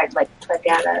 Maybe if I click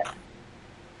at it.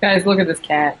 Guys, look at this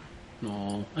cat.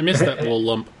 Oh, I missed that little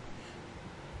lump.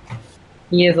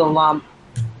 He is a lump.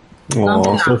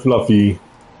 Oh, so fluffy.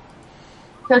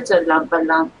 Such a lump of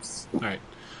lumps. All right.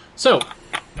 So,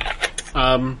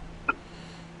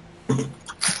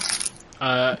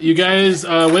 you guys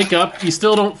wake up. You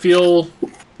still don't feel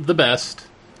the best,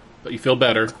 but you feel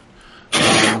better.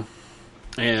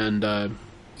 And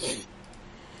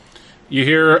you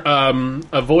hear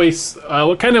a voice.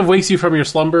 What kind of wakes you from your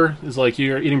slumber is like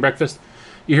you're eating breakfast.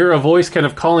 You hear a voice kind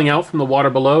of calling out from the water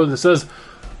below that says,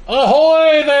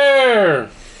 "Ahoy there!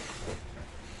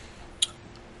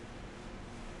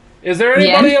 Is there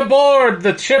anybody aboard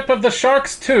the ship of the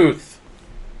Shark's Tooth?"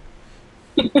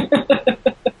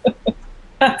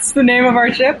 That's the name of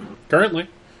our ship? Currently.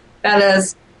 That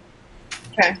is.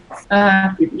 Okay.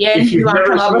 You want to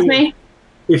come up with me?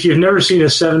 If you've never seen a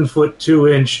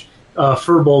 7'2"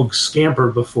 furbolg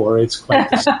scamper before, it's quite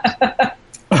the same.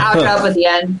 I'll come up with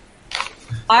Yen.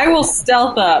 I will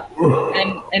stealth up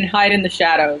and hide in the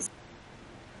shadows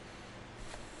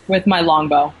with my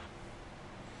longbow.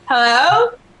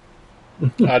 Hello?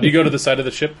 Do you go to the side of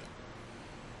the ship?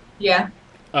 Yeah.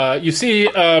 You see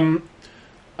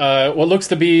what looks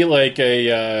to be like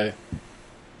a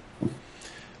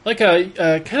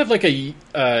kind of like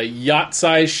a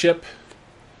yacht-sized ship.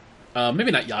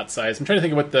 Maybe not yacht-sized. I'm trying to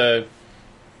think of what the.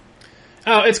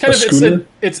 Oh, it's kind of schooner?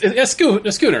 It's a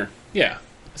schooner. Yeah,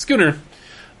 a schooner.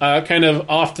 Kind of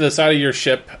off to the side of your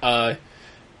ship.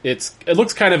 It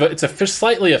looks kind of it's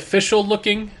slightly official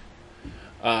looking.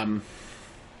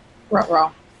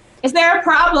 Ruh-roh. Is there a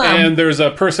problem? And there's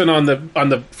a person on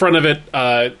the front of it,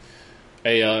 a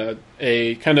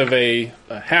kind of a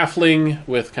halfling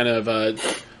with kind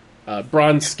of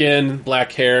bronze skin,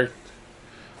 black hair,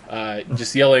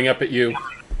 just yelling up at you.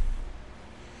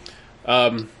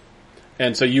 And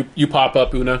so you pop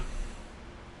up, Una.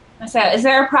 I said, "Is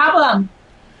there a problem?"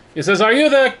 He says, "Are you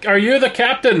the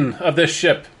captain of this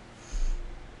ship?"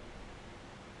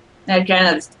 I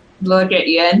kind of look at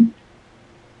Yen.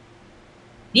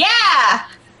 Yeah.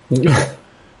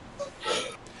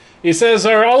 He says,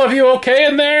 "Are all of you okay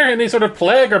in there? Any sort of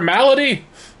plague or malady?"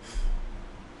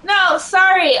 No,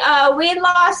 sorry. We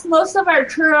lost most of our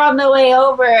crew on the way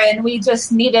over, and we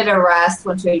just needed a rest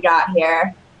once we got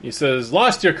here. He says,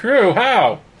 "Lost your crew?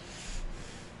 How?"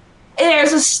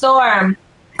 There's a storm.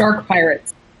 Shark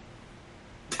pirates.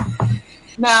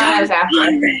 No, that was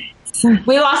after.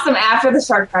 We lost them after the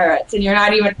shark pirates, and you're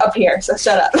not even up here, so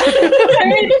shut up. I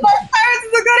mean, shark pirates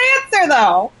is a good answer,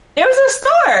 though. There was a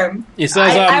storm. He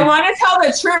says, I want to tell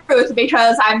the truth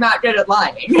because I'm not good at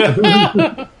lying.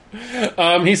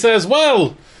 He says,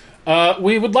 "Well,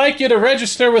 we would like you to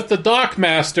register with the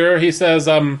dockmaster." He says,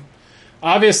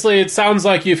 "Obviously, it sounds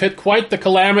like you've hit quite the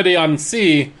calamity on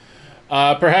sea.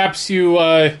 Perhaps you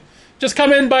just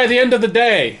come in by the end of the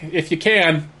day, if you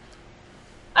can."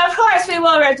 Of course, we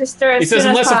will register as He says,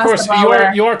 soon "Unless, as of course,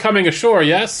 possible. you are coming ashore,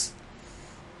 yes?"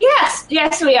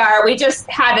 Yes, we are. We just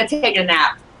had to take a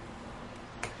nap.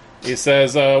 He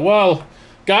says, "Well,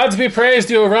 gods be praised,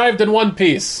 you arrived in one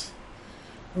piece."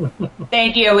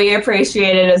 Thank you. We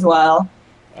appreciate it as well.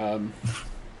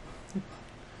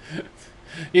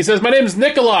 He says, "My name's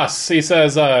Nicholas." He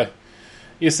says,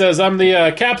 "I'm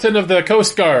the captain of the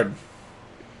Coast Guard."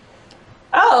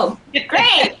 Oh,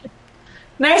 great.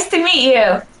 Nice to meet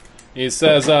you. He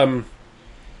says,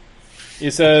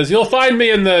 "You'll find me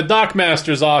in the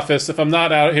dockmaster's office if I'm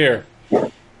not out here."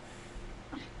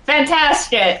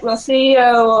 Fantastic. We'll see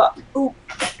you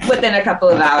within a couple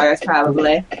of hours,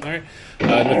 probably. All right.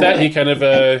 And with that, he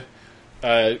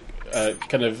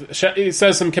he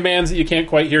says some commands that you can't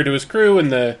quite hear to his crew,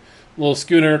 and the little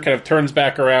schooner kind of turns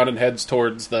back around and heads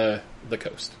towards the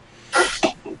coast.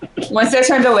 Once they're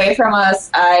turned away from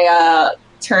us, I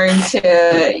turn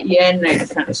to Yin and I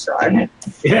just kind of shrug.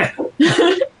 Yeah.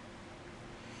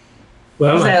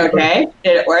 Well, Is that okay?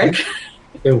 Did it work?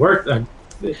 It worked.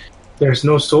 There's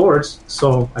no swords,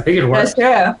 so I think it worked.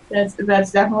 That's true.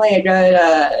 That's definitely a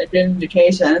good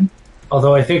indication.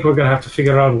 Although I think we're going to have to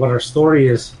figure out what our story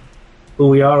is, who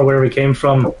we are, where we came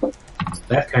from,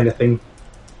 that kind of thing.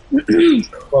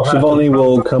 Shivani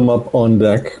will come up on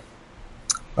deck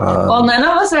Well, none of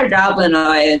us are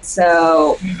goblinoids,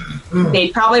 so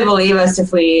they'd probably believe us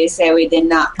if we say we did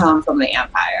not come from the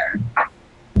Empire.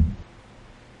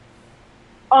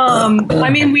 I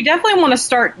mean, we definitely want to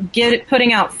start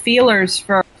putting out feelers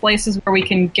for places where we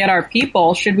can get our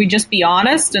people. Should we just be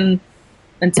honest and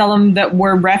tell them that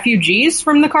we're refugees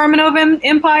from the Carmenova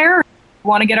Empire? We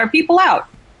want to get our people out.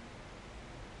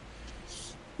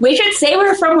 We should say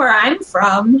we're from where I'm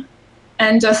from,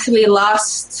 and just we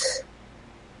lost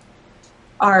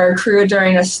our crew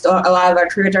during a lot of our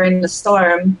crew during the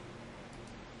storm.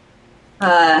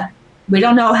 We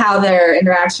don't know how their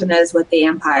interaction is with the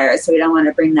Empire, so we don't want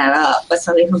to bring that up. But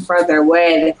somebody from further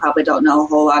away, they probably don't know a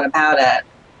whole lot about it.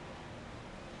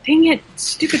 Dang it,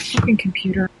 stupid fucking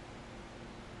computer.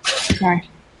 Sorry.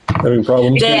 Having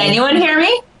problems? Did anyone hear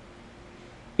me?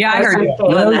 Yeah, I heard you.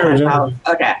 Yeah, I heard you.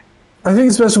 Okay. I think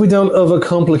it's best we don't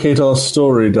overcomplicate our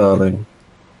story, darling.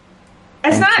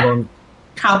 It's not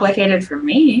complicated for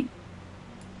me.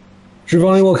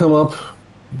 Giovanni will come up,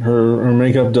 her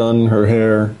makeup done, her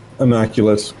hair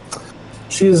immaculate.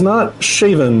 She is not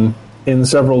shaven in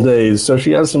several days, so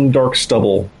she has some dark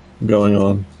stubble going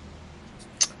on.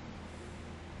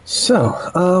 So,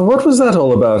 what was that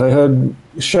all about? I heard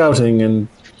shouting and...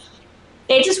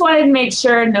 They just wanted to make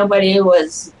sure nobody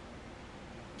was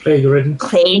Plague-ridden.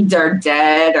 plagued or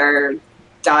dead or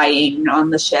dying on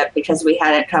the ship because we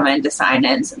hadn't come in to sign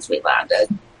in since we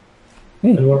landed.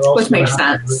 And we're also Which makes gonna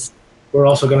have to- sense. We're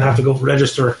also going to have to go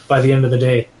register by the end of the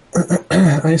day.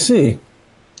 I see.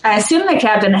 I assume the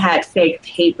captain had fake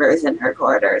papers in her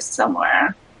quarters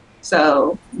somewhere.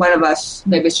 So one of us,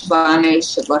 maybe Shivani,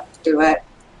 should look through it.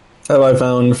 Have I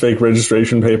found fake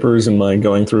registration papers in my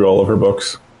going through all of her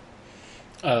books?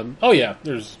 Oh yeah,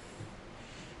 there's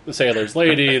the Sailor's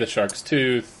Lady, the Shark's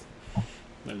Tooth.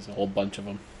 There's a whole bunch of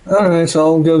them. All right,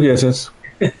 I'll go get it.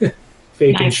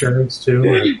 Fake Nice. insurance,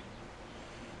 too.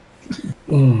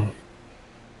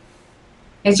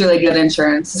 It's really good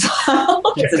insurance as well.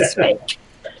 'Cause it's fake.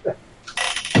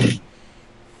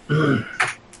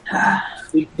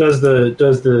 Does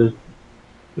the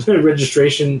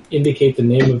registration indicate the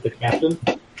name of the captain?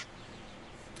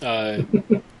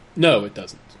 No, it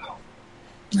doesn't.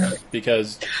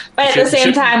 Because, But at the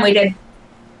same time, we did.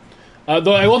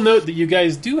 though I will note that you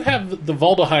guys do have the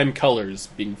Valdeheim colors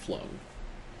being flown.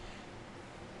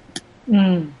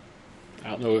 I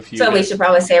don't know if you. So we should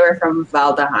probably say we're from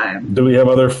Valdeheim. Do we have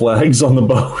other flags on the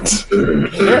boat?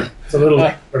 It's a little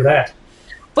late for that.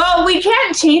 Well, we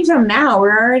can't change them now.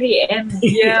 We're already in.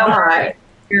 Yeah, July.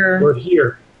 We're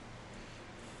here.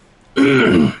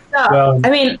 So, Well, I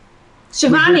mean,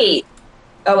 Shivani.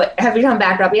 Oh, wait, have you come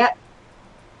back up yet?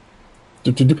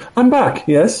 I'm back,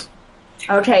 yes?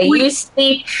 Okay, you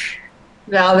speak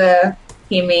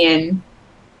Valdahemian.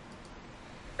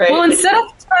 Right? Well, instead of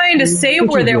trying to say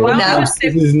where they're, why don't No. we just say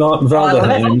This is not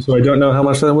Valdeheim, so I don't know how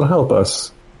much that will help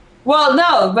us. Well,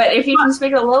 no, but if you can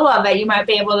speak a little of it, you might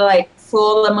be able to like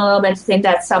fool them a little bit to think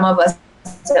that some of us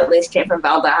at least came from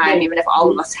Valdeheim, even if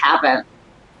all of us haven't.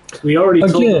 we already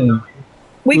told them. Again,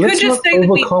 we could let's just not say that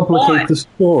we overcomplicate bought. the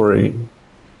story.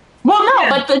 Well, no, Yeah.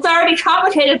 but it's already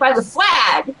complicated by the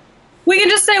flag. We can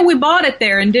just say we bought it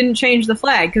there and didn't change the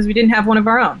flag because we didn't have one of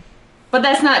our own. But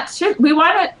that's not true. We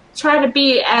want to try to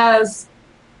be as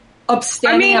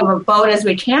upstanding of a boat as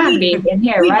we can be in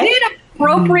here, We right? did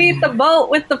appropriate the boat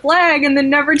with the flag and then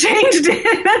never changed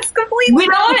it. That's completely. We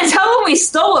don't want to tell them we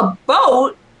stole a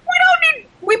boat. We don't need.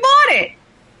 We bought it.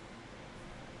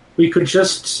 We could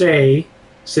just say,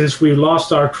 since we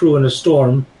lost our crew in a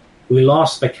storm, we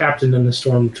lost the captain in the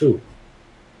storm too.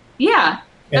 Yeah,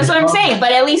 that's And what I'm saying.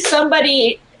 But at least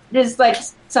somebody is like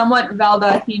somewhat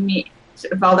Valdahari.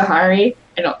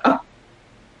 I don't know.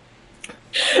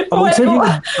 What's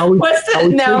the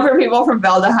noun for people from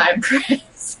Valdeheim,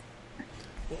 Chris?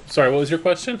 Sorry, what was your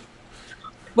question?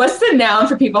 What's the noun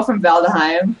for people from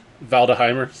Valdeheim?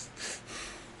 Valdeheimers.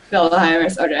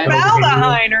 Valdeheimers, okay.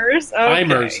 Valdaheiners. Okay.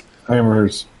 Heimers.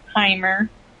 Hammers. Heimer.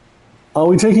 Are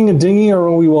we taking a dinghy or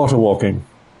are we water walking?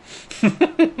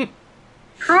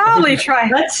 Probably try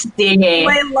Let's dingy.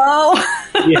 way low.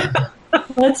 Yeah,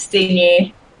 Let's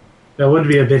dingy. that would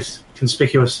be a bit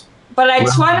conspicuous. But I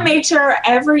just want to make sure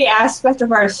every aspect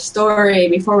of our story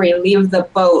before we leave the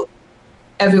boat,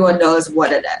 everyone knows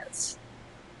what it is.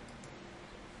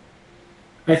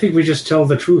 I think we just tell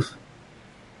the truth.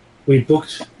 We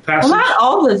booked passage. Well, not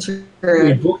all the We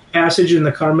truth. booked passage in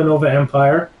the Carmenova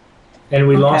Empire, and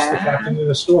we lost the Okay. captain in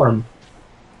a storm.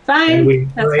 Fine. And we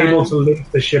That's were able fine. to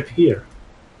link the ship here.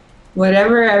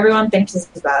 Whatever everyone thinks is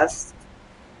best.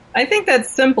 I think that's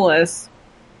simplest.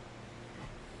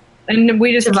 And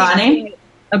we just keep Shivani? thinking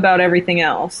about everything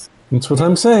else. That's what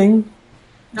I'm saying.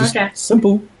 Just Okay.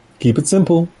 simple. Keep it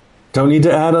simple. Don't need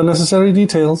to add unnecessary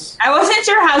details. I wasn't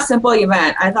sure how simple you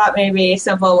meant. I thought maybe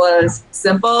simple was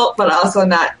simple, but also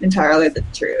not entirely the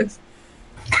truth.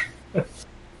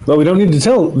 Well, we don't need to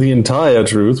tell the entire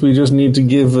truth. We just need to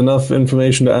give enough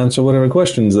information to answer whatever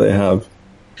questions they have.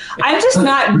 I'm just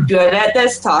not good at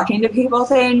this talking to people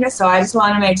thing, so I just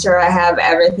want to make sure I have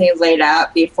everything laid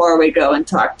out before we go and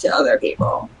talk to other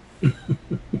people.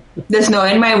 Just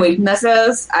knowing my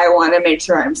weaknesses, I want to make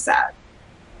sure I'm set.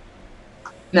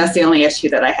 And that's the only issue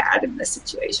that I had in this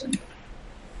situation.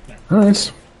 All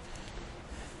right.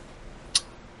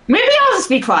 Maybe I'll just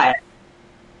be quiet.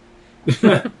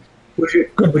 Would you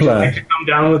plan. like to come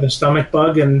down with a stomach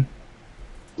bug and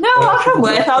No, I'll come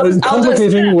with. I'll just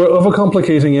We're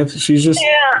overcomplicating it. She's just...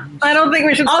 Yeah, I don't think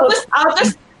we should.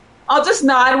 I'll just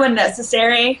nod when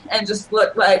necessary and just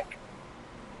look like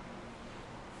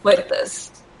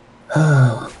this.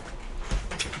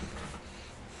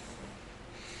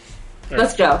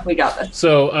 Let's go. We got this.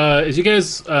 So, as you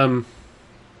guys get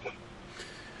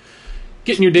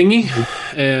in your dinghy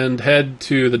and head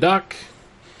to the dock,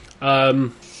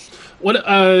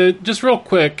 just real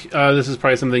quick, this is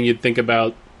probably something you'd think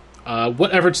about.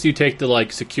 What efforts do you take to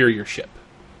secure your ship?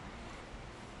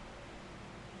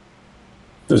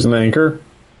 There's an anchor.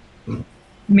 I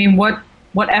mean, what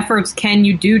efforts can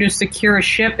you do to secure a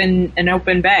ship in an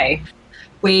open bay?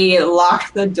 We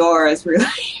locked the doors, really.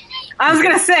 I was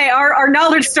gonna say our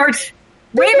knowledge starts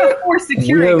way before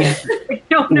securing We it. We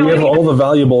don't know. We have anything. all the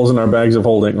valuables in our bags of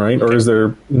holding, right? Or is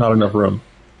there not enough room?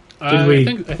 Did we-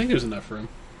 I think there's enough room.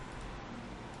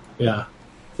 yeah?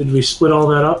 Did we split all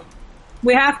that up?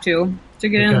 We have to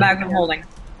get in the Okay. bag of holding.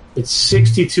 It's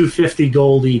 6250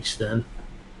 gold each then.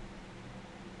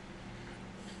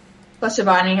 Plus,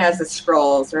 Shivani has the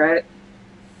scrolls, right?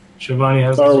 Shivani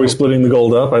has. Are we splitting the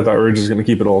gold up? I thought we were just going to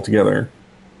keep it all together.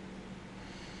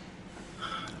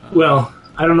 Well,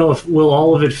 I don't know if will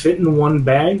all of it fit in one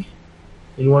bag,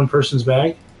 in one person's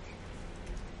bag.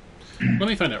 Let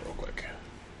me find out real quick.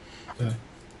 Okay.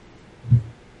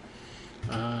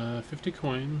 50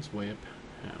 coins, weigh a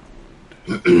pound.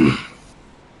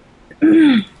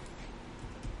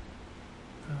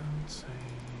 Let's see.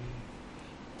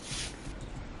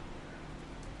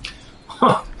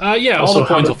 Huh. Yeah, all Also, the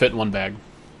coins how will fit in one bag.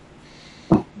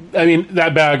 I mean,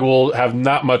 that bag will have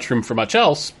not much room for much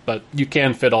else, but you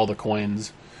can fit all the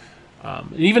coins,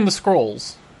 and even the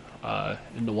scrolls,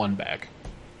 into one bag.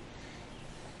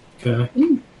 Okay.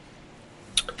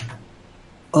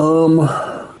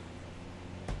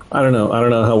 I don't know. I don't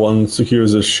know how one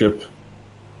secures a ship.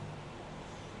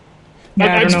 Yeah, I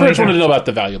I don't just know first either. wanted to know about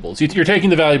the valuables. You're taking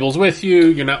the valuables with you.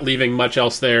 You're not leaving much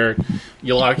else there.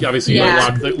 You obviously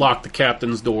Yeah. lock the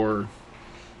captain's door.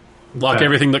 Lock Okay.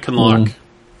 everything that can lock.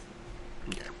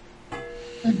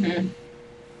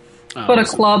 Put a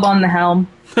club on the helm.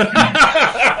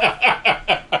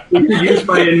 We could use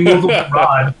my immovable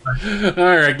rod. All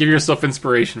right, give yourself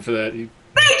inspiration for that. You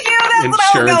Thank you. That's what I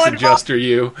was insurance going adjuster,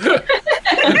 you.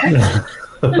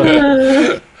 All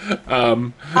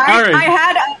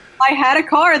right. I had a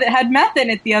car that had meth in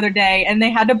it the other day, and they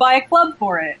had to buy a club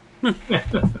for it.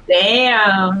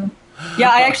 Damn. Yeah,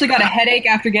 I actually got a headache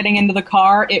after getting into the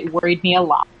car. It worried me a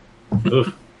lot.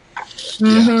 Oof.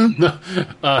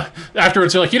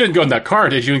 Afterwards, they're like, "You didn't go in that car,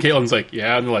 did you?" And Caitlin's like,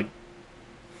 "Yeah." And they're like,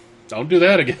 "Don't do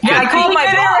that again." Yeah, I called my You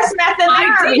knew there boss. was meth in I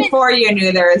there didn't- before you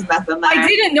knew there was meth in there. I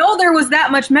didn't know there was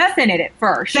that much meth in it at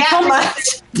first. She That told me-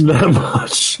 much. That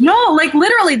much. No, like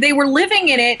literally, they were living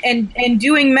in it and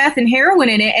doing meth and heroin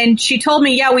in it. And she told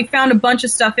me, yeah, we found a bunch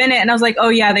of stuff in it. And I was like, oh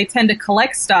yeah, they tend to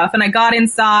collect stuff. And I got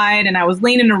inside and I was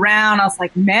leaning around. I was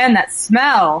like, man, that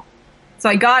smell. So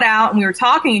I got out and we were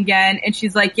talking again. And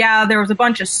she's like, yeah, there was a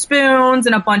bunch of spoons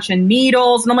and a bunch of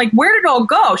needles. And I'm like, where did it all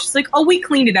go? She's like, oh, we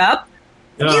cleaned it up.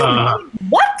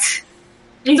 What?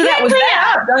 You So that can't was clean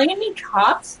that. it up. Don't you need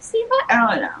cops to see that?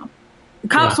 I don't know.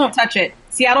 Cops Yeah. won't touch it.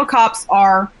 Seattle cops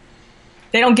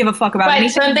they don't give a fuck about But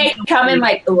anything. shouldn't they come and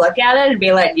look at it and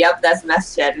be like, "Yep, that's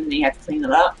mess shit," and then you have to clean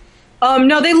it up?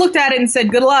 No, they looked at it and said,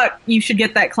 good luck. You should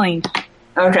get that cleaned.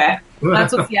 Okay.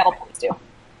 That's what Seattle police do.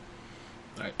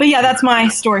 Right. But yeah, that's my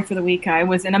story for the week. I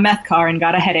was in a meth car and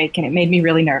got a headache, and it made me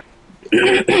really nervous. All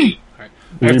right.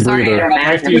 Rebreather. I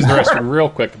have to use the restroom real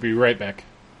quick. I'll be right back.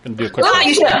 Gonna do a quick. Well,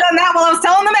 You should have done that while I was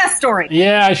telling the meth story.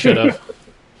 Yeah, I should have.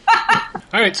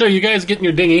 All right, so you guys get in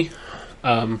your dinghy,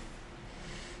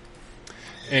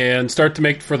 and start to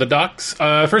make for the docks.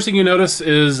 First thing you notice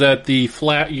is that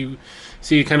you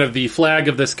see kind of the flag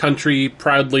of this country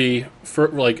proudly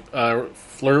furling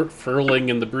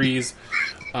in the breeze.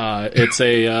 It's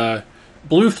a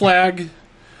blue flag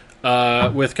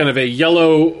with kind of a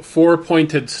yellow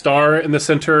four-pointed star in the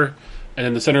center, and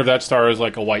in the center of that star is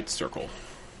like a white circle.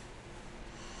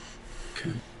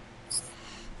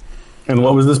 And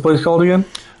what was this place called again?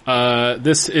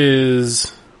 This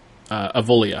is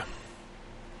Avolia.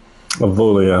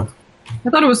 Avolia. I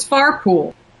thought it was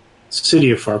Farpool.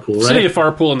 City of Farpool, right? City of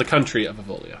Farpool in the country of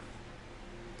Avolia.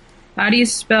 How do you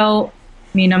spell?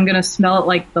 I mean, I'm gonna spell it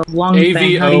like the long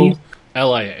thing. How do you?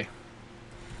 Avolia.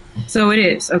 So it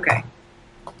is okay.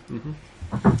 Mm-hmm.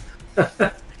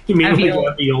 You mean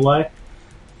Aviola. Avioli?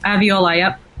 Aviola,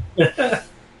 yep.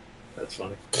 That's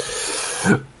funny.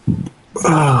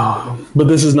 But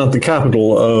this is not the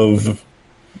capital of...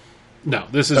 No,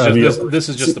 this is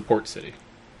just the port city.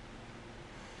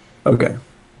 Okay.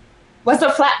 Was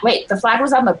the flag? Wait, the flag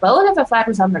was on the boat, or the flag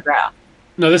was on the ground?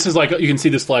 No, this is like, you can see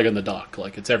this flag on the dock.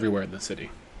 Like, it's everywhere in the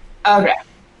city. Okay,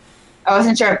 I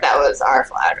wasn't sure if that was our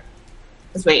flag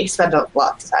because we spent a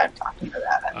lot of time talking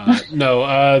about it.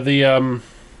 No, did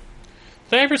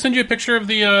I ever send you a picture of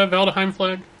the Valdheim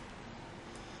flag?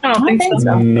 I don't think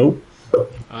so. Nope.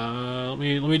 Let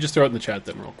me just throw it in the chat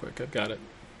then real quick. I've got it.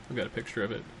 I've got a picture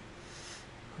of it.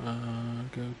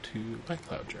 Go to my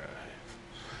cloud drive.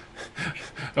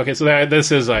 Okay, so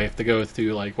this is, I have to go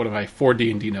through like one of my 4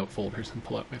 D&D note folders and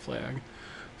pull out my flag.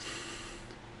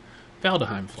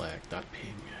 Valdheim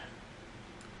flag.ping.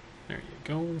 There you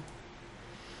go.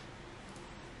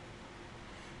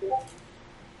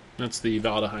 That's the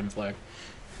Valdheim flag.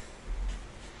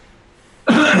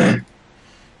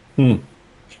 The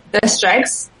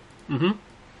stripes. Mm-hmm.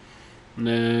 And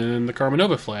then the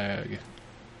Carmenova flag.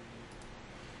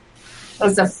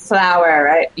 Was the flower,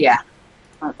 right? Yeah.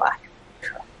 On black.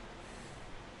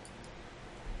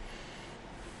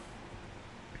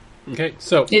 Okay,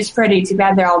 so It's pretty. Too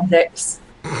bad they're all dicks.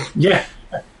 Yeah.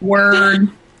 Word.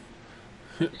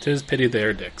 'tis pity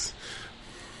they're dicks.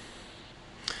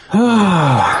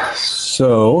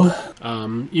 So...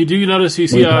 You do notice you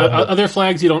see other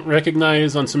flags you don't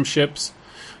recognize on some ships.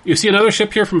 You see another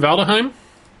ship here from Valdheim.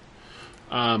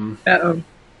 Uh-oh.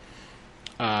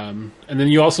 And then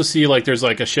you also see like there's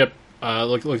like a ship,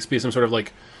 looks to be some sort of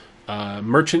like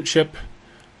merchant ship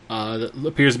that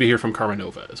appears to be here from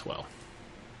Carmenova as well.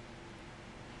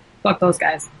 Fuck those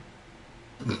guys.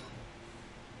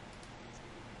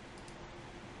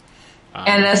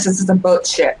 And this is a boat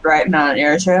ship, right? Not an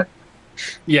airship.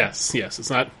 Yes,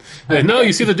 it's not. No,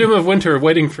 you see the doom of winter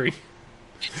waiting for you.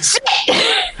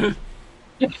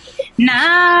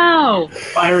 No!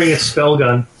 Firing a spell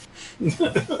gun. No,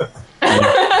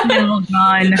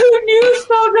 God. Who knew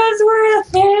spell guns were a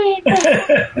thing?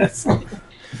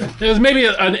 There's maybe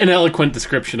an ineloquent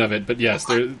description of it, but yes,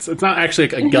 it's not actually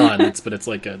like a gun. It's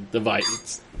like a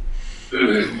device.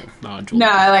 Nodule. No,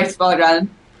 I like spell gun.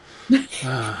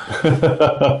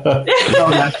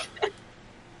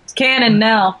 It's canon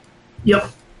now. Yep.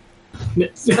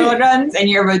 Spell guns and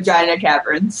your vagina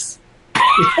caverns.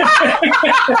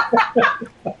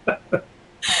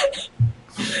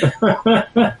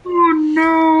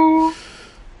 Oh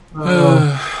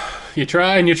no. You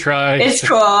try and you try. It's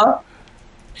cool.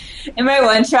 In my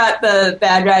one shot, the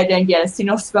bad guy didn't get a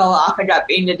single spell off. I got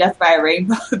beaten to death by a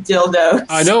rainbow dildo.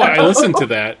 I know. I listened to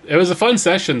that. It was a fun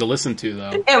session to listen to, though.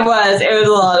 It was a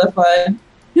lot of fun.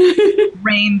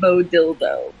 Rainbow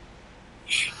dildo.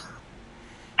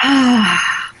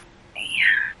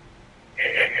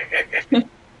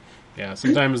 Yeah,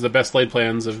 sometimes the best laid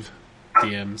plans of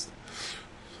DMs.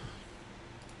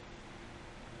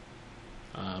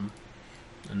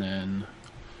 And then,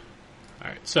 all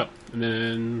right. So, and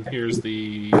then here's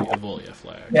the Avolia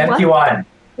flag. The empty one.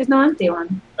 There's no empty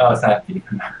one. Oh, it's not empty.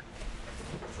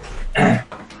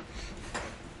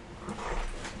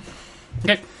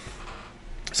 Okay.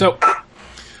 So,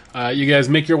 you guys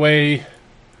make your way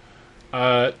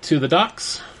to the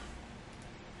docks.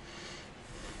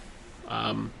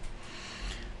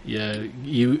 Yeah,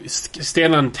 you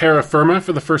stand on terra firma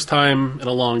for the first time in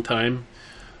a long time.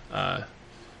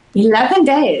 11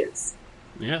 days.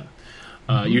 Yeah.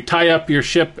 You tie up your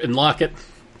ship and lock it.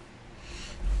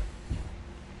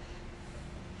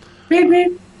 Beep,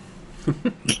 beep.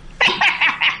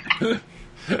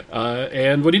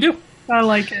 And what do you do? I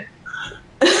like it.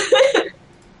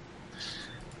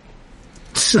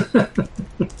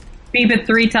 Beep it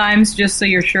 3 times just so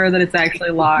you're sure that it's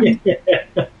actually locked.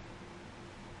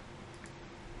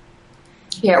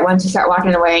 Yeah, once you start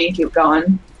walking away, you keep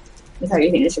going. That's how you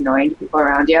think it's annoying to people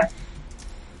around you.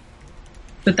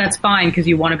 But that's fine because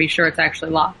you want to be sure it's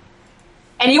actually locked.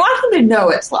 And you want them to know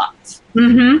it's locked.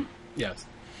 Mm-hmm. Yes.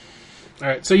 All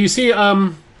right. So you see,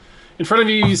 in front of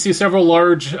you, you see several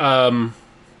large, like kind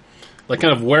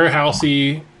of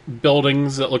warehousey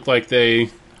buildings that look like they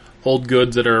hold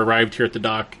goods that are arrived here at the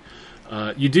dock.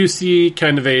 You do see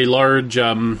kind of a large,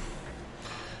 not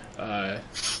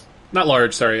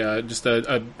large, sorry, just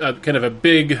a kind of a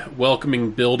big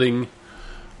welcoming building,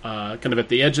 kind of at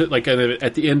the edge, like kind of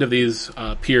at the end of these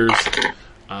piers,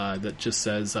 that just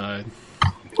says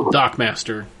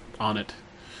Dockmaster on it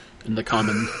in the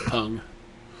common tongue.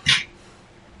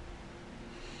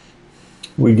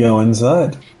 We go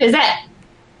inside. Is that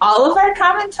all of our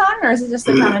common tongue, or is it just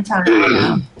the common tongue I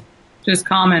know? Just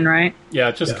common, right?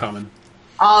 Yeah, just common.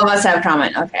 All of us have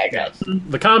common. Okay, good. Yes.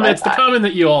 The common, it's the common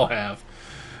that you all have.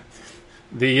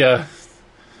 I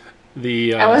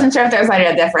wasn't sure if there was like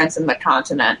a difference in the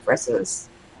continent versus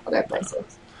other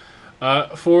places.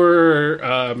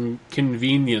 For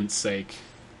convenience sake,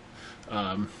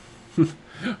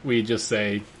 we just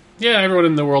say, yeah, everyone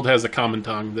in the world has a common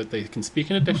tongue that they can speak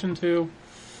in addition to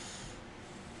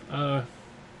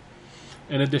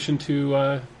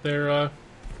their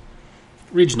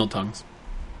regional tongues.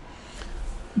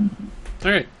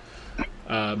 All right.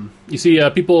 You see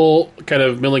people kind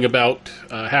of milling about,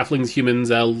 halflings,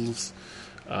 humans, elves.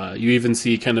 You even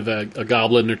see kind of a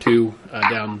goblin or two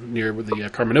down near the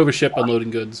Carmenova ship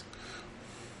unloading goods.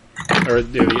 Or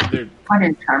they're What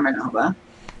in Carmenova?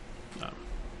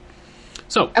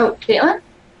 So. Oh, Caitlin?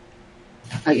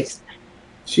 Oh, yes.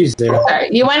 She's there. Sorry,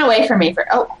 you went away from me for.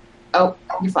 Oh,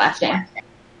 you flashing.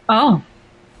 Oh.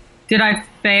 Did I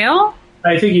fail?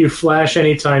 I think you flash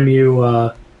anytime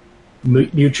you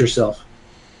mute yourself.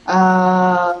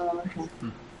 Okay.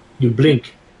 You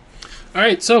blink. All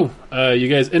right, so you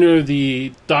guys enter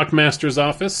the Dockmaster's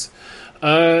office.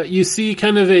 You see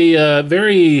kind of a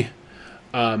very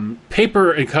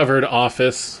paper-covered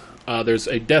office. There's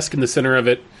a desk in the center of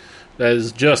it that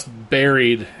is just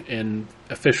buried in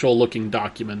official-looking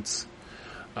documents.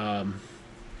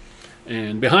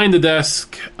 And behind the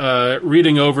desk,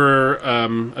 reading over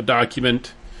a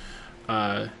document,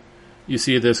 you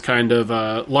see this kind of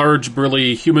large,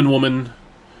 burly human woman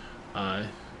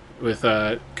with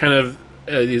kind of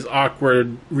these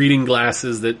awkward reading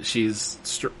glasses that she's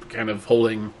kind of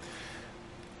holding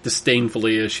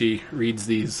disdainfully as she reads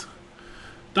these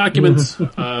documents.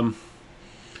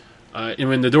 And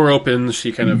when the door opens,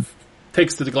 she kind of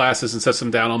takes the glasses and sets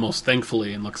them down almost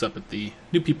thankfully and looks up at the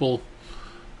new people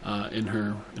in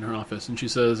her office. And she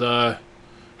says,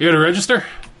 "Here to register?"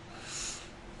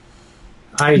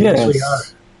 Yes, we are.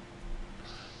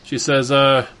 She says,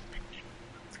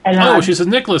 And, she says,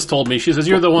 Nicholas told me. She says,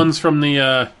 you're the ones from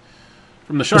the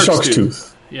Shark's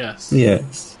Tooth. Yes.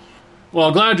 Yes.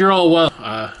 Well, glad you're all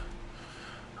well.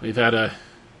 We've had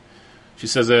she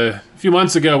says, a few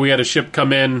months ago we had a ship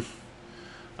come in,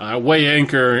 weigh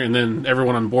anchor, and then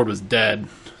everyone on board was dead.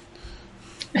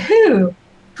 Who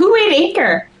weighed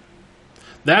anchor?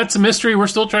 That's a mystery we're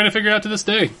still trying to figure out to this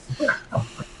day.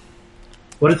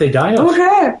 What did they die of?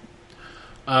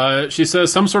 Okay. She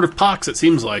says, some sort of pox, it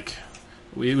seems like.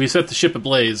 We set the ship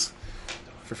ablaze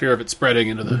for fear of it spreading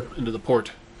into the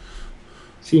port.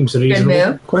 Seems Good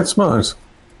reasonable. move. Quite smart.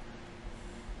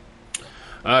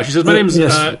 She says, my name's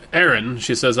yes. Aaron.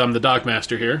 She says, I'm the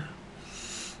dockmaster here.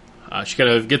 She kind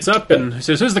of gets up and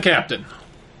says, who's the captain?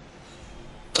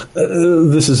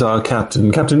 This is our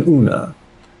captain, Captain Una.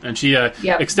 And she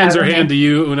extends her hand to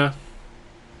you, Una.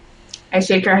 I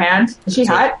shake her hand. Is she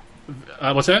hot?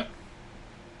 What's that?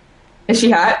 Is she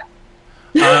hot?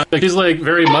 She's like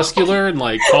very muscular and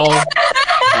like tall,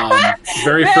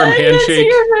 very firm handshake.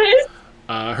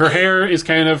 Her hair is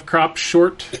kind of cropped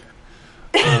short,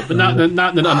 but not in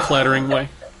an unflattering way.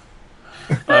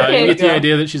 You get the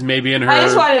idea that she's maybe in her I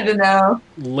just wanted to know.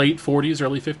 late 40s,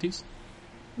 early 50s.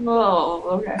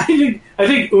 Oh, okay. I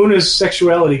think Una's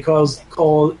sexuality caused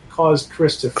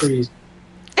Chris to freeze.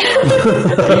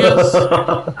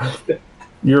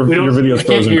 Your video's I can't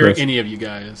frozen, hear Chris. any of you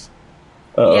guys.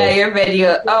 Uh-oh. Yeah, your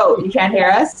video. Oh, you can't hear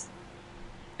us?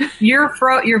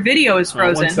 Your video is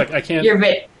frozen. 1 sec, I can't. Your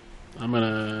vid. I'm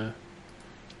gonna.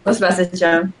 Let's message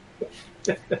him.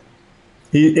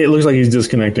 It looks like he's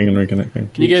disconnecting and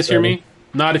reconnecting. Can you guys hear me?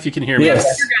 Not if you can hear me. Yes.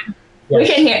 We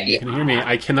can hear You you. can hear me.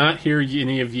 I cannot hear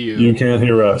any of you. You can't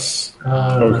hear us.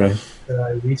 Okay.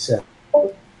 I reset. Oh.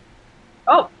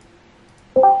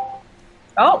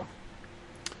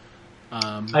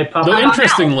 I popped Though out.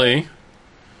 interestingly,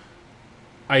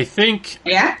 I think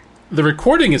Yeah? the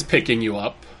recording is picking you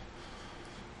up.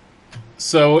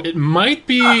 So it might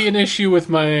be an issue with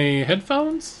my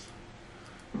headphones.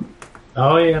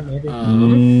 Oh, yeah, maybe.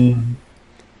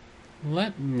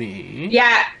 Let me.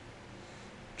 Yeah.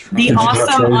 The Did you awesome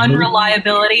try to-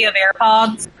 unreliability of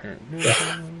AirPods.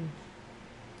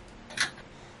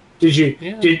 Did you?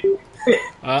 Yeah.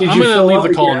 I'm Did going you to fill leave up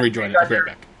the call again? and rejoin it. I'll be right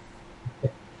back.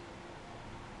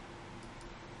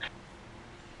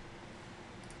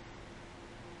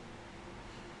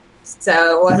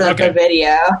 So it wasn't Okay. the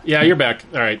video. Yeah, you're back.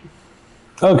 All right.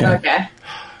 Okay. Okay.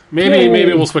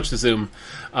 Maybe we'll switch to Zoom.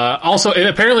 Also, it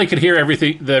apparently could hear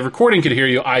everything. The recording could hear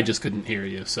you. I just couldn't hear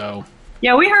you. So,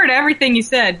 Yeah, we heard everything you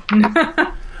said.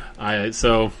 I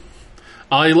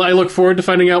look forward to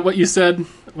finding out what you said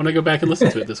when I go back and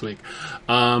listen to it this week.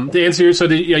 The answer. So,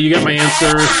 you got my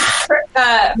answer.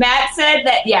 Matt said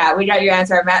that. Yeah, we got your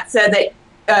answer. Matt said that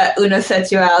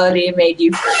unisexuality made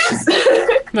you freeze.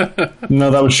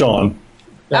 No, that was Sean.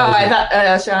 I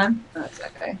thought Sean. Oh, it's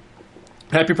okay.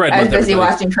 Happy Pride I was Month, busy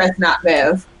everybody. watching Chris not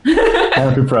move.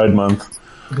 Happy Pride Month.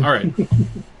 All right.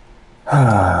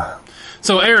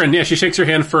 So, Erin, she shakes your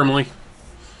hand firmly.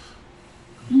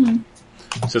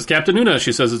 Says, Captain Una,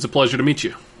 she says, it's a pleasure to meet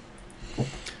you.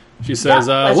 She says,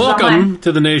 pleasure's welcome all mine.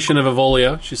 to the nation of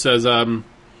Evolia. She says,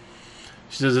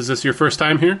 is this your first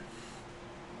time here?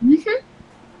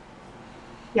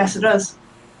 Yes, it is.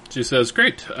 She says,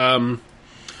 great.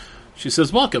 She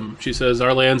says, welcome. She says,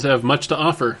 our lands have much to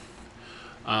offer.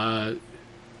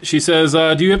 She says,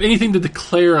 do you have anything to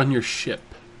declare on your ship?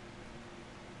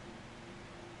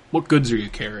 What goods are you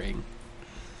carrying?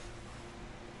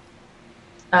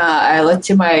 I look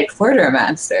to my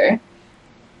quartermaster.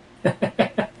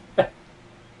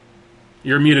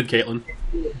 You're muted, Caitlin.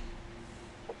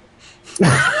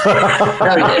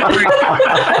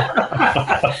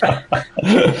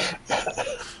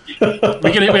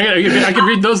 I can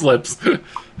read those lips.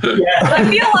 I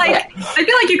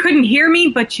feel like you couldn't hear me,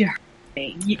 but you heard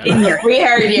me in your. We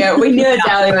heard you. We knew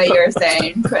exactly what you were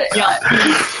saying.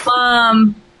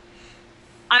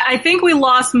 I think we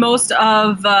lost most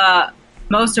of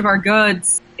our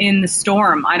goods in the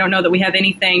storm. I don't know that we have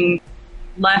anything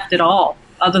left at all,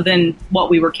 other than what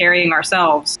we were carrying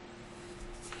ourselves.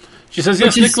 She says,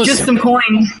 yes, Which is Nicholas. just some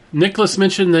coin. Nicholas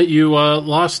mentioned that you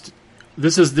lost.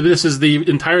 This is the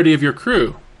entirety of your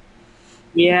crew.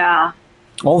 Yeah.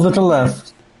 All that are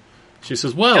left. She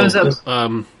says, well,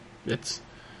 it's.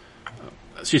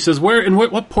 She says, where in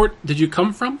what port did you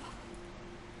come from?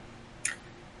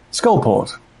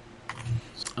 Skullport.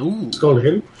 Ooh.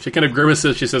 Skullport. She kind of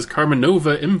grimaces. She says,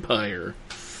 Carmenova Empire.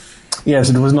 Yes,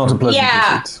 it was not a pleasant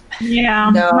visit. Yeah,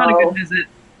 No. not a good visit.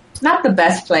 Not the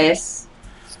best place.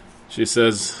 She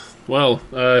says, well,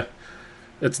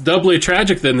 it's doubly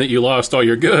tragic then that you lost all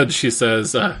your goods. She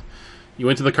says, you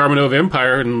went to the Carmenova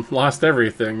Empire and lost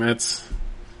everything. That's...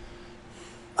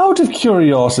 Out of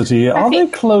curiosity, are they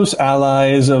close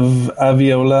allies of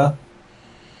Aviola?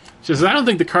 She says, I don't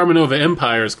think the Carmenova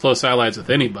Empire is close allies with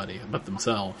anybody but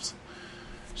themselves.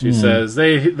 She says,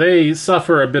 they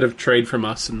suffer a bit of trade from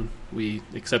us, and we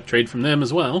accept trade from them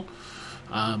as well.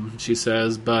 She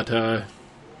says, but their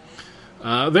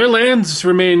lands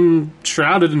remain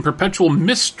shrouded in perpetual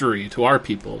mystery to our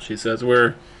people. She says,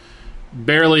 we're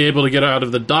barely able to get out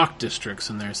of the dock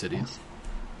districts in their cities.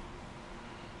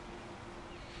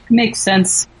 Makes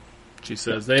sense. She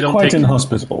says, they don't Quite take...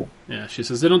 inhospitable. Yeah, she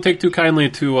says, they don't take too kindly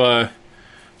to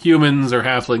humans or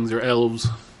halflings or elves.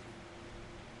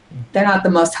 They're not the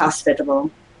most hospitable.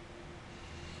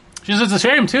 She says it's a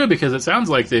shame, too, because it sounds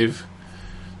like they've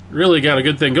really got a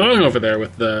good thing going over there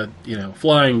with the,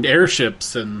 flying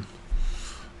airships and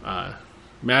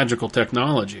magical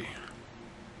technology.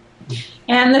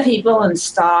 And the people in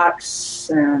stocks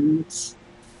and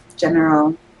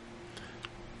general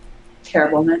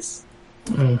terribleness.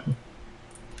 Mm-hmm.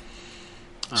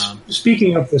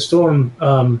 Speaking of the storm,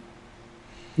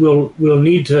 we'll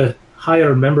need to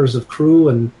hire members of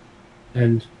crew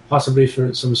and possibly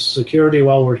for some security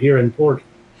while we're here in port.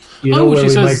 You know where she we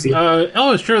says, might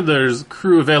be. sure, there's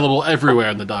crew available everywhere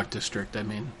in the dock district. I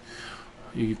mean,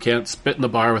 you can't spit in the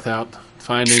bar without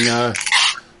finding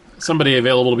somebody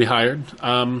available to be hired.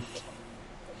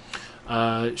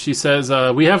 She says,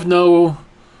 we have no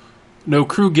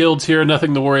crew guilds here,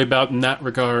 nothing to worry about in that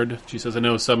regard. She says, I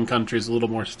know some countries are a little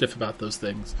more stiff about those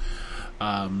things.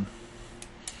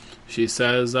 She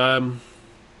says,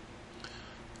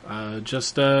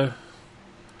 just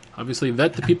obviously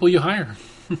vet the people you hire.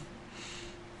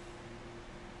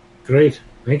 Great,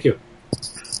 thank you.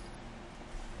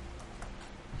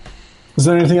 Is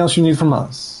there anything else you need from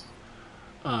us?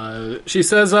 She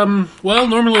says, well,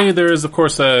 normally there is, of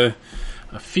course, a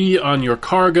fee on your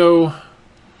cargo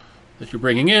that you're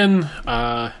bringing in.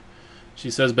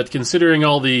 She says, but considering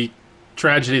all the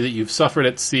tragedy that you've suffered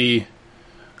at sea,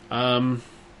 and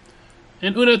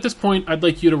Una, at this point, I'd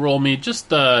like you to roll me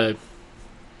just a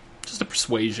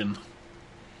persuasion.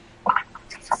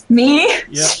 Me?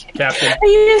 Yeah, Captain. I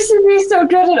used to be so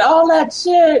good at all that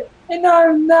shit. No,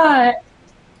 I'm not.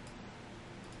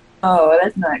 Oh,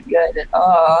 that's not good at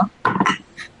all.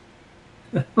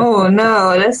 Oh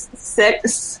no, that's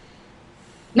 6.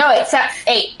 No, it's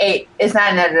 8. 8. It's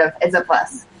not a negative. It's a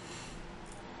plus.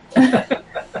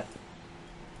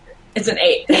 It's an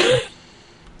 8.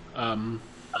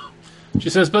 She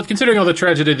says, but considering all the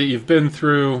tragedy that you've been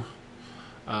through,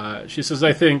 she says,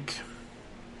 I think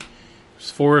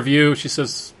there's 4 of you. She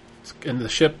says, in the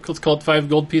ship, let's call it 5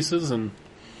 gold pieces, and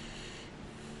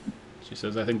she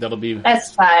says, I think that'll be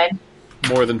That's fine.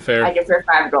 more than fair. I give her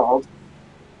 5 gold.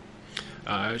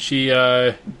 She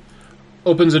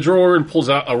opens a drawer and pulls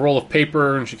out a roll of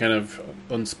paper, and she kind of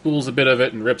unspools a bit of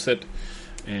it and rips it,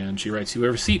 and she writes you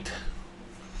a receipt.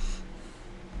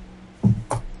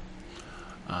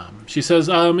 She says,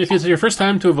 if it's your first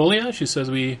time to Avolia, she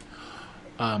says, we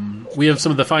have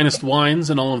some of the finest wines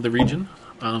in all of the region.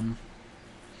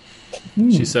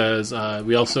 She says,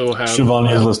 we also have...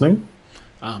 Shivani is listening.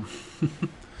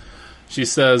 She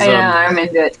says... I know, I'm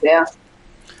into it too.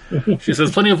 She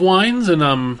says, plenty of wines,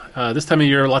 and this time of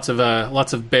year, lots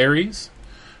of berries,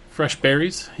 fresh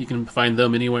berries. You can find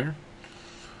them anywhere.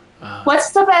 What's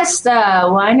the best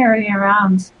winery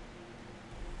around?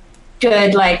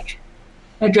 Good, like,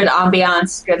 a good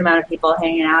ambiance, good amount of people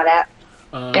hanging out at.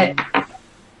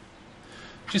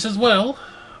 She says, well,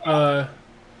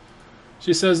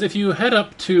 she says, if you head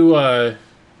up to,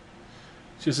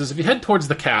 she says, if you head towards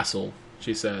the castle,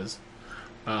 she says,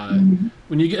 when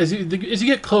as you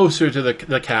get closer to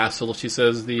the castle, she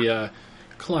says, the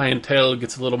clientele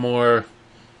gets a little more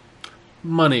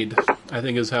moneyed, I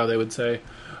think is how they would say.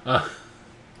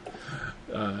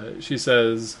 She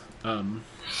says,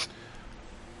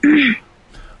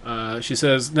 she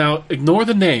says, now ignore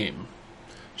the name.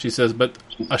 She says, but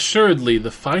assuredly the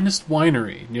finest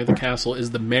winery near the castle is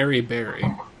the Mary Berry.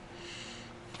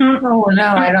 Oh no,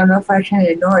 I don't know if I can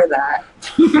ignore that.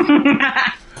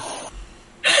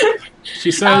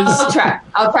 She says, I'll try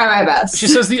my best. She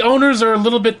says the owners are a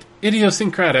little bit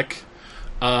idiosyncratic,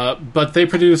 but they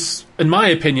produce, in my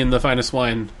opinion, the finest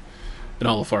wine in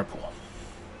all of Farpool.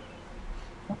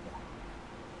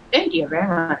 Thank you very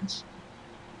much.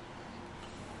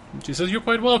 She says, you're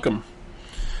quite welcome.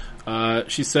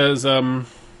 She says,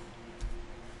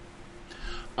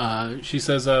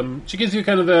 she gives you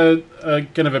kind of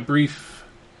a brief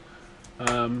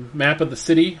map of the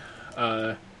city.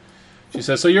 She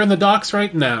says, so you're in the docks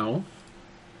right now.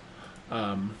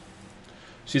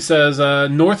 She says,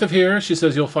 north of here, she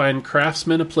says, you'll find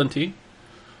craftsmen aplenty.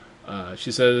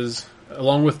 She says,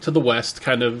 along with to the west,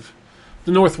 kind of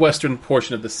the northwestern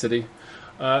portion of the city.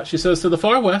 She says, to the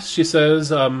far west, she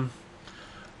says,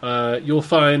 you'll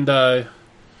find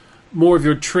more of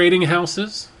your trading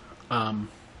houses.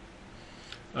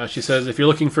 She says, if you're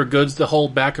looking for goods to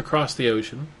hold back across the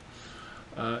ocean.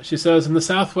 She says, in the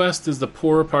southwest is the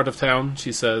poorer part of town.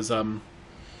 She says,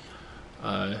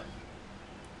 where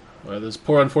those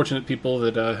poor unfortunate people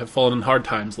that have fallen in hard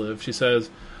times live. She says,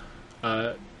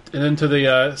 and then to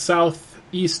the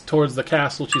southeast towards the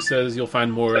castle, she says, you'll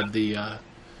find more of the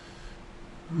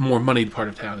more moneyed part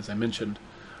of town, as I mentioned.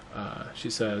 She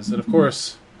says, and of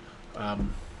course,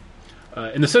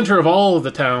 in the center of all of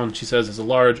the town, she says, is a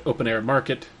large open-air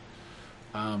market.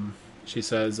 She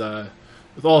says,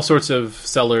 with all sorts of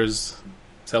sellers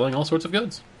selling all sorts of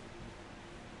goods.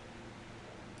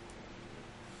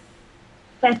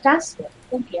 Fantastic.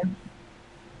 Thank you.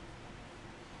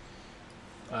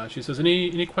 She says,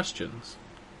 any questions?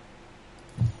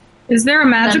 Is there a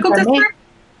magical district?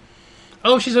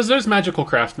 Oh, she says, there's magical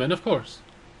craftsmen, of course.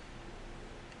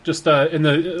 Just in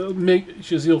the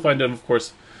she says, you'll find them, of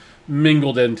course,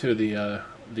 mingled into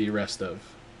the rest of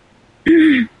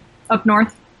Up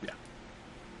north. Yeah.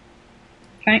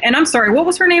 Okay, and I'm sorry, what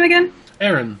was her name again?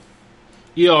 Erin.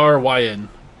 Eryn.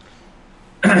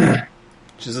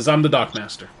 She says, I'm the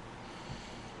dockmaster.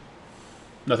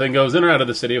 Nothing goes in or out of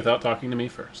the city without talking to me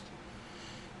first.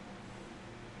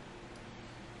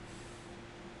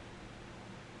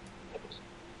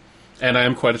 And I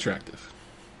am quite attractive.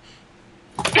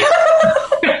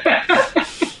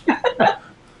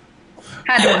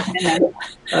 Had to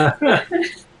work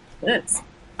in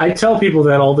I tell people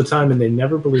that all the time, and they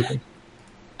never believe me.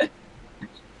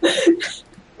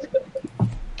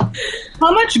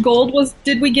 How much gold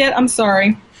did we get? I'm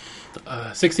sorry.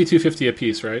 62.50 a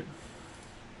piece, right?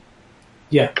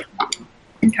 Yeah.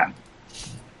 Okay.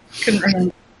 Couldn't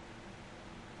remember.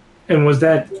 And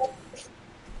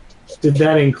did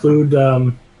that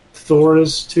include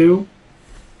Thora's too?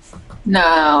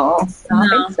 No, I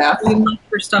don't think so. We left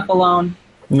her stuff alone.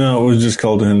 No, it was just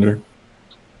called a hinder.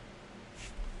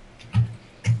 I'm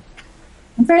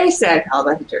very sad how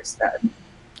the hinder's dead.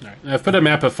 All right. I've put a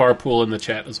map of Farpool in the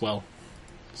chat as well.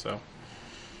 So.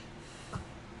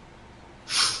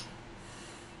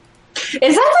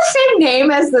 Is that the same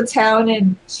name as the town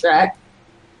in Shrek?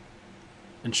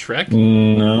 In Shrek?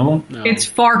 No. No. It's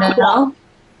Farquaad. No.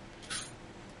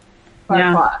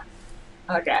 Yeah. Farquaad.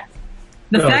 Okay.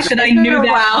 The No, fact that I it's been knew a that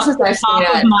while off since the I've seen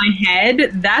top it. of my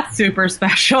head, that's super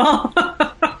special.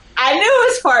 I knew it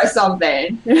was Fart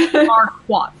something.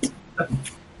 Farquaad.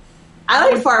 I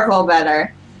like Farquaad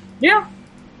better. Yeah.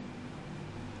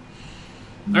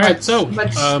 All right, so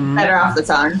Much better off the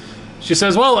tongue. she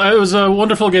says, well, it was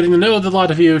wonderful getting to know the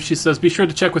lot of you. She says, be sure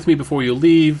to check with me before you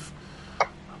leave,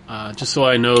 just so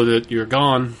I know that you're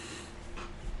gone.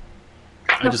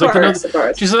 I just like to know. Of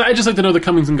course. She says, I just like to know the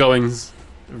comings and goings,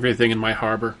 everything in my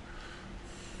harbor.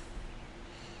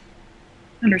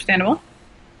 Understandable.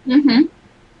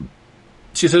 Mm-hmm.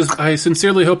 She says, I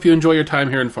sincerely hope you enjoy your time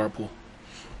here in Farpool.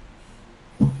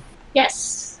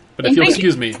 Yes. But if you'll Thank you.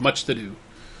 excuse me, much to do.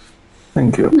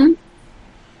 Thank you.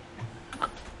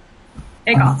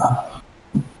 Take off.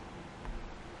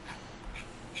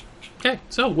 Okay,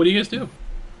 so what do you guys do?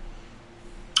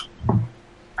 You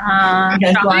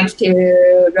guys Shopping? want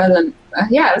to go to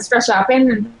let's go shopping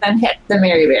and then hit the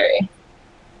Maryberry.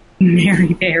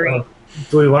 Mary Berry.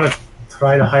 Do we want to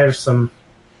try to hire some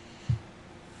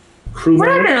crew We're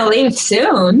not members? going to leave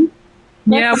soon.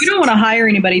 Yeah, we don't want to hire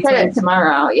anybody. Hit Till it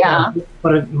tomorrow, yeah.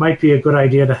 But it might be a good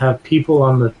idea to have people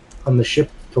on the ship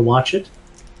to watch it.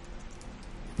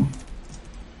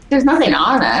 There's nothing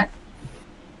on it.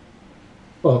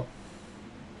 Well,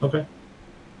 okay.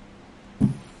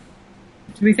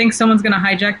 Do we think someone's going to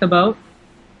hijack the boat?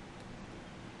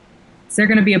 Is there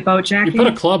going to be a boat You jacking? put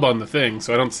a club on the thing,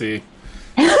 so I don't see.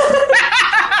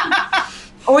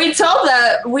 We told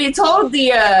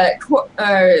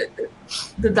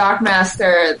the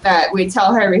dockmaster that we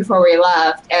tell her before we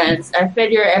left, and I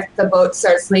figure if the boat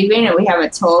starts leaving and we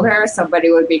haven't told her,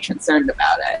 somebody would be concerned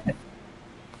about it.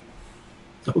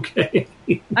 Okay.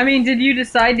 I mean, did you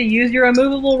decide to use your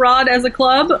immovable rod as a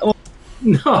club? Or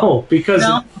No, because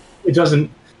No? it doesn't.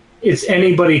 It's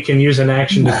anybody can use an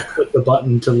action to click the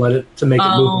button to make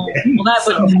it move again. well, that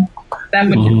So- would.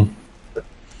 Mhm.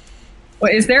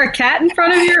 Wait, is there a cat in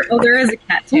front of you? Oh, there is a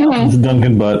cat tail. It's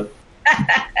Duncan Butt.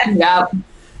 Yep.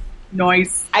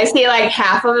 Noise. I see like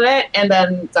half of it, and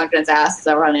then Duncan's ass is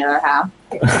over on the other half.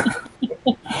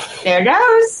 There it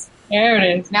goes. There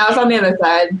it is. Now it's on the other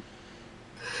side.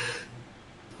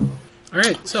 All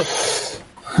right, so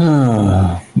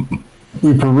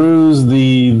We peruse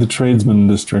the tradesman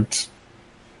district.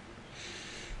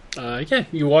 yeah,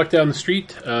 you walk down the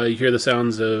street. You hear the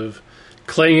sounds of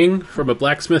clanging from a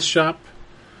blacksmith shop.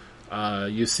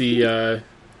 You see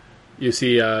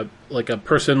like a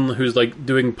person who's like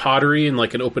doing pottery in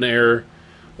like an open air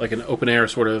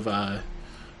sort of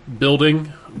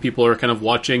building. People are kind of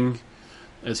watching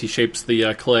as he shapes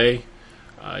the clay.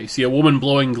 You see a woman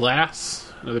blowing glass.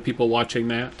 And other people watching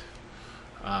that.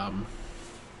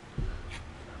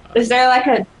 Is there like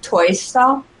a toy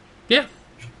stall? Yeah.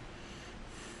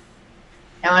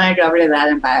 I want to go over to that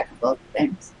and buy a couple of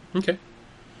things. Okay.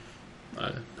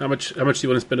 How much do you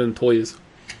want to spend on toys?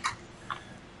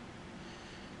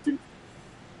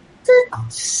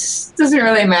 Doesn't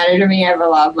really matter to me. I have a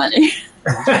lot of money.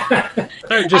 All right,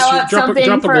 I just want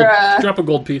something for, drop a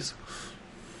gold piece.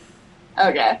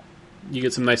 Okay. You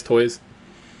get some nice toys.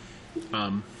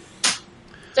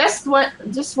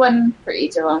 Just one for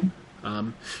each of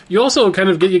them. You also kind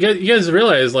of you guys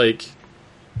realize, like,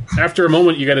 after a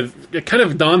moment, it kind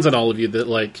of dawns on all of you that,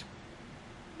 like,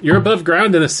 you're above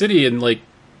ground in a city and, like,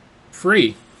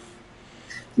 free.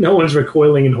 No one's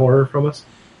recoiling in horror from us.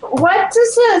 What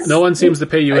does this? No one seems to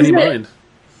pay you any Is it- mind.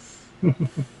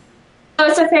 So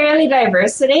it's a fairly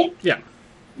diverse city. Yeah.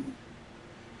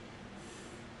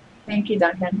 Thank you,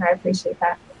 Duncan. I appreciate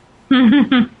that.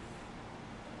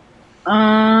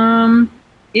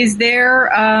 Is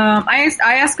there? I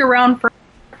ask around for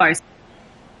artificer.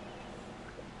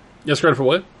 Yes, ready for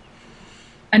what?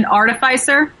 An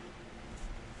artificer,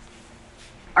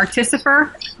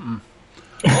 artificer.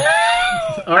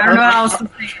 I don't know how else to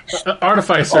say it.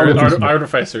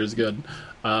 Artificer is good.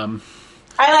 I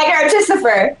like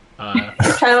Artificer.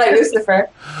 Kind of like Lucifer.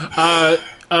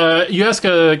 You ask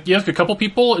a couple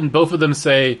people, and both of them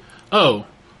say, "Oh,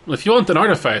 well, if you want an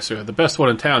artificer, the best one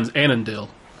in town's Annandil."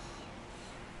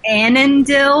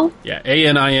 Annandil. Yeah,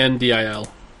 Anindil.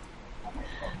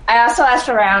 I also asked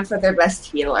around for their best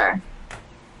healer.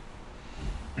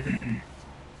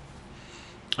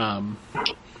 And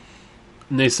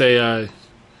they say,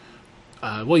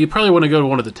 "Well, you probably want to go to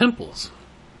one of the temples."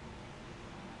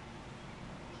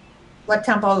 What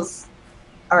temples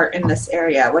are in this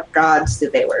area? What gods do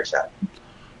they worship?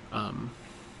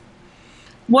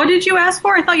 What did you ask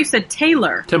for? I thought you said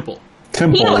Taylor. Temple.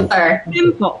 Healer.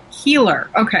 Temple. Healer.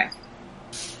 Okay.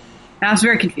 I was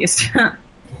very confused.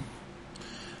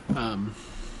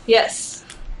 Yes.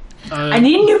 I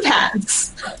need new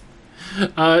pants.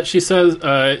 She says,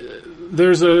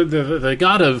 "There's the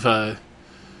god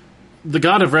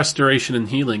of restoration and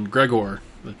healing. Gregor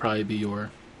would probably be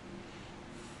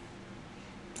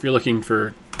if you're looking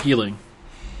for healing."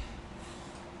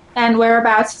 And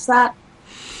whereabouts is that?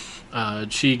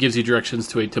 She gives you directions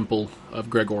to a temple of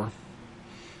Gregor.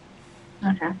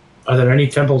 Okay. Are there any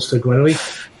temples to Gwynwy?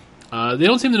 They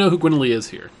don't seem to know who Gwynly is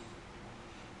here.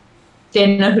 Do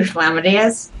you know who Calamity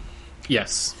is?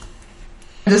 Yes.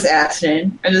 I'm just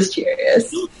asking. I'm just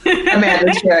curious.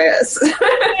 Amanda's curious.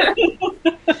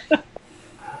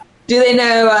 Do they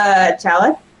know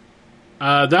Chalid?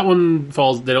 That one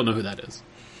falls. They don't know who that is.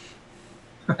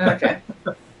 Okay.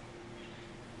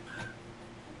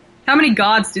 How many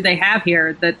gods do they have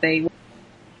here that they...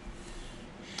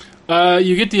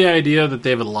 You get the idea that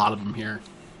they have a lot of them here.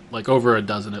 Like over a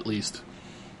dozen at least.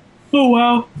 Oh,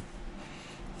 wow.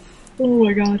 Oh,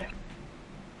 my God.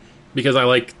 Because I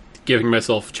like giving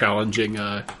myself challenging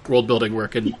world building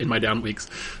work in my down weeks.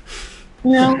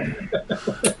 Yeah.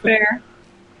 Fair.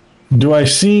 Do I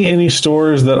see any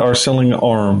stores that are selling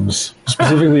arms?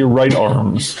 Specifically right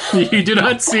arms. You do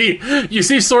not see... You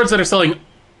see stores that are selling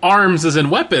arms as in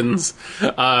weapons,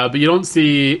 but you don't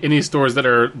see any stores that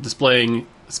are displaying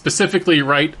specifically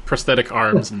right prosthetic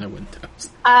arms in their windows.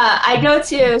 I go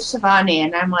to Shivani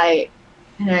and I'm like,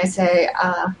 and I say,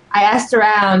 I asked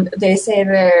around, they say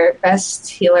their best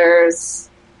healers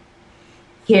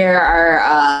here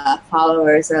are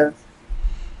followers of...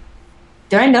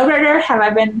 Do I know Gregor? Have I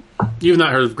been... You've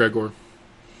not heard of Gregor.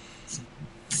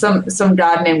 Some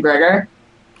god named Gregor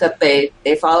that they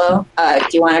follow. Do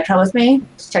you want to come with me?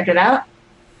 Just check it out.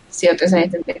 See if there's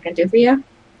anything they can do for you.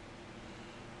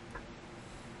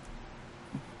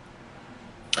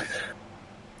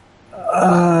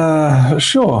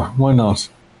 Sure. Why not?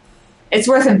 It's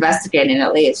worth investigating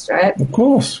at least, right? Of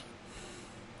course.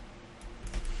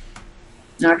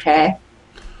 Okay.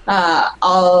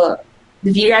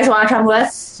 If you guys want to come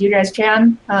with, you guys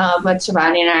can. But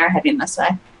Shivani and I are heading this way.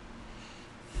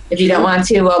 If you don't want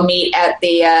to, we'll meet at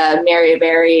the Mary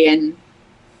Berry in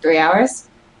 3 hours.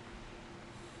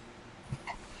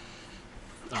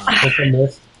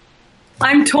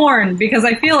 I'm torn because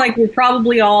I feel like we're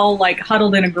probably all like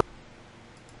huddled in a group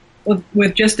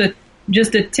with just a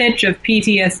titch of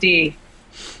PTSD,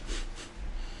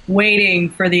 waiting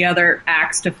for the other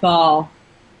axe to fall.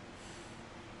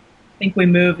 I think we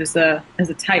move as a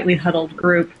tightly huddled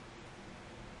group.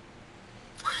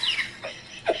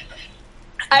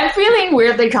 I'm feeling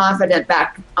weirdly confident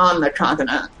back on the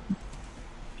continent.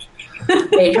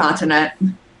 A continent.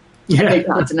 Yeah. A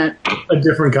continent. A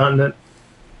different continent.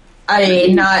 I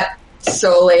mean, not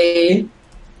solely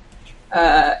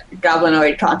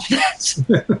goblinoid continent.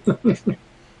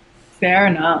 Fair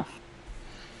enough.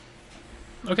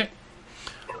 Okay.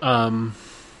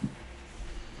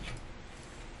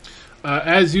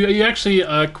 As you actually,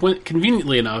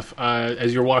 conveniently enough,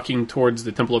 as you're walking towards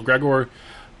the Temple of Gregor,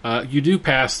 you do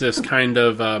pass this kind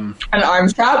of... An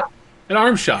arms shop? An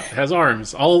arms shop. It has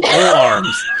arms. All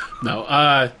arms.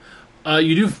 No.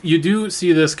 You do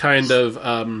see this kind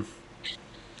of...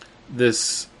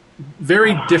 this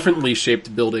very differently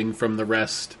shaped building from the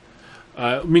rest.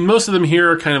 I mean, most of them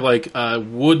here are kind of like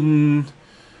wooden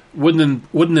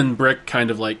and brick,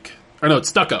 kind of like... Or no, it's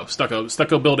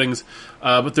stucco buildings.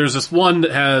 But there's this one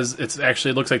that has... It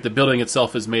actually looks like the building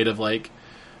itself is made of like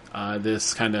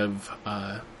this kind of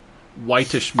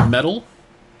whitish metal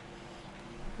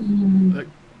that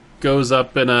goes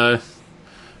up in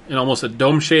almost a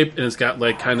dome shape, and it's got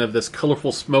like kind of this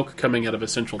colorful smoke coming out of a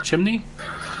central chimney.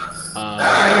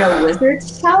 Like a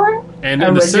wizard's tower? And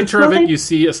in the center of it, you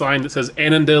see a sign that says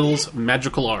Anandil's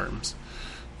Magical Arms.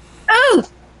 Oh!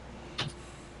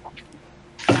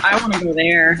 I want to go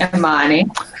there. Imani.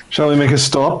 Shall we make a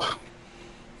stop?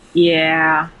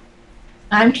 Yeah.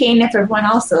 I'm keen if everyone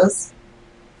else is.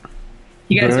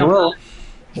 You guys Very don't well.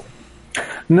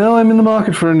 No, I'm in the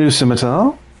market for a new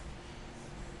scimitar.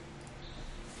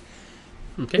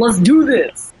 Okay. Let's do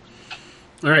this.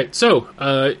 All right, so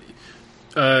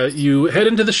you head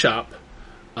into the shop,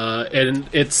 and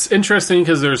it's interesting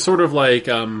because there's sort of like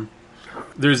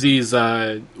there's these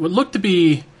what look to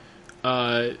be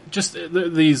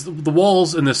the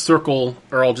walls in this circle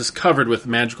are all just covered with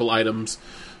magical items,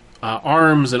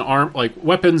 arms and like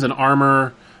weapons and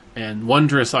armor and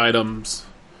wondrous items,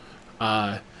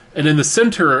 And in the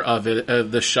center of it,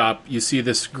 of the shop, you see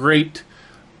this great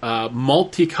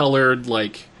multicolored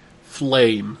like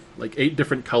flame, like 8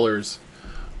 different colors,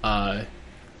 and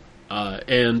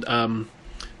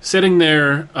sitting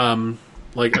there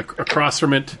like across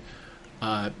from it,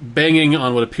 banging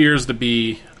on what appears to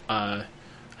be a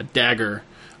dagger.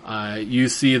 You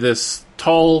see this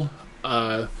tall,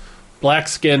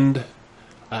 black-skinned,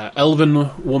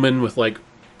 elven woman with like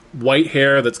white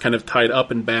hair that's kind of tied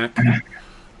up and back.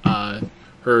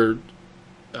 Her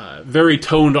very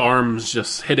toned arms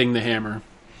just hitting the hammer.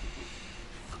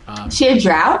 She a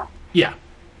drow? Yeah.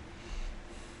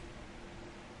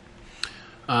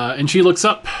 And she looks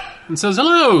up and says,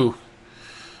 "Hello."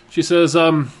 She says,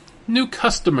 "New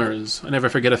customers. I never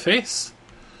forget a face."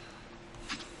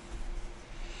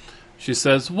 She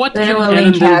says, "What can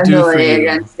Annandale do for you?"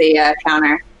 Against the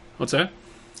counter. What's that?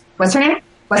 What's her name?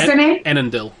 What's her name?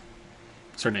 Annandale.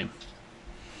 What's her name?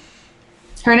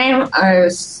 Her name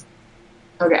is...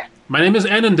 Okay. "My name is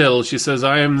Annandale." She says,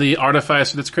 "I am the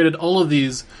artificer that's created all of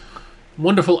these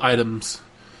wonderful items."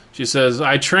 She says,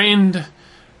 "I trained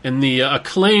in the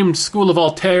acclaimed School of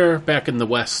Altair back in the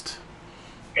West."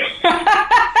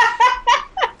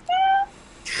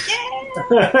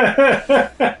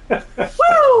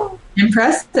 Woo!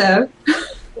 Impressive.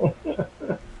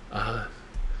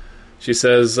 She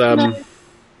says, "In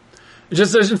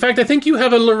fact, I think you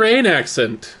have a Lorraine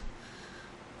accent,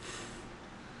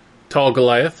 tall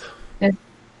Goliath."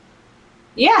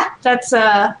 Yeah, that's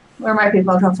where my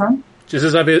people come from. She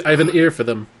says, I have an ear for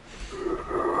them."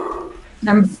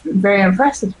 I'm very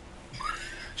impressed.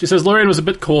 She says, "Lorraine was a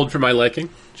bit cold for my liking."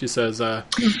 She says, It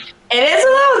is a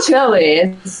little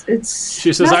chilly. It's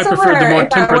she says, "I prefer the more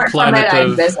temperate climate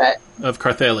of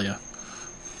Carthalia."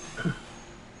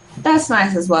 That's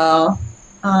nice as well.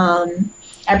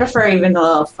 I prefer even a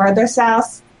little further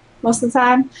south most of the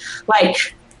time.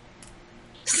 Like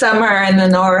summer in the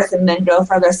north and then go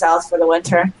further south for the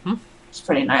winter. It's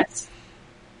pretty nice.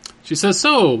 She says,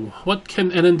 "So, what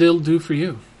can Annandale do for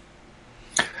you?"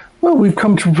 Well, we've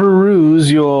come to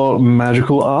peruse your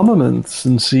magical armaments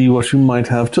and see what you might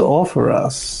have to offer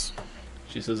us.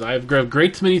 She says, "I have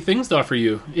great many things to offer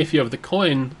you, if you have the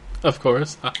coin, of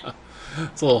course."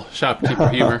 It's a little shopkeeper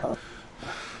humor.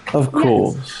 Of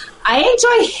course. I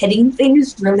enjoy hitting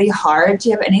things really hard. Do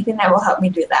you have anything that will help me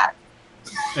do that?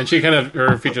 And she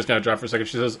her features kind of drop for a second.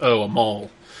 She says, "Oh, a maul."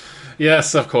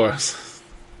 "Yes, of course."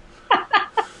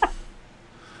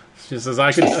 She says,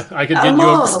 I could get you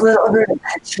a little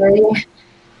rudimentary.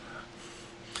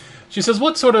 She says,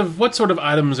 what sort of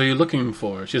items are you looking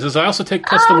for?" She says, "I also take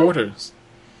custom orders."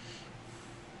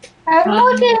 I'm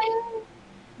looking.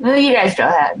 No, you guys go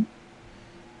ahead.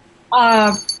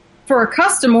 For a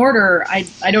custom order,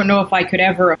 I don't know if I could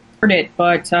ever afford it,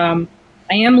 but I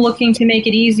am looking to make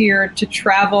it easier to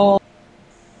travel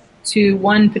to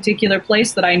one particular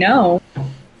place that I know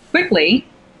quickly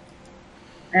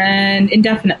and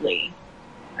indefinitely.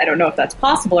 I don't know if that's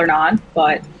possible or not,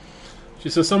 but... She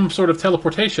says, "Some sort of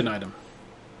teleportation item."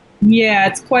 Yeah,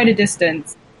 it's quite a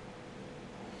distance.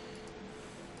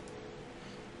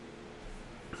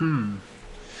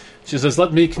 She says,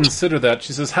 "Let me consider that."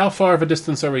 She says, "How far of a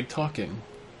distance are we talking?"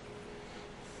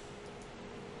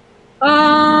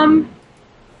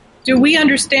 Do we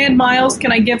understand miles?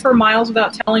 Can I give her miles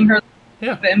without telling her?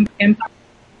 Yeah.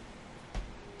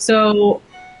 So,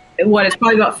 it's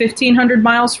probably about 1,500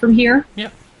 miles from here? Yeah.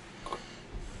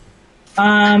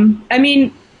 I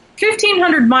mean,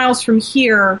 1,500 miles from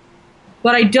here,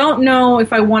 but I don't know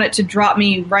if I want it to drop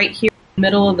me right here in the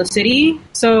middle of the city.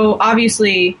 So,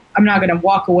 obviously, I'm not going to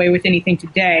walk away with anything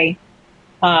today.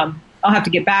 I'll have to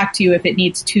get back to you if it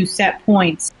needs 2 set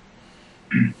points.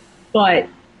 But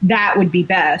that would be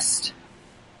best.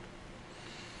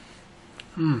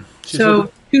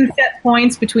 So 2 set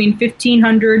points between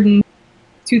 1,500 and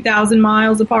 2,000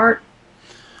 miles apart,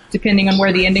 depending on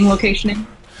where the ending location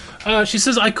is. She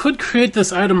says, "I could create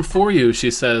this item for you."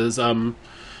 She says,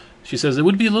 "It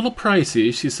would be a little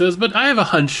pricey." She says, "But I have a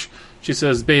hunch," she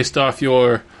says, "based off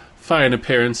your fine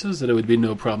appearances, that it would be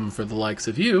no problem for the likes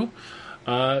of you."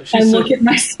 Look at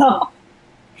myself.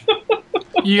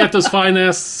 You got those fine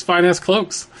ass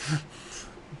cloaks.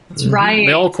 That's right.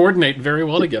 They all coordinate very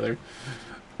well together.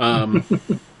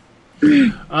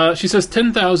 She says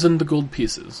 10,000 gold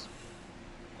pieces.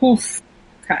 Oof.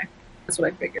 Okay, that's what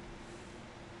I figured.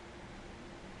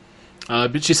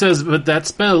 But she says, "But that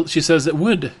spell," she says, "it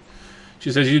would."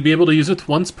 She says, "You'd be able to use it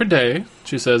once per day."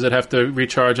 She says, "It'd have to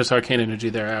recharge its arcane energy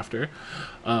thereafter."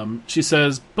 She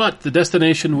says, "But the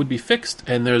destination would be fixed,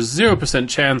 and there's 0%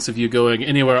 chance of you going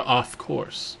anywhere off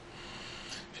course."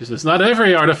 She says, "Not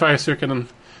every artificer can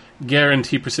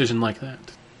guarantee precision like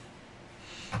that."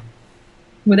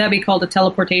 Would that be called a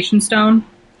teleportation stone?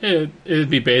 It'd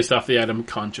be based off the item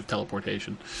conch of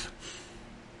teleportation.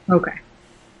 Okay.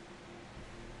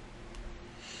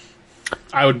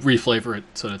 I would reflavor it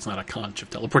so that it's not a conch of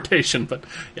teleportation, but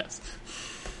yes.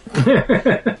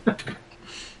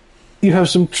 You have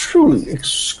some truly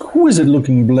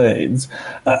exquisite-looking blades.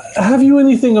 Have you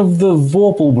anything of the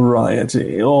Vorpal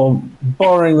variety, or,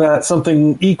 barring that,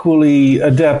 something equally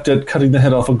adept at cutting the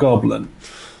head off a goblin?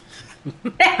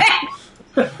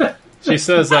 She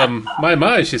says,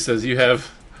 my, she says, you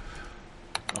have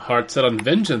a heart set on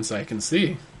vengeance, I can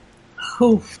see.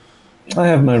 Oof. I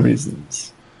have my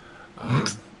reasons.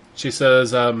 She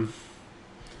says,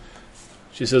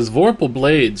 Vorpal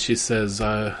blades, she says,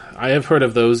 I have heard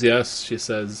of those, yes, she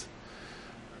says.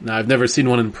 Now, I've never seen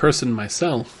one in person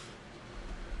myself.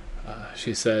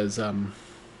 She says,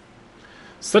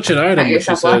 such an item, she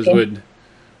says,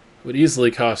 would easily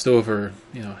cost over,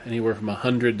 anywhere from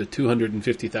 100 to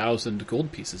 250,000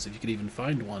 gold pieces, if you could even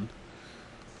find one.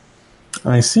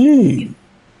 I see.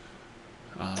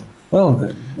 Well,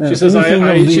 then. She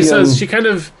says, she kind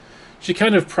of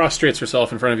prostrates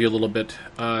herself in front of you a little bit,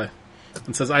 and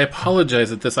says, I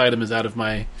apologize that this item is out of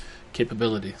my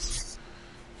capabilities.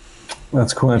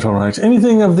 That's quite all right.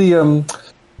 Anything of the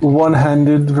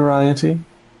one-handed variety?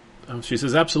 She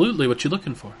says, absolutely, what you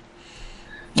looking for?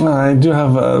 I do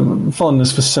have a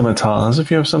fondness for scimitars,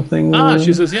 if you have something...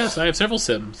 She says, yes, I have several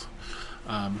sims.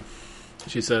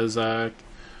 She says,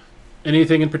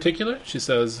 anything in particular? She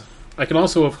says, I can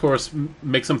also, of course,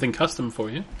 make something custom for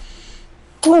you.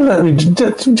 Well,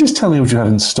 just tell me what you have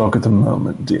in stock at the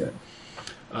moment, dear.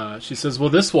 She says, well,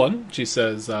 this one, she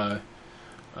says,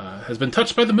 has been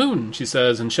touched by the moon, she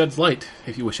says, and sheds light,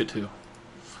 if you wish it to.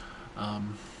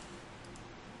 And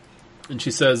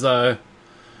she says,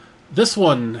 this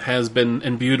one has been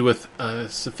imbued with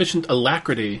sufficient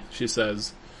alacrity, she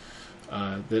says,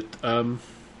 that,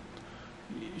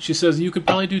 she says, you could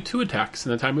probably do 2 attacks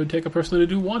in the time it would take a person to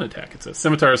do 1 attack. It's a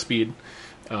scimitar speed.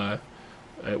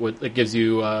 It gives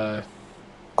you...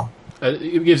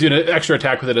 it gives you an extra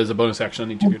attack with it as a bonus action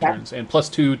on each of your turns, and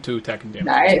 +2 to attack and damage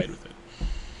Nice. made with it.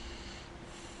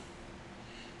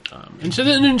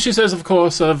 And she says, of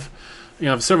course, of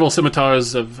several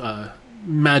scimitars of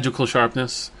magical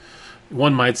sharpness.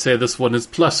 One might say this one is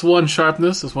 +1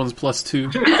 sharpness. This one's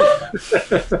 +2.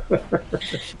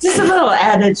 Just a little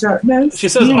added sharpness. She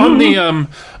says on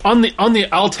the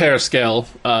Altair scale,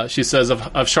 she says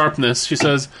of sharpness. She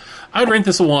says, I'd rank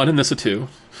this a 1 and this a 2.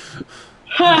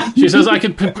 She says I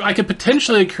could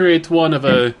potentially create one of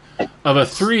a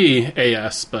 3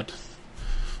 AS, but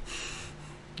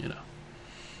she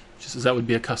says that would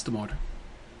be a custom order.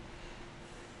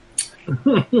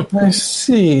 I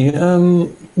see.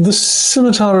 The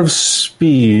scimitar of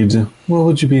speed. What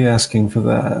would you be asking for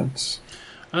that?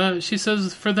 She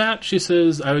says for that, she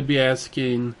says I would be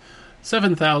asking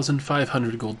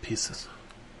 7,500 gold pieces.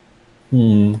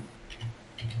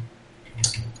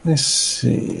 I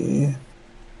see.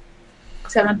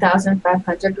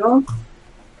 7,500 gold.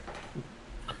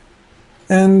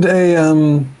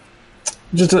 And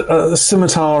just a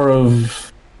scimitar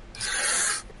of,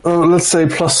 let's say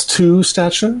 +2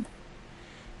 stature.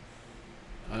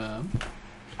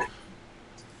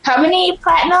 How many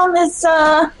platinum is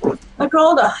a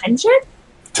gold? 100?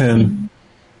 10.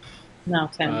 No,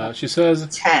 10. She says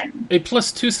 10. a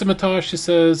 +2 scimitar. She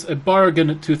says a bargain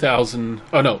at 2,000.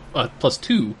 Oh no,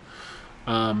 +2.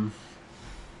 No,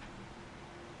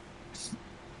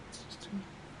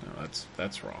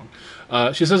 that's wrong.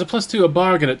 She says a +2, a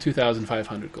bargain at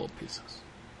 2,500 gold pieces.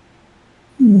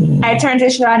 I turned to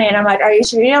Shivani and I'm like, are you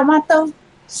sure you don't want the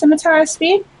scimitar of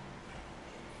speed?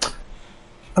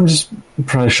 I'm just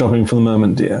price shopping for the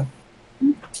moment, dear.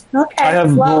 Okay. I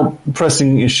have more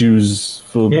pressing issues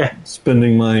for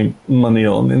spending my money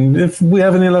on, and if we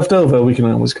have any left over, we can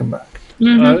always come back.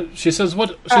 Mm-hmm. She says,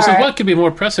 "What?" She says, "What could be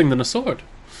more pressing than a sword?"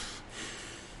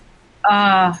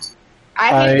 I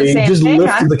think the same just thing.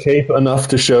 lifted the cape enough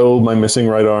to show my missing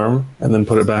right arm, and then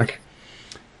put it back.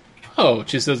 Oh,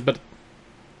 she says, "But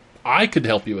I could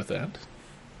help you with that."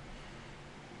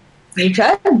 You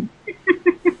could.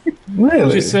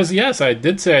 Really? She says, "Yes, I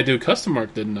did say I do custom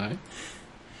work, didn't I?"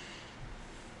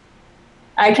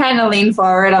 I kind of lean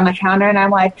forward on the counter and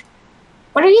I'm like,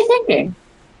 what are you thinking?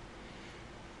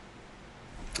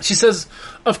 She says,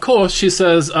 "Of course." She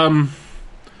says, an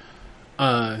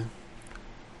arm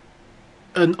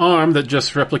that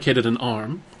just replicated an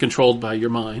arm, controlled by your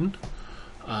mind.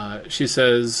 She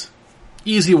says,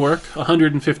 easy work,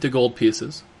 150 gold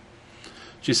pieces.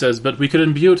 She says, but we could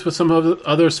imbue it with some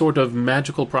other sort of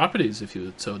magical properties if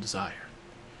you so desire.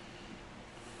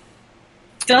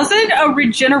 Doesn't a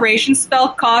regeneration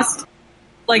spell cost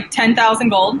like 10,000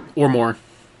 gold or more.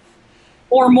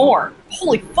 or more?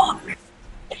 Holy fuck!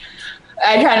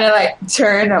 I kind of like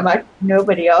turn. I'm like,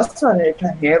 nobody else wanted to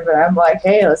come here, but I'm like,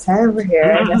 hey, let's head over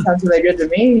here. That sounds really good to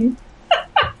me.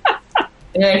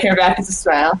 And then I turn back with a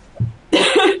smile.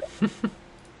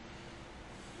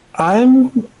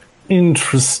 I'm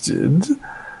interested.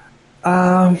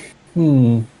 Can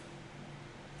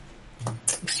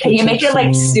you make it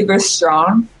like super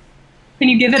strong? Can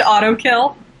you give it auto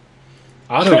kill?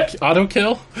 Auto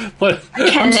kill? What?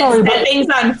 I'm sorry, that thing's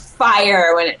on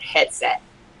fire when it hits it.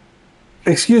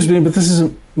 Excuse me, but this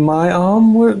isn't my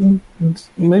arm.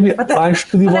 Maybe I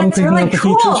should be the one picking really up the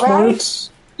cool, features for right? it.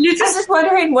 I'm just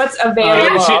wondering what's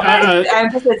available.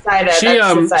 I'm just excited.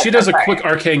 She does a quick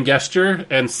arcane gesture,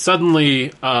 and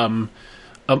suddenly,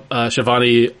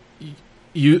 Shivani,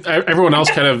 everyone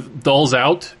else kind of dulls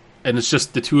out, and it's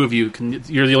just the two of you.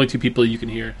 You're the only two people you can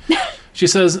hear. She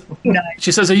says,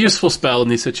 a useful spell in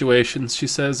these situations. She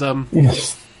says,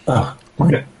 Yes. Oh,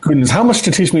 my goodness. How much to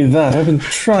teach me that? I've been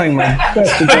trying my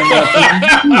best to get that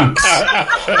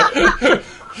for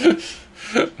weeks.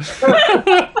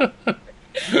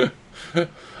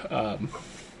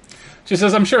 She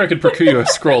says, I'm sure I could procure you a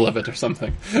scroll of it or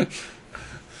something.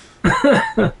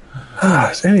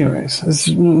 Anyways, it's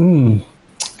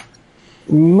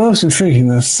most intriguing.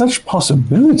 There's such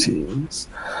possibilities.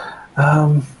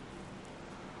 Let's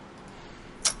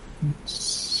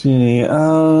see.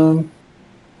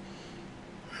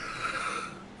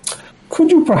 Could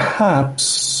you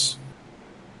perhaps...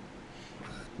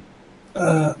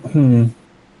 I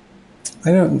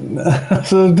don't...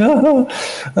 no.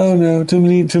 Oh no, too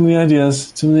many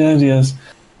ideas.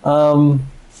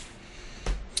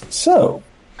 So...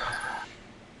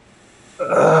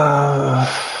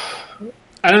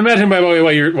 I imagine, by the way,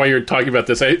 while you're talking about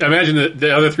this, I imagine that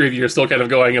the other three of you are still kind of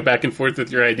going back and forth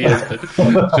with your ideas, but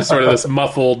just sort of this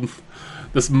muffled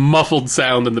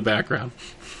sound in the background.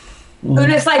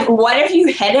 And it's like, what if you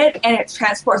hit it and it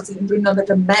transports it into another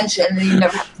dimension and you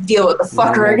never have to deal with the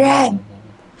fucker again?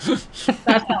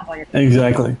 That sounds like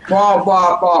Exactly. Blah,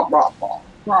 blah, blah, blah,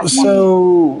 blah.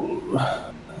 So,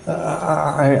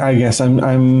 I guess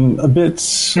I'm a bit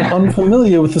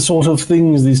unfamiliar with the sort of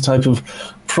things these type of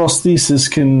prosthesis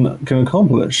can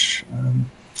accomplish.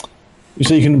 You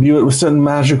say you can imbue it with certain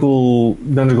magical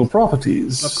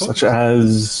properties, such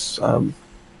as.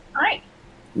 right.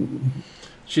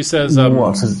 She says,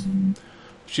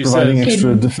 providing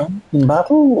extra defense in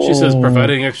battle? She says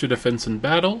providing extra defense in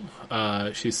battle.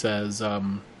 She says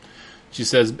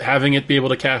having it be able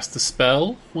to cast a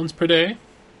spell once per day.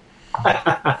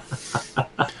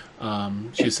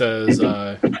 She says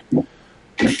there's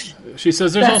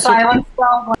That also silence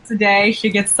spell once a day.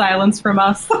 She gets silence from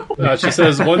us. she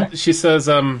says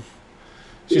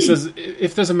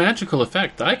if there's a magical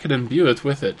effect, I could imbue it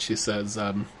with it. She says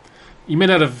you may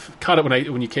not have caught it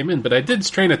when you came in, but I did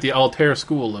strain at the Altair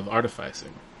School of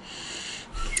Artificing.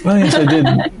 Well, yes, I did.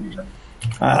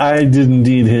 I did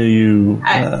indeed hear you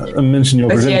mention your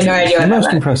credentials. No idea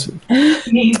Most impressive.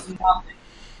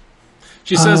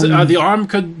 She says the arm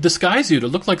could disguise you to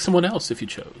look like someone else if you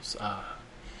chose.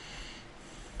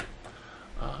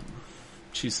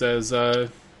 She says, I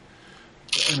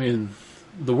mean,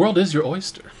 the world is your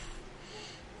oyster.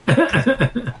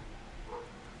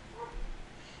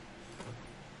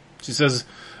 She says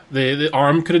the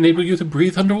arm could enable you to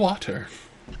breathe underwater.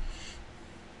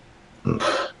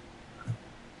 What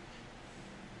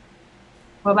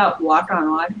about walk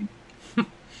on water?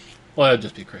 Well, that'd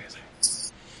just be crazy.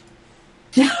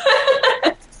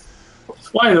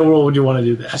 Why in the world would you want to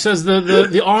do that? She says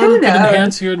the arm can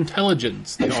enhance your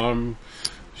intelligence. The arm,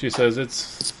 she says,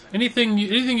 it's anything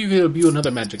you could imbue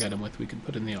another magic item with, we can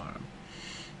put in the arm.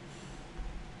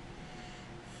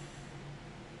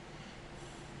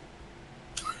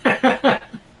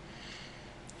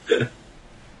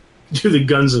 Do the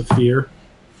guns of fear.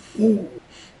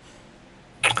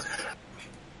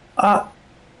 I'm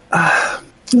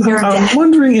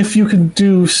wondering if you could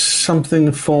do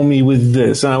something for me with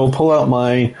this. And I will pull out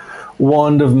my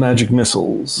wand of magic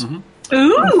missiles.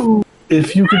 Mm-hmm. Ooh!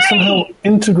 If you could somehow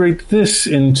integrate this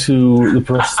into the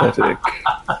prosthetic.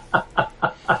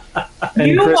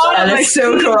 And Chris, that is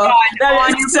so cool.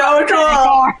 That is so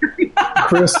cool.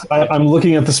 Chris, I'm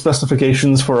looking at the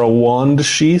specifications for a wand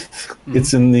sheath. Mm-hmm.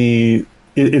 It's in the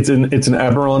it's an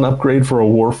Aberon upgrade for a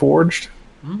Warforged.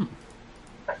 Mm.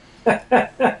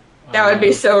 That would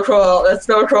be so cool. That's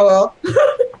so cool.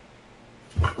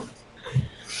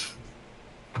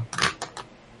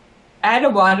 I had a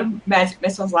wand of magic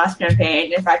missiles last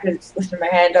campaign. If I could just lift my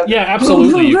hand up. Yeah,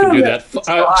 absolutely, you can do that.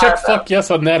 Check fuck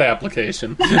yes on that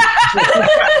application.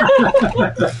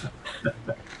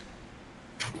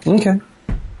 Okay.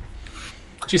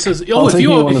 She says, I'll if take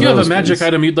you you one of have a those, magic please.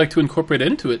 item you'd like to incorporate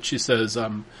into it, she says,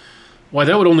 why,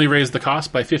 that would only raise the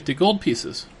cost by 50 gold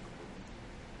pieces.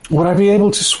 Would I be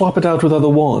able to swap it out with other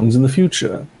wands in the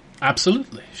future?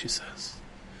 Absolutely, she says.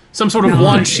 Some sort of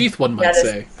wand sheath, one might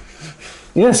say.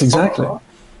 Yes, exactly.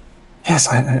 Yes,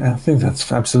 I think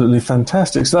that's absolutely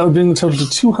fantastic. So that would bring the total to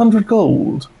 200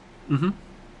 gold. Mm-hmm.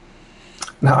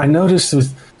 Now, I noticed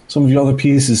with some of your other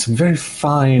pieces, some very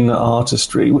fine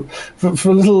artistry. For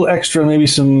a little extra, maybe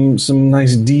some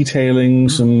nice detailing,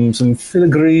 some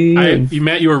filigree.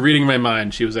 You were reading my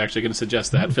mind. She was actually going to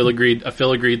suggest that.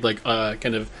 Filigreed, like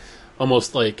kind of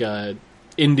almost like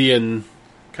Indian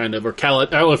kind of, or I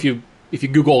don't know if you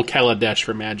Google Kaladesh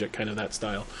for magic, kind of that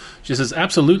style. She says,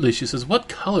 absolutely. She says, what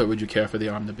color would you care for the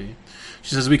arm to be?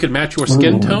 She says, we could match your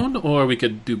skin tone, or we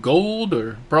could do gold,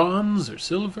 or bronze, or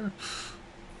silver.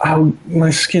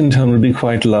 My skin tone would be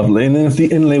quite lovely, and then if the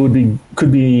inlay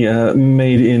could be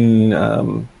made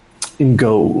in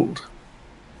gold.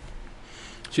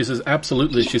 She says,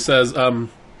 absolutely. She says,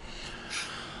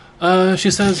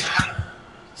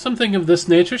 something of this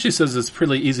nature. She says it's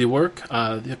pretty easy work.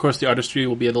 Of course, the artistry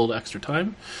will be a little extra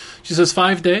time. She says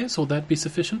 5 days. Will that be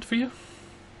sufficient for you?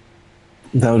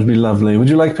 That would be lovely. Would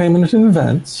you like payment in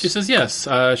advance? She says yes.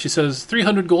 She says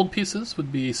 300 gold pieces would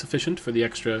be sufficient for the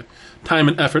extra time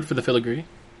and effort for the filigree.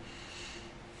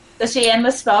 Does she end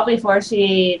the spell before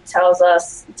she tells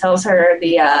her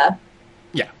the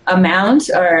amount,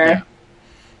 or? Yeah.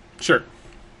 Sure.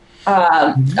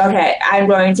 Okay, I'm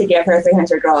going to give her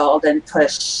 300 gold and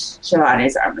push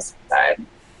Shivani's arm aside.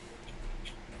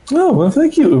 Oh, well,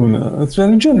 thank you, Una. That's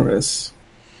very generous.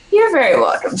 You're very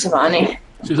welcome, Shivani.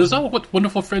 She says, oh, what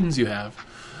wonderful friends you have.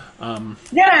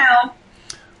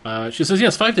 She says,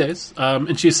 yes, 5 days.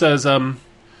 And she says, 1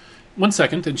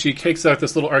 second, and she takes out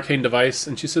this little arcane device,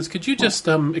 and she says, could you just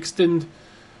extend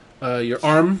your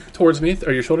arm towards me,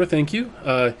 or your shoulder, thank you.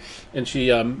 And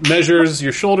she measures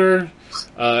your shoulder.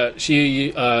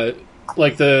 She,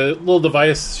 like the little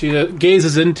device, she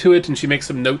gazes into it, and she makes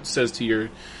some notes as to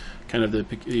your kind of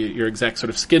your exact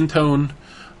sort of skin tone.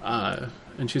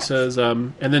 And she says,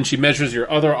 and then she measures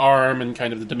your other arm and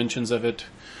kind of the dimensions of it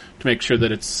to make sure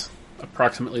that it's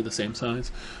approximately the same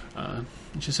size. And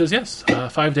she says, yes,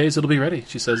 5 days it'll be ready.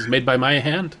 She says, made by my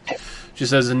hand. She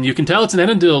says, and you can tell it's an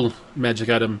Enendil magic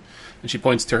item. And she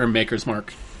points to her maker's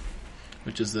mark,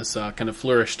 which is this kind of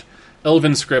flourished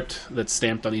elven script that's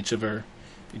stamped on each of her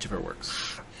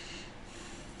works.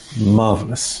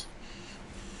 Marvelous.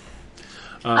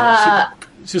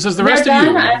 She says, the rest of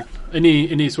you,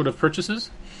 any sort of purchases?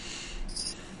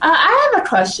 I have a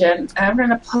question. I'm going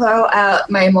to pull out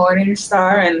my Morning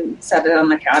Star and set it on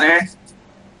the counter.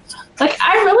 Like,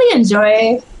 I really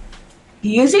enjoy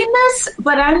using this,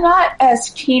 but I'm not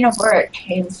as keen of where it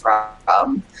came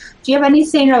from. Do you have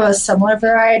anything of a similar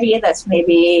variety that's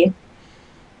maybe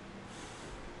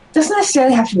doesn't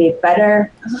necessarily have to be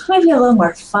better, maybe a little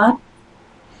more fun?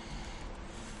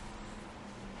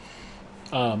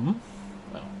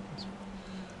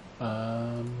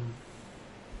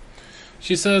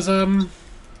 She says,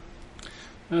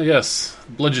 yes,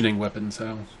 bludgeoning weapons,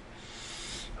 how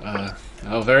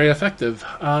very effective.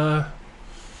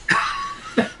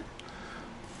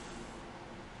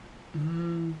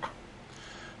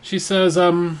 She says,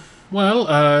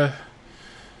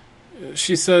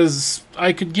 she says,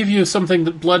 I could give you something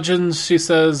that bludgeons. She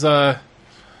says,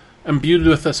 imbued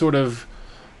with a sort of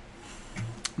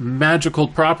magical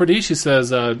property. She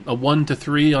says, a 1 to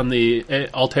 3 on the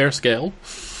Altair scale.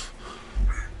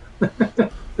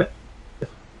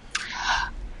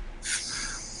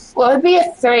 Well, it'd be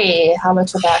a 3. How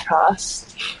much would that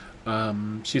cost?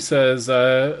 She says,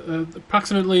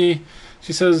 approximately,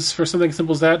 she says, for something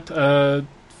simple as that,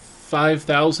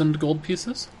 5,000 gold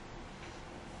pieces?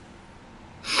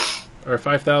 Or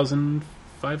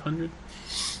 5,500?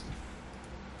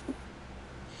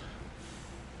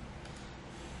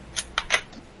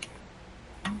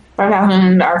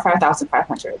 Or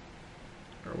 5,500.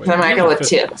 So I might go with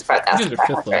 2. It's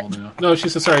 5,500. No, she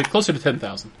says, sorry, closer to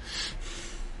 10,000.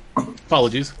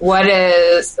 Apologies. What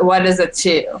is a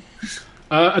 2?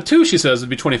 A 2, she says, would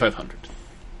be 2,500.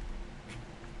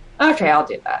 Okay, I'll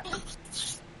do that.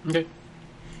 Okay.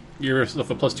 Give yourself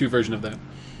a +2 version of that.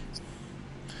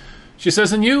 She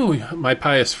says, and you, my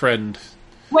pious friend.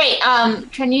 Wait,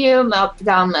 can you melt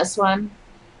down this one?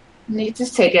 You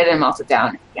just take it and melt it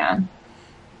down again.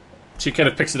 She kind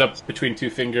of picks it up between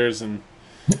 2 fingers and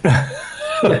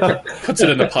Puts it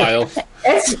in a pile.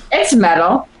 It's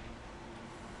metal.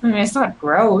 I mean, it's not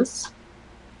gross.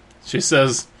 She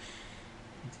says,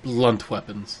 blunt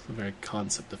weapons. The very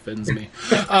concept offends me.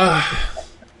 I'm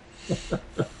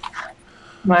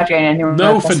not doing anything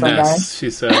No about this one, guys. finesse, she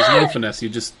says. No finesse. You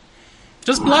just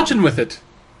bludgeon with it.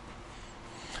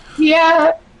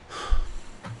 Yeah,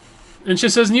 And she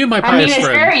says, you, my I pious mean, it's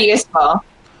friend. very useful.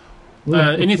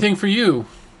 Anything for you?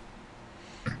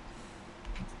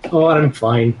 Oh, I'm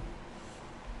fine.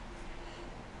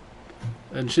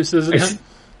 And she says, and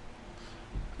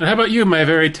how about you, my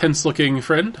very tense-looking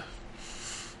friend?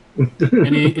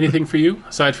 Anything for you,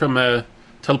 aside from a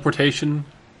teleportation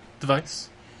device?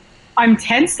 I'm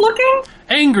tense looking?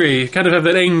 Angry. Kind of have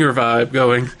that anger vibe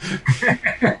going.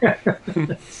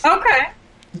 Okay.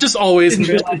 Just always in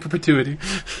Didn't realize. perpetuity.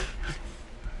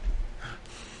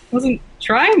 Wasn't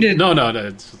trying to No.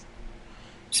 It's just,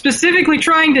 specifically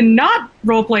trying to not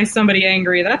roleplay somebody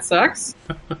angry. That sucks.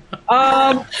 You're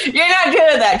not good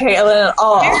at that, Caitlin, at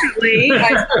all. Apparently, I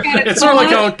still got it it's sort of like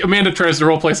somewhat. how Amanda tries to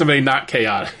roleplay somebody not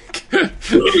chaotic. I can't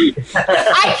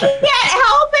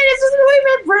help it. It's just the way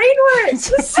my brain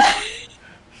works.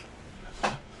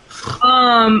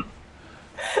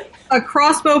 A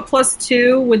crossbow plus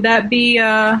 2, would that be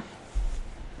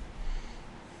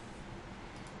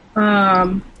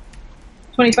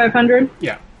 2,500?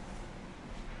 Yeah.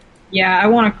 Yeah, I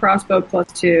want a crossbow plus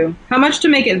 2. How much to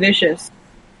make it vicious?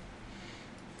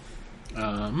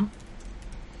 Let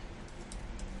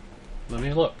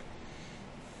me look.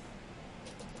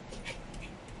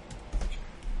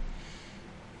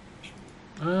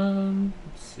 Let's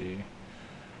see.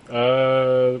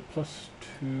 Plus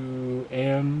 2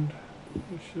 and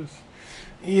vicious.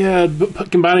 Yeah,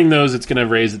 but combining those, it's going to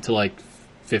raise it to like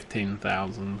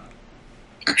 15,000.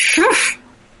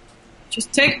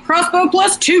 Just take crossbow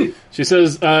plus 2. She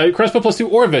says, crossbow plus 2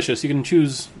 or vicious. You can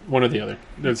choose one or the other.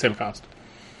 They're the same cost.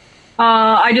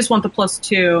 I just want the plus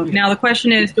 2. Now the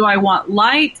question is, do I want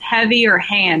light, heavy, or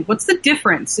hand? What's the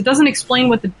difference? It doesn't explain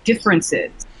what the difference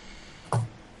is.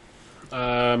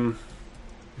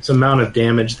 It's the amount of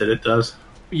damage that it does.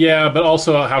 Yeah, but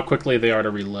also how quickly they are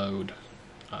to reload.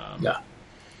 Yeah.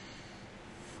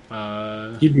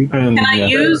 Can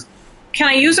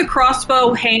I use a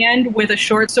crossbow hand with a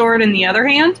short sword in the other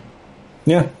hand?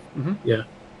 Yeah, Yeah.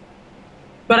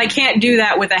 But I can't do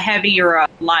that with a heavy or a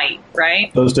light,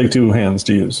 right? those take 2 hands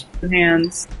to use.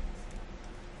 Hands.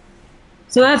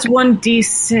 So that's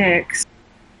 1d6.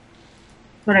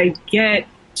 But I get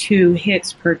 2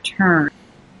 hits per turn.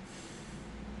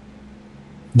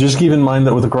 Just keep in mind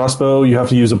that with a crossbow, you have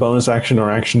to use a bonus action or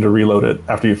action to reload it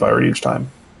after you fire it each time.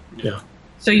 Yeah.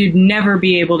 So you'd never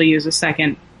be able to use a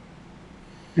second.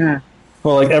 Yeah.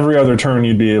 Well, like every other turn,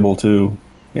 you'd be able to.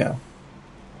 Yeah.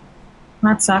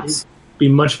 That sucks. Be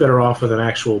much better off with an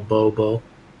actual bow. Oh,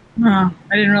 I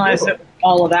didn't realize that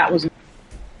all of that was...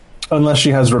 Unless she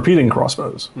has repeating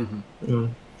crossbows.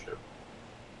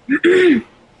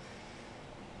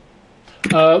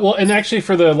 Well, and actually,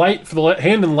 for the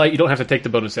hand and light, you don't have to take the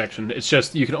bonus action. It's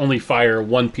just you can only fire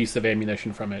one piece of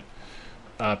ammunition from it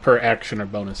per action or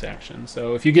bonus action.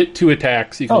 So if you get 2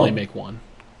 attacks, you can only make 1.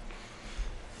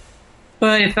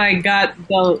 But if I got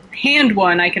the hand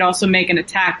one, I could also make an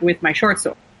attack with my short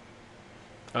sword.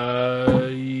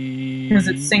 Because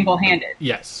it's single-handed.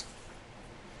 Yes.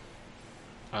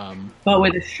 But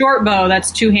with a short bow,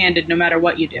 that's two-handed no matter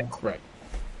what you do. Right.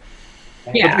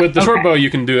 Yeah. With the short bow, you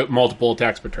can do it multiple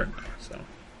attacks per turn.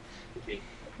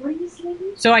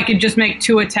 So I could just make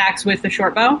 2 attacks with the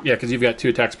short bow? Yeah, because you've got 2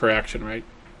 attacks per action, right?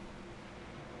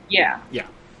 Yeah. Yeah.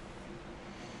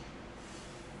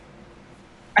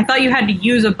 I thought you had to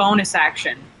use a bonus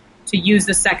action to use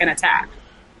the second attack.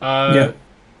 Yeah.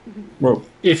 Well,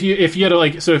 If you had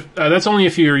that's only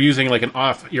if you're using like an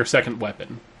off your second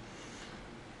weapon.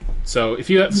 So if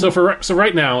you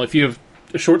right now, if you have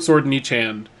a short sword in each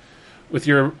hand, with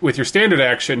your standard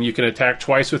action, you can attack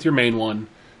twice with your main one,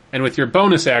 and with your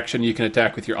bonus action, you can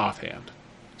attack with your offhand.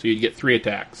 So you get 3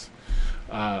 attacks.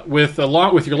 With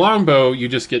your longbow, you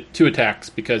just get 2 attacks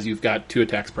because you've got 2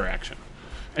 attacks per action,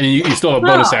 and you still have a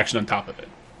bonus action on top of it.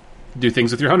 Do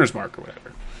things with your hunter's mark or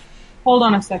whatever. Hold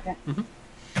on a second. Mm-hmm.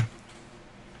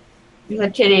 The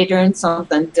kitty doing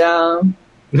something dumb.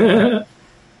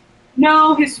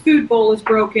 No, his food bowl is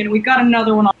broken. We've got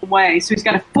another one on the way, so he's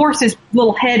got to force his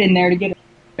little head in there to get it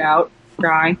out.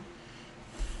 Dry.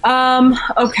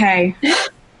 Okay.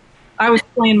 I was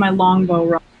playing my longbow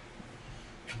wrong.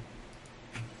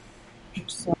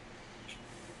 So.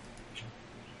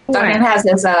 Duncan has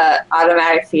his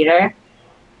automatic feeder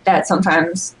that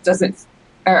sometimes doesn't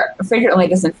or frequently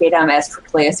doesn't feed him as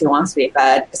quickly as he wants to be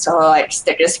fed. So he'll like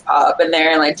stick his paw up in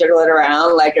there and like jiggle it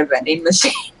around like a vending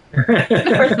machine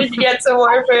in order to get some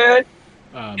more food.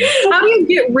 How do you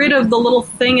get rid of the little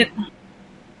thing?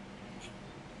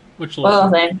 Which Little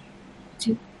thing.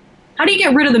 How do you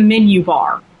get rid of the menu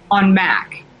bar on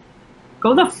Mac?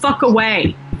 Go the fuck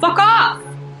away. Fuck off!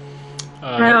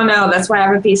 I don't know. That's why I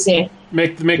have a PC.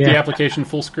 Make the application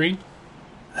full screen?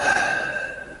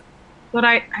 But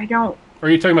I don't... Or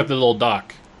are you talking about the little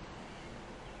dock?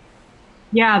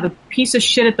 Yeah, the piece of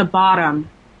shit at the bottom.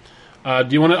 Do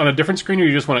you want it on a different screen, or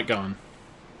you just want it gone?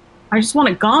 I just want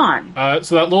it gone.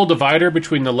 So that little divider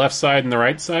between the left side and the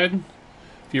right side,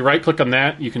 if you right-click on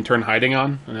that, you can turn hiding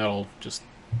on, and that'll just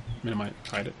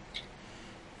hide it.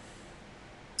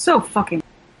 So fucking...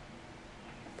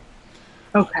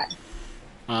 Okay.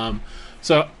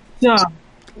 So... Yeah.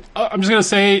 I'm just going to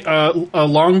say a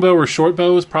longbow or short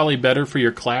bow is probably better for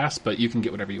your class, but you can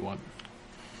get whatever you want.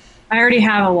 I already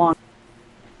have a long...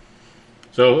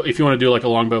 So if you want to do like a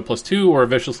longbow +2 or a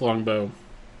vicious longbow...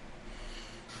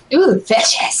 Ooh,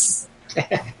 vicious.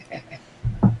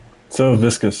 So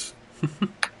viscous.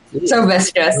 So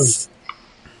viscous.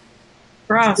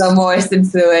 Gross. So moist and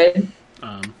fluid.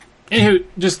 Anywho,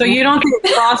 just... So you don't think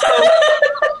crossbow...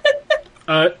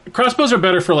 crossbows are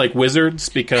better for like wizards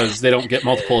because they don't get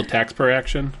multiple attacks per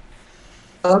action.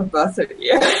 Oh, both of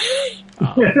you.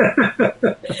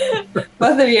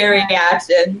 Both of your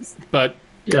reactions. But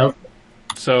Yep.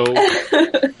 so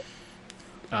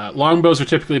longbows are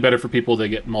typically better for people that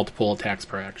get multiple attacks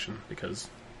per action because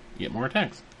you get more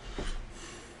attacks.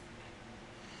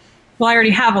 Well, I already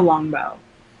have a longbow.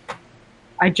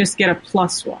 I just get a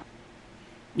 +1.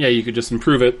 Yeah, you could just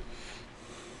improve it.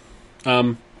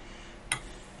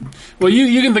 Well,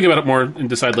 you can think about it more and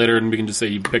decide later, and we can just say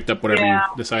you picked up whatever you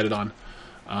decided on.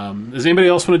 Does anybody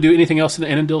else want to do anything else in the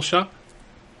Annandale shop?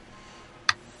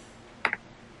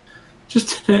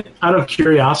 Just out of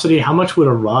curiosity, how much would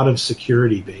a rod of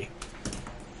security be?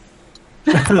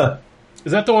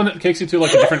 Is that the one that takes you to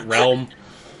like a different realm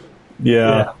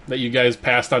Yeah. that you guys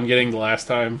passed on getting the last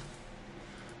time?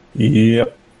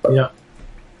 Yep. Yeah.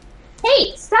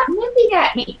 Hey, stop nipping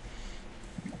at me.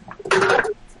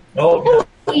 Oh.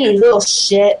 You little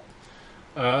shit.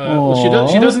 Well,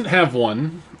 she doesn't have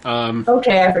one.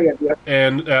 Okay, I forgive you.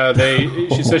 And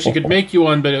she says she could make you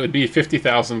one, but it would be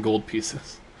 50,000 gold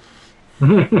pieces.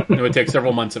 It would take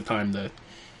several months of time to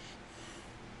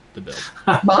build.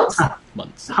 Months?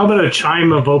 Months. How about a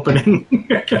chime of opening?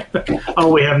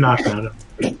 Oh, we have knocked on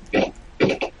it.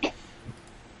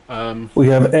 We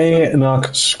have a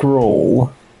knock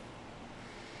scroll.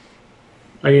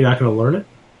 Are you not going to learn it?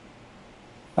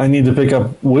 I need to pick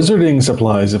up wizarding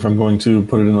supplies if I'm going to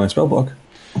put it in my spellbook.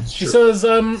 She says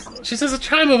a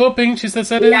chime of opening. She says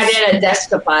that is. I did a desk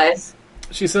supplies.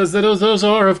 She says that those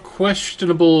are of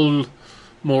questionable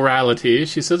morality.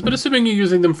 She says, but assuming you're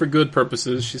using them for good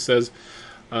purposes, she says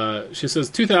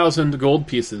 2,000 gold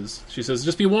pieces. She says,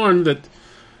 just be warned that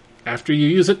after you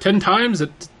use it 10 times,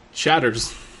 it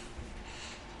shatters.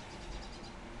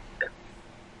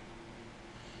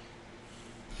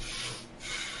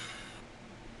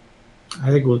 I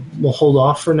think we'll hold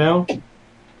off for now.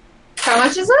 How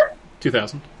much is it?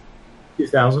 2,000.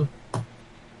 2,000.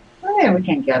 Okay, we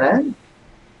can get it.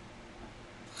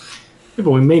 Yeah, but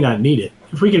we may not need it.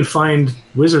 If we can find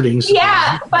wizarding supplies.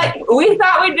 Yeah, but we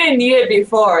thought we didn't need it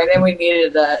before, and then we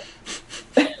needed it.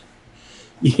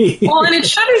 Well, and it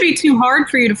shouldn't be too hard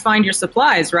for you to find your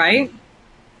supplies, right?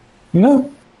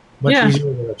 No. Much Yeah.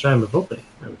 easier than a chime of opening,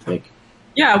 I would think.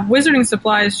 Yeah, wizarding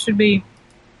supplies should be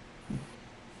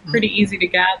pretty easy to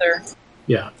gather.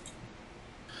 Yeah.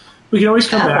 We can always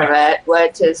come Half back. of it,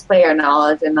 which is player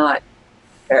knowledge and not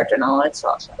character knowledge, so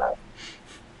I'll shut up.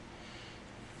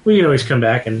 We can always come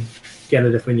back and get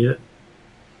it if we need it.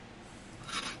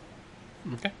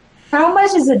 Okay. How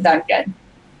much is it, Duncan?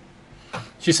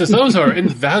 She says, those are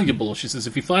invaluable. She says,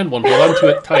 if you find one, hold onto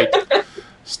it tight.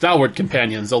 Stalwart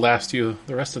companions, they'll last you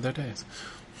the rest of their days.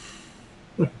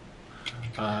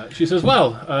 She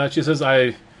says,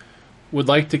 I would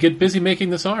like to get busy making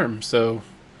this arm, so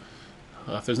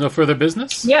if there's no further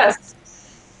business, Yes.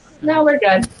 No, we're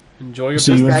good. enjoy your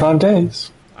See you in business. 5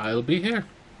 days. I'll be here.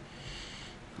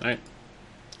 Alright.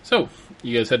 So,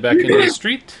 you guys head back into the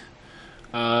street,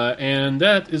 and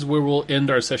that is where we'll end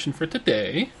our session for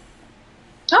today.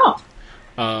 Oh,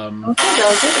 Okay.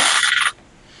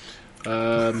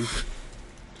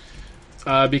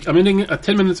 I'm ending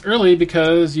 10 minutes early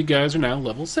because you guys are now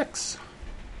level 6.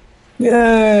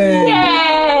 Yay!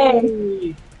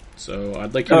 Yay! So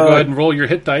I'd like you to go ahead and roll your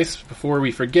hit dice before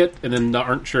we forget, and then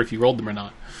aren't sure if you rolled them or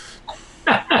not.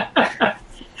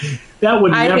 That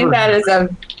would I never. think that is a.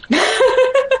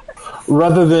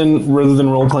 Rather than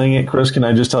role playing it, Chris, can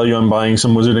I just tell you I'm buying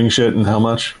some wizarding shit and how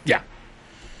much? Yeah.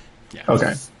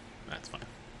 Okay. That's fine.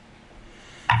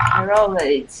 I rolled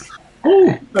it.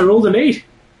 Oh, I rolled an 8.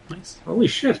 Nice. Holy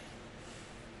shit.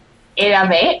 8 out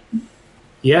of 8?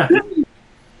 Yeah.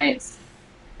 Nice.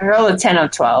 I rolled a 10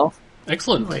 of 12.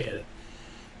 Excellent. Oh, yeah.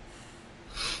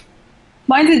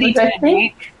 Mine's a Which I D10.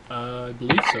 think. I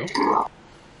believe so.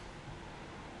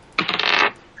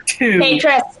 2. Hey,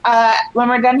 Tris, when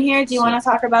we're done here, do you want to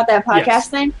talk about that podcast Yes.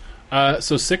 thing?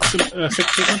 So 6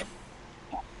 Caitlin?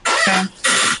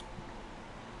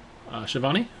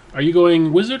 Shivani, are you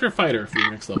going wizard or fighter for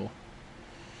your next level?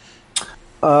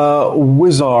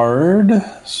 Wizard.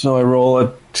 So I roll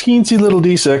a teensy little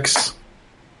d6,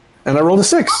 and I rolled a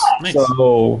 6. Nice.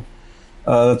 So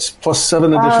that's plus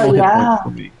 7 additional hit points for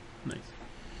me. Nice.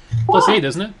 Plus 8,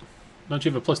 isn't it? Don't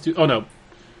you have a plus 2? Oh, no.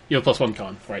 You have a plus 1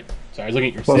 con. Right. Sorry, I was looking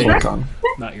at your Plus save, 1 con.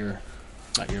 not your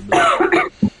ability.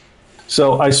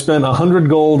 So I spent 100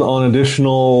 gold on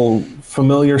additional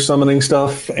familiar summoning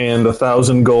stuff and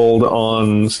 1,000 gold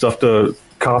on stuff to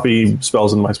copy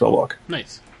spells in my spellbook.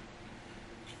 Nice.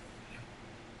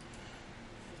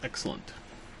 Excellent.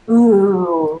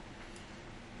 Ooh.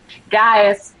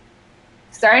 Guys,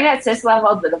 starting at 6th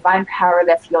level, the divine power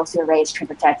that fuels your rage can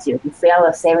protect you. If you fail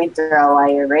a saving throw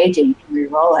while you're raging, you can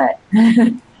reroll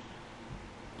it.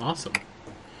 Awesome.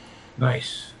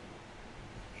 Nice.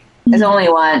 It's only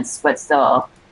once, but still.